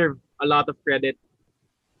 they deserve a lot of credit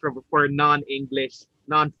for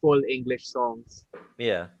non-full English songs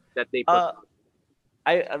Yeah. that they put Uh,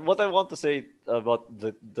 out. what I want to say about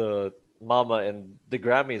the Mama and the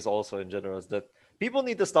Grammys also in general is that people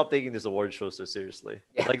need to stop taking these award shows so seriously.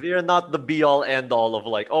 Yeah. Like they are not the be all end all of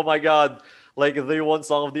like, oh my god, like if they won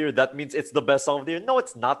Song of the Year, that means it's the best song of the year. No,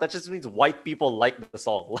 it's not. That just means white people like the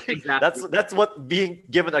song. Like Exactly. that's what being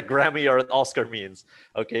given a Grammy or an Oscar means.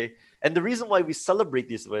 Okay. And the reason why we celebrate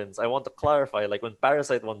these wins, I want to clarify, like when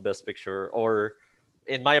Parasite won Best Picture, or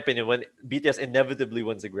in my opinion, when BTS inevitably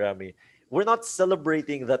wins a Grammy, we're not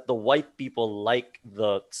celebrating that the white people like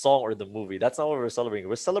the song or the movie. That's not what we're celebrating.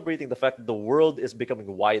 We're celebrating the fact that the world is becoming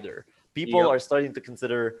wider. People Yep. are starting to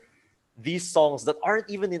consider these songs that aren't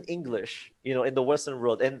even in English, in the Western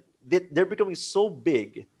world, and they're becoming so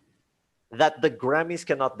big that the Grammys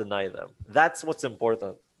cannot deny them. That's what's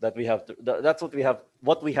important. That's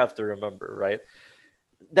what we have to remember, right?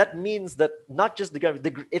 That means that not just the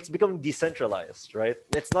Grammy, it's becoming decentralized, right?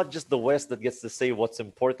 It's not just the West that gets to say what's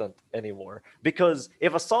important anymore. Because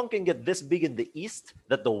if a song can get this big in the East,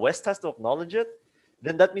 that the West has to acknowledge it,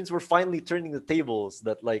 then that means we're finally turning the tables.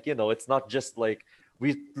 That it's not just like we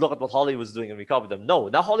look at what Hollywood's doing and we copy them. No,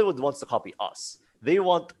 now Hollywood wants to copy us. They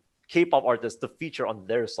want K-pop artists to feature on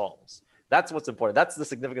their songs. That's what's important. That's the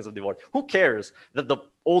significance of the award. Who cares that the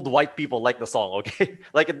old white people like the song? Okay,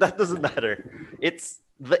 like that doesn't matter. It's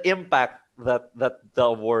the impact that the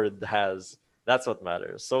award has. That's what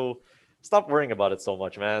matters. So stop worrying about it so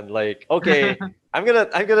much, man. Like, okay, I'm gonna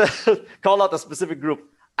call out a specific group.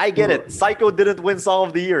 I get it. Psycho didn't win Song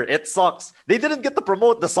of the Year. It sucks. They didn't get to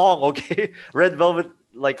promote the song, okay? Red Velvet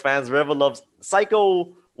like fans, Reva loves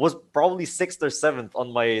Psycho was probably 6th or 7th on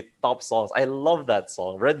my top songs. I love that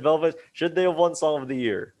song. Red Velvet, should they have won Song of the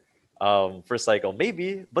Year? For Psycho,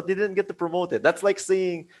 maybe, but they didn't get to promote it. That's like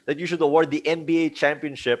saying that you should award the NBA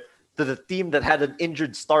championship to the team that had an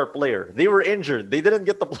injured star player. They were injured. They didn't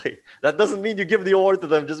get to play. That doesn't mean you give the award to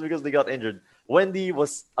them just because they got injured. Wendy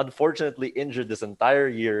was unfortunately injured this entire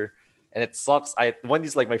year, and it sucks.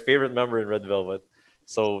 Wendy's like my favorite member in Red Velvet.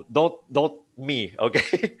 So don't me,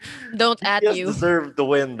 okay? Don't at BTS you. deserve to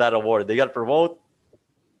win that award. They got to promote.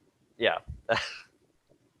 Yeah.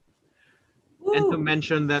 And to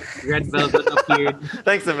mention that Red Velvet appeared,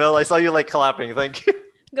 Thanks, Emil. I saw you like clapping. Thank you.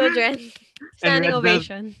 Go, Dren. Standing Red Velvet-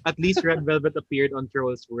 ovation. at least Red Velvet appeared on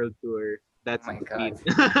Trolls World Tour. That's Oh my a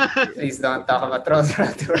feat. Please don't talk about Trolls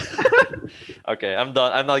World Tour. Okay, I'm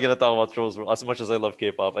done. I'm not gonna talk about Trolls World as much as I love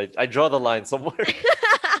K-pop. I draw the line somewhere.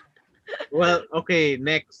 Well, okay,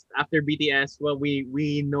 next after BTS, well,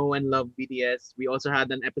 we know and love BTS. We also had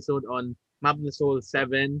an episode on Map of the Soul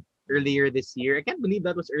 7 earlier this year. I can't believe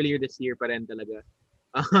that was earlier this year pa rin talaga.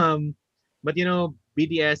 But you know,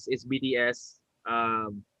 BTS is BTS.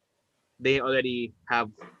 They already have,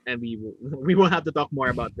 and we won't have to talk more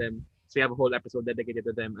about them. So we have a whole episode dedicated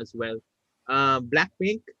to them as well.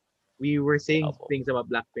 Blackpink, we were saying Album. things about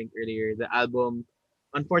Blackpink earlier. The album,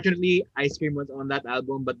 unfortunately, Ice Cream was on that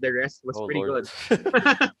album, but the rest was Oh, pretty Lord.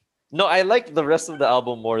 good. No, I like the rest of the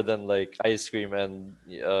album more than like Ice Cream and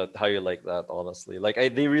How You Like That, honestly. Like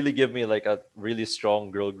they really give me like a really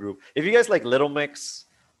strong girl group. If you guys like Little Mix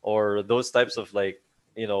or those types of like,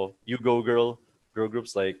 You Go Girl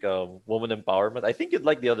groups like Woman Empowerment, I think you'd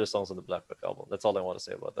like the other songs on the Blackpink album. That's all I want to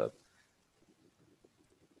say about that.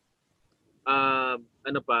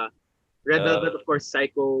 Ano pa? Red Velvet, of course,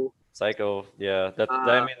 Psycho. Psycho, yeah.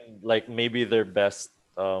 I Uh, mean, like maybe their best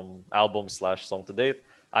album / song to date.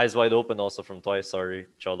 Eyes Wide Open, also from Twice. Sorry,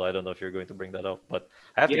 Cholo, I don't know if you're going to bring that up, but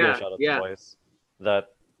I have to give a Yeah, shout out yeah. to Twice.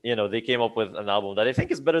 That they came up with an album that I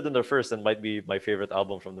think is better than their first and might be my favorite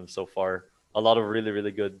album from them so far. A lot of really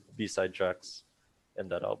really good B-side tracks in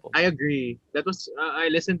that album. I agree. That was I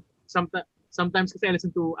listened sometimes because I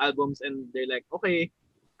listen to albums and they're like, okay,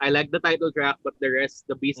 I like the title track, but the rest,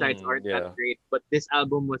 the B sides aren't yeah. that great. But this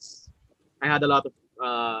album I had a lot of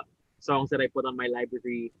songs that I put on my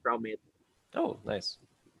library from it. Oh, nice.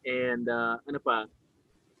 And ano pa?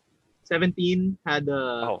 17 had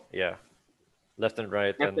Oh, yeah. Left and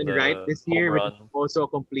Right Left and and Right this Home year, which is Run. also a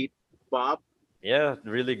complete bop. Yeah,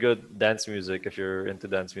 really good dance music if you're into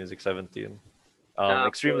dance music. 17.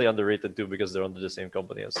 Extremely cool. underrated too because they're under the same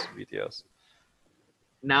company as BTS.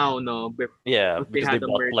 Now, no, Yeah, They because they had a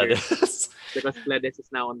bought merger. Pledis. because Pledis is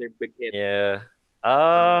now on their big hit. Yeah.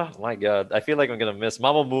 My God. I feel like I'm gonna miss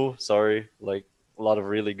Mamamoo. Sorry. Like a lot of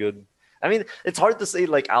really good. I mean, it's hard to say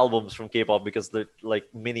like albums from K-pop because they're like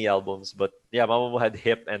mini albums. But yeah, Mamamoo had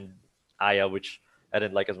Hip and Aya, which I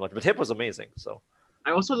didn't like as much. But Hip was amazing. So.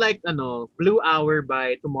 I also liked Blue Hour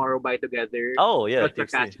by Tomorrow by Together. Oh yeah, Such a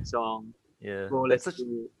TXT. catchy song. Yeah. So That's let's such-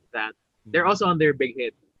 do that. They're also on their big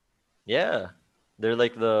hit. Yeah, they're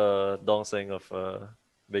like the Dongseng of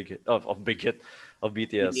big hit of big hit of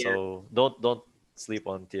BTS. BTS. So don't sleep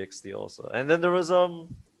on TXT also. And then there was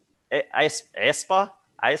Aespa.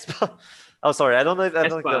 Oh, sorry, I don't know. I don't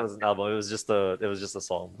think that Aespa. was an album. It was just a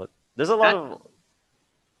song. But there's a lot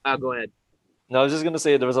of. Go ahead. No, I was just gonna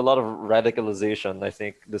say there was a lot of radicalization. I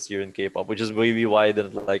think this year in K-pop, which is maybe why I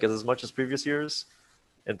didn't like it as much as previous years,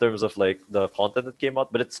 in terms of like the content that came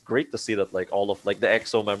out. But it's great to see that like all of like the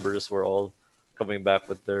EXO members were all coming back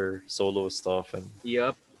with their solo stuff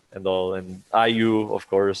Yep. and all, and IU of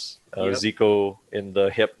course, Yep. Zico in the Oh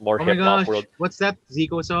my hip hop gosh. world. What's that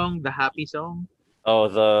Zico song? The happy song? Oh,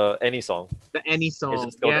 the Any Song. The Any song.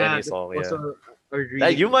 just called Any that's Song, yeah. also a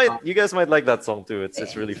really You good song. guys might like that song too.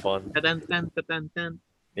 It's really fun. Tan, tan, tan, tan, tan.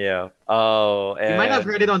 Yeah. Oh, You might have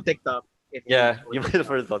and- heard it on TikTok. If Yeah, go you on might have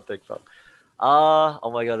heard it on TikTok.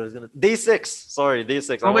 Oh my God, I was gonna Day 6. Sorry, Day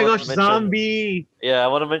 6. Oh I my wanted gosh, to mention- Zombie! Yeah, I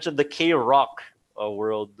want to mention the K-Rock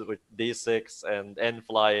world with Day 6 and N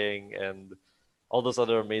Flying and all those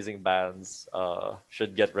other amazing bands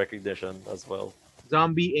should get recognition as well.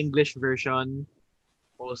 Zombie English version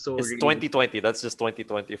also It's really 2020. That's just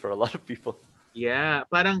 2020 for a lot of people. yeah.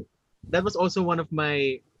 Parang that was also one of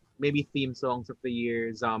my maybe theme songs of the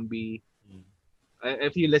year, Zombie. Mm.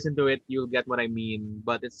 If you listen to it, you'll get what I mean.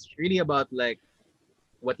 But it's really about like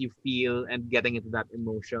what you feel and getting into that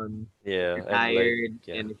emotion. Yeah, You're and like tired,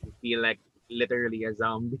 yeah. and if you feel like literally a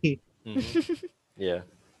zombie. Hmm. Yeah.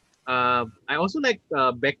 I also like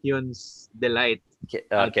Baekhyun's Delight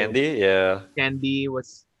album. Candy. Yeah. Candy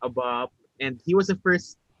was a bop, and he was the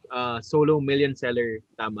first solo million seller,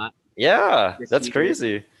 tama, Yeah. this That's year.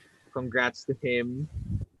 crazy. Congrats to him.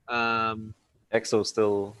 Um, EXO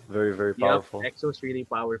still very very yep, powerful. EXO's really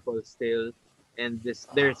powerful still, and this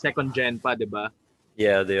their second gen pa, diba?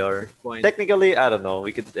 Yeah, they At are. this point. Technically, I don't know.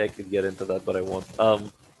 I could get into that, but I won't.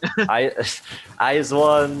 I Eyes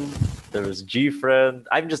One. There was G Friend.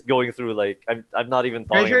 I'm just going through like I'm not even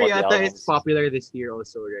talking Treasure about the Yata is albums. popular this year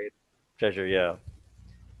also, right? Treasure, yeah.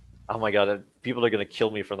 Oh my god, people are gonna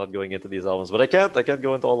kill me for not going into these albums, but I can't. I can't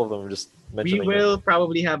go into all of them. I'm just We mentioning them. will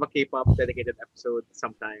probably have a K-pop dedicated episode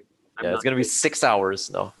sometime. I'm Yeah, not it's gonna be sure. 6 hours.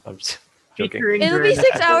 No, I'm just joking. Featuring It'll be Dren.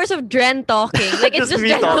 6 hours of Dren talking. Like it's Just just me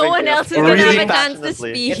that no talking, one yeah. else is gonna Really have a chance to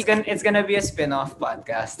passionately. speak. It's gonna be a spin-off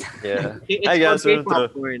podcast. Yeah. It's Hi called guys, welcome to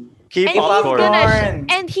K-popcorn. Keep And he's Popcorn. gonna Popcorn.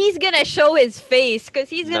 and he's gonna show his face because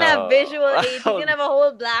he's gonna have No. visual aids. He's gonna have a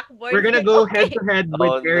whole blackboard. We're gonna go head to head with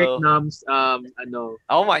Oh, Eric no. Num's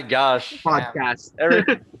Oh my gosh. podcast.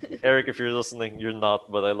 Eric, Eric, if you're listening, you're not,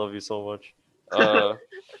 but I love you so much. Oh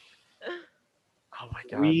my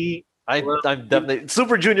god. We well, I'm definitely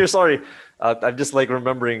Super Junior. Sorry, I'm just like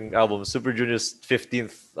remembering albums. Super Junior's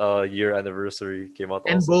 15th year anniversary came out.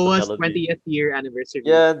 and Also, Boa's The Melody. 20th year anniversary.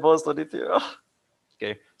 Yeah, and Boss 22.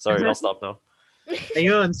 Okay, sorry, I'll stop now.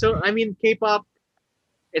 Ayun. So I mean K-pop,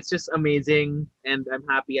 it's just amazing, and I'm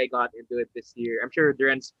happy I got into it this year. I'm sure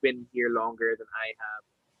Dren's been here longer than I have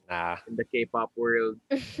Nah, in the K-pop world.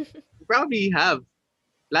 You probably have.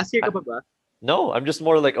 Last year ka pa ba? no, I'm just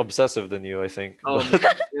more like obsessive than you. I think. Oh,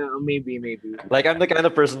 But, yeah, maybe. like I'm the kind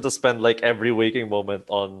of person to spend like every waking moment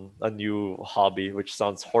on a new hobby, which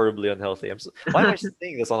sounds horribly unhealthy. Why am I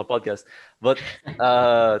saying this on a podcast? But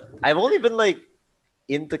I've only been like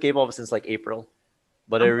into K-pop since like April,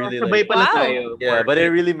 but I really Sabay like pala Wow. tayo. yeah, but I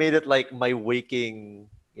really made it like my waking,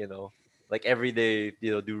 like every day,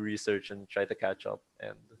 do research and try to catch up.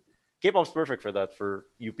 And K-pop's perfect for that. For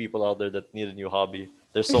you people out there that need a new hobby,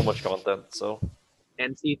 there's so much content. So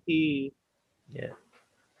NCT. yeah.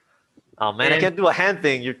 Oh man, I And- can't do a hand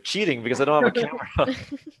thing. You're cheating because I don't have a camera.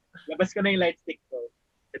 Labas ko na yung light stick ko.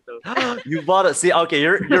 Ito. You bought it. See, okay,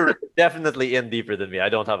 you're definitely in deeper than me. I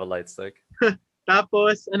don't have a light stick.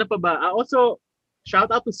 Tapos, ano pa ba? Also, shout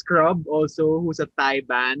out to Scrub also, who's a Thai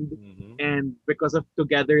band. Mhm. And because of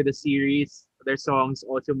Together, the series, their songs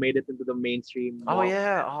also made it into the mainstream. Oh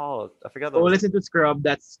yeah. Oh, I forgot that. Go was- listen to Scrub.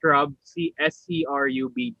 That's Scrub,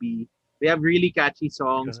 SCRUBB. They have really catchy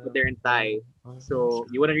songs, but they're in Thai. So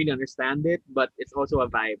you wouldn't really understand it, but it's also a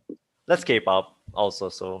vibe. That's K-pop also.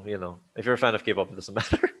 So if you're a fan of K-pop, it doesn't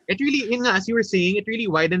matter. It really, yun nga, as you were saying, it really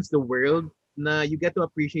widens the world. Na you get to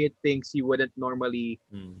appreciate things you wouldn't normally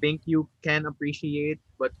Mm. think you can appreciate,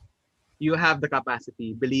 but you have the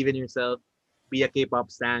capacity. Believe in yourself. Be a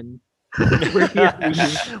K-pop stan. We're here for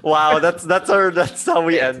you. Wow, that's how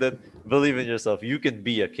we ended. Believe in yourself. You can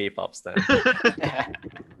be a K-pop star.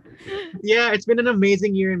 Yeah, it's been an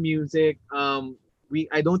amazing year in music.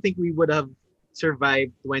 I don't think we would have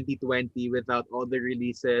survived 2020 without all the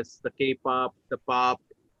releases, the K-pop, the pop,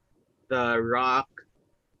 the rock,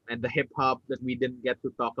 and the hip hop that we didn't get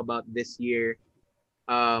to talk about this year.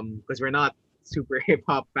 Because we're not super hip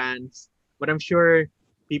hop fans, but I'm sure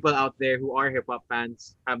people out there who are hip hop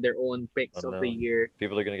fans have their own picks Oh, of the no. year.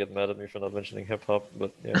 People are gonna get mad at me for not mentioning hip hop,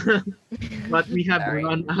 but yeah. But we have Sorry.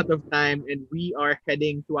 run out of time and we are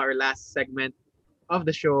heading to our last segment of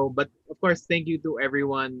the show. But of course, thank you to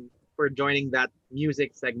everyone for joining that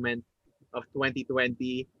music segment of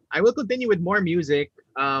 2020. I will continue with more music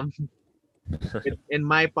in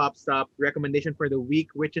my pop stop recommendation for the week,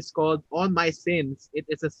 which is called On My Sins. It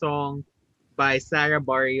is a song by Sarah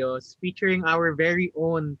Barrios featuring our very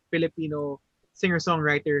own Filipino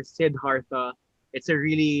singer-songwriter Sid Hartha. It's a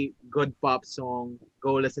really good pop song.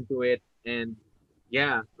 Go listen to it. And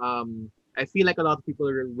yeah, I feel like a lot of people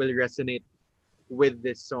will resonate with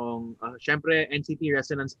this song. Syempre, NCT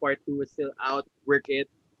Resonance Part 2 is still out. Work It,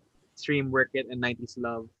 Stream Work It, and 90s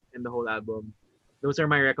Love, and the whole album. Those are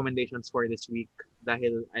my recommendations for this week.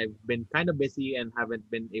 Dahil I've been kind of busy and haven't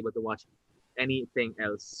been able to watch anything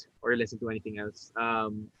else or listen to anything else.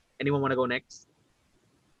 Anyone want to go next?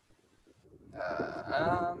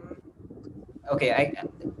 Okay,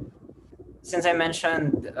 since I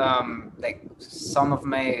mentioned like some of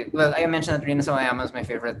my I mentioned that Rina Sawayama is my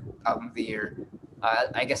favorite album of the year.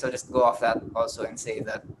 I guess I'll just go off that also and say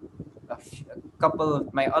that a couple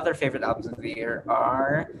of my other favorite albums of the year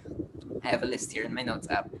are. I have a list here in my notes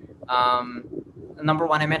app. Um, Number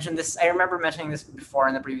one, I mentioned this. I remember mentioning this before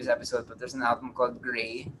in the previous episode, but there's an album called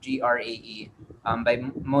Gray, Grae, by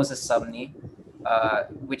Moses Sumney,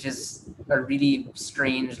 which is a really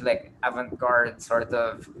strange, like avant-garde sort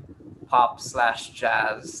of pop slash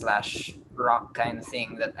jazz slash rock kind of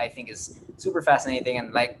thing that I think is super fascinating.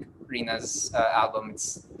 And like Rina's album,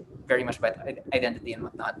 it's very much about identity and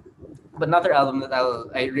whatnot. But another album that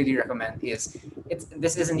I really recommend is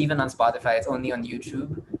this isn't even on Spotify. It's only on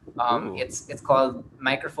YouTube. Ooh. It's called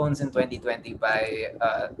Microphones in 2020 by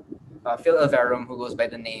Phil Alvarum, who goes by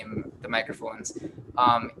the name The Microphones.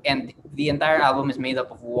 And the entire album is made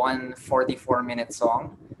up of one 44-minute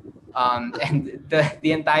song. And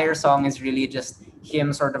the entire song is really just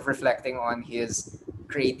him sort of reflecting on his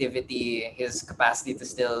creativity, his capacity to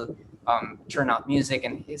still churn out music,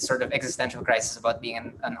 and his sort of existential crisis about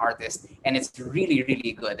being an artist. And it's really,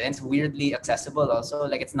 really good. And it's weirdly accessible also.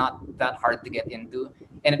 Like, it's not that hard to get into.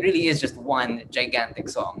 And it really is just one gigantic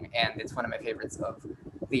song. And it's one of my favorites of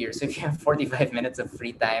the year. So if you have 45 minutes of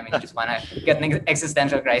free time and you just want to get an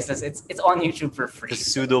existential crisis, it's on YouTube for free. The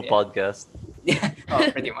pseudo podcast. Yeah,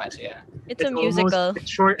 oh, pretty much, yeah. It's a musical.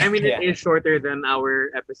 It's short. I mean, Yeah. it is shorter than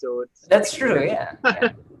our episodes. That's true, yeah. Yeah.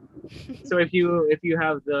 So if you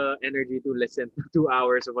have the energy to listen to 2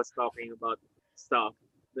 hours of us talking about stuff,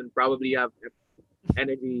 then probably you have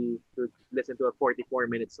energy to listen to a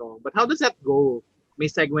 44-minute song. But how does that go? May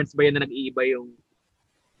segments ba yun na nag-iiba yung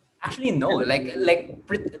Actually, no.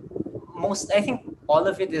 Most, I think all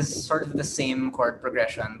of it is sort of the same chord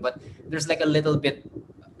progression, but there's like a little bit,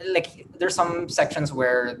 like there's some sections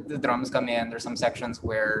where the drums come in. There's some sections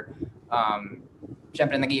where,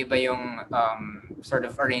 syempre nag-iiba yung sort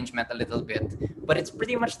of arrangement a little bit, but it's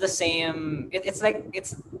pretty much the same.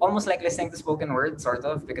 It's almost like listening to spoken word, sort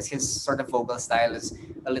of, because his sort of vocal style is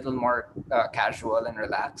a little more casual and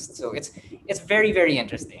relaxed. So it's very, very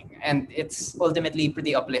interesting, and it's ultimately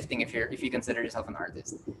pretty uplifting if you consider yourself an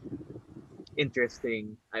artist.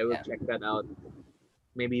 interesting? I will Yeah. check that out.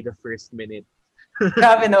 Maybe the first minute.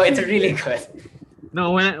 Grabe, no, it's really good.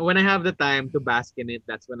 No, when I have the time to bask in it,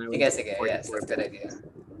 that's when I will. Sige, listen yes, 44 that's a good idea.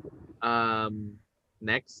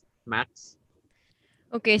 Next, Max.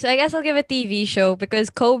 Okay, so I guess I'll give a TV show because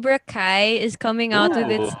Cobra Kai is coming out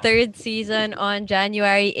with its Ooh. third season on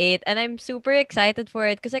January 8th, and I'm super excited for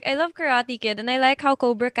it because like I love Karate Kid and I like how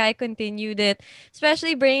Cobra Kai continued it,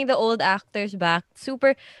 especially bringing the old actors back.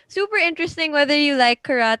 Super super interesting whether you like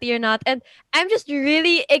karate or not, and I'm just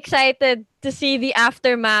really excited to see the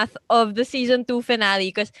aftermath of the season 2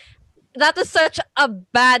 finale because that was such a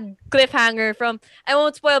bad cliffhanger from I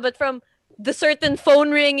won't spoil, but from the certain phone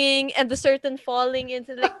ringing and the certain falling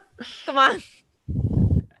into like come on.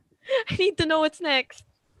 I need to know what's next.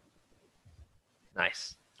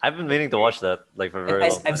 Nice. I've been meaning to watch that like for a very long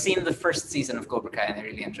time. I've seen the first season of Cobra Kai and I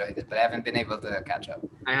really enjoyed it, but I haven't been able to catch up.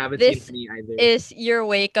 I haven't This seen me either. Is your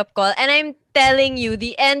wake up call. And I'm telling you,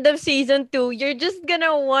 the end of season 2, you're just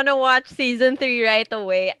gonna wanna watch season 3 right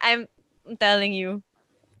away. I'm telling you.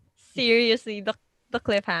 Seriously, the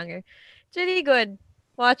cliffhanger. It's really good.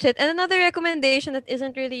 Watch it. And another recommendation that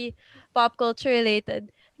isn't really pop culture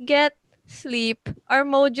related. Get sleep. Our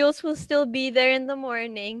modules will still be there in the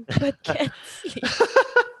morning, but get sleep.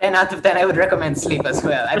 10 out of 10, I would recommend Sleep as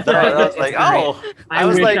well. I've No, tried I it. was It's like, great. oh, I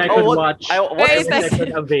was wish like, I oh, could what- watch. what Very is everything I this?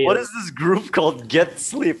 could avail. What is this group called Get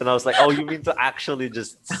Sleep? And I was like, oh, you mean to actually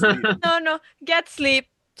just sleep? No, get sleep.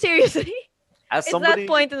 Seriously. As It's somebody, that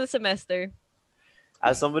point in the semester.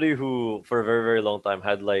 as somebody who for a very very long time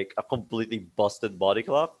had like a completely busted body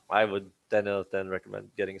clock, I would 10 out of 10 recommend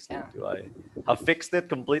getting sleep Yeah. too. I have fixed it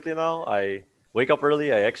completely now. I wake up early,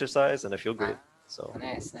 I exercise, and I feel great. So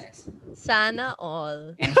Nice. Sana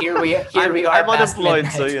all. And here we are. I'm past unemployed,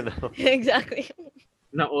 midnight. so you know. Exactly.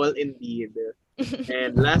 Na all indeed.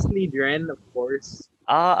 And lastly, Dren, of course.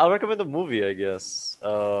 I'll recommend a movie, I guess.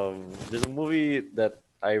 There's a movie that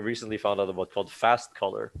I recently found out about called Fast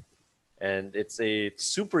Color, and it's a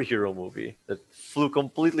superhero movie that flew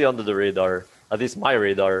completely under the radar. At least my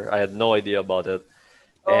radar. I had no idea about it.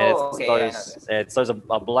 And Oh, okay, yeah, I know this. it stars a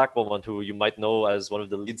black woman who you might know as one of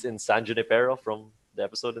the leads in San Junipero from the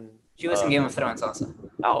episode in. She was in Game of Thrones also.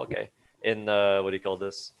 Oh, okay. In what do you call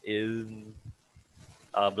this? In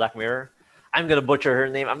Black Mirror. I'm gonna butcher her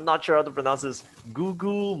name. I'm not sure how to pronounce this.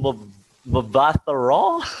 Gugu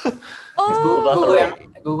Mbatha-Raw. Oh,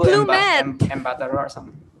 Google Plumette. Mbatha-Raw or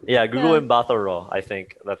something. Yeah, Gugu Yeah. Mbatha-Raw. I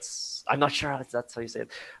think that's. I'm not sure if that's how you say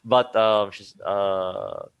it, but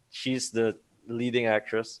she's the leading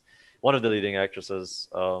actress, one of the leading actresses,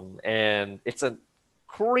 and it's a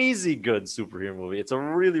crazy good superhero movie. It's a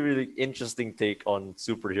really really interesting take on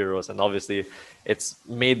superheroes, and obviously, it's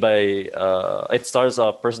made by. It stars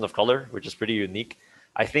a person of color, which is pretty unique.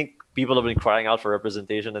 I think people have been crying out for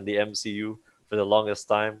representation in the MCU for the longest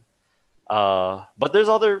time. But there's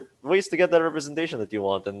other ways to get that representation that you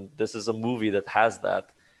want, and this is a movie that has that.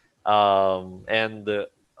 And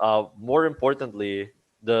More importantly,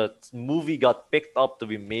 the movie got picked up to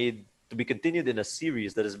be made to be continued in a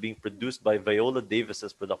series that is being produced by Viola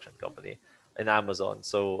Davis's production company in Amazon.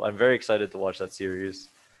 So I'm very excited to watch that series.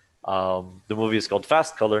 The movie is called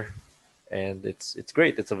Fast Color, and it's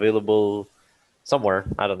great. It's available somewhere.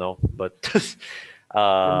 I don't know, but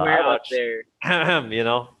Somewhere I out watched. there.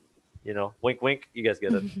 you know, wink, wink. You guys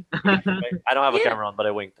get it. Right? I don't have a Yeah. camera on, but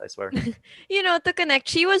I winked. I swear. To connect,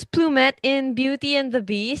 she was Plumette in Beauty and the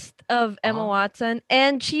Beast of Emma Oh, Watson,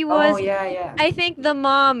 and she Oh was, yeah, yeah. I think, the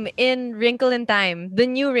mom in Wrinkle in Time, the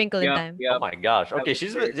new Wrinkle in Yep, Time. oh yep. my gosh. That Okay,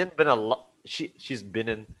 was her. been a lot. She's been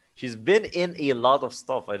in a lot of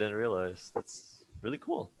stuff. I didn't realize. That's really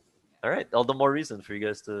cool. All right, all the more reason for you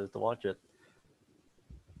guys to watch it.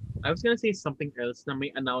 I was gonna say something else. Na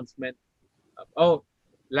may announcement. Oh,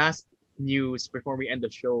 last news before we end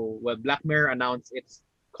the show. Well, Black Mirror announced its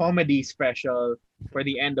comedy special for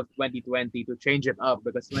the end of 2020 to change it up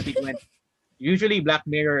because 2020 usually Black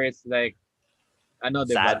Mirror is like ano,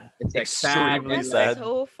 'di ba? Sad, It's like sad extremely and That's like sad.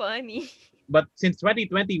 so funny. but since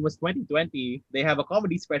 2020 was 2020, they have a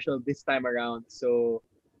comedy special this time around. So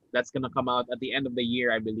that's gonna come out at the end of the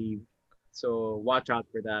year, I believe. So watch out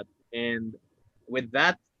for that. And with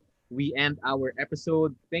that, we end our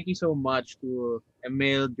episode. Thank you so much to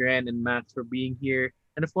Emil, Dren, and Max for being here.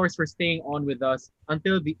 And of course for staying on with us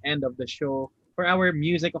until the end of the show for our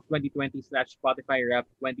Music of 2020 slash Spotify Rap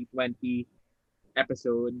 2020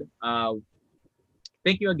 episode.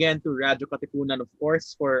 Thank you again to Radyo Katipunan, of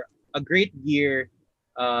course, for a great year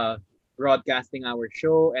uh, broadcasting our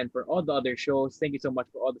show and for all the other shows. Thank you so much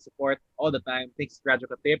for all the support all the time. Thanks, Radyo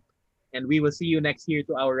Katip. And we will see you next year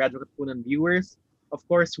to our Radyo Katipunan viewers. Of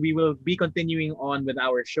course, we will be continuing on with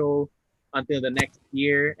our show until the next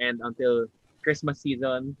year and until Christmas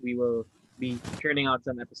season. We will be churning out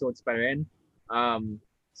some episodes pa rin.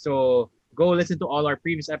 So go listen to all our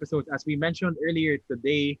previous episodes as we mentioned earlier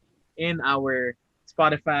today in our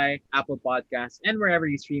Spotify, Apple Podcasts, and wherever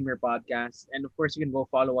you stream your podcasts. And of course, you can go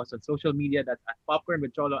follow us on social media. That's at Popcorn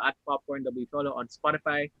with Cholo, at Popcorn W Cholo on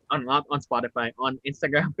Spotify, not on Spotify, on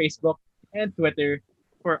Instagram, Facebook, and Twitter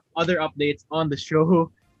for other updates on the show.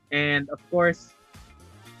 And of course,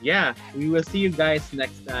 yeah, we will see you guys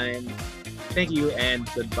next time. Thank you and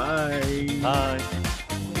goodbye. Bye.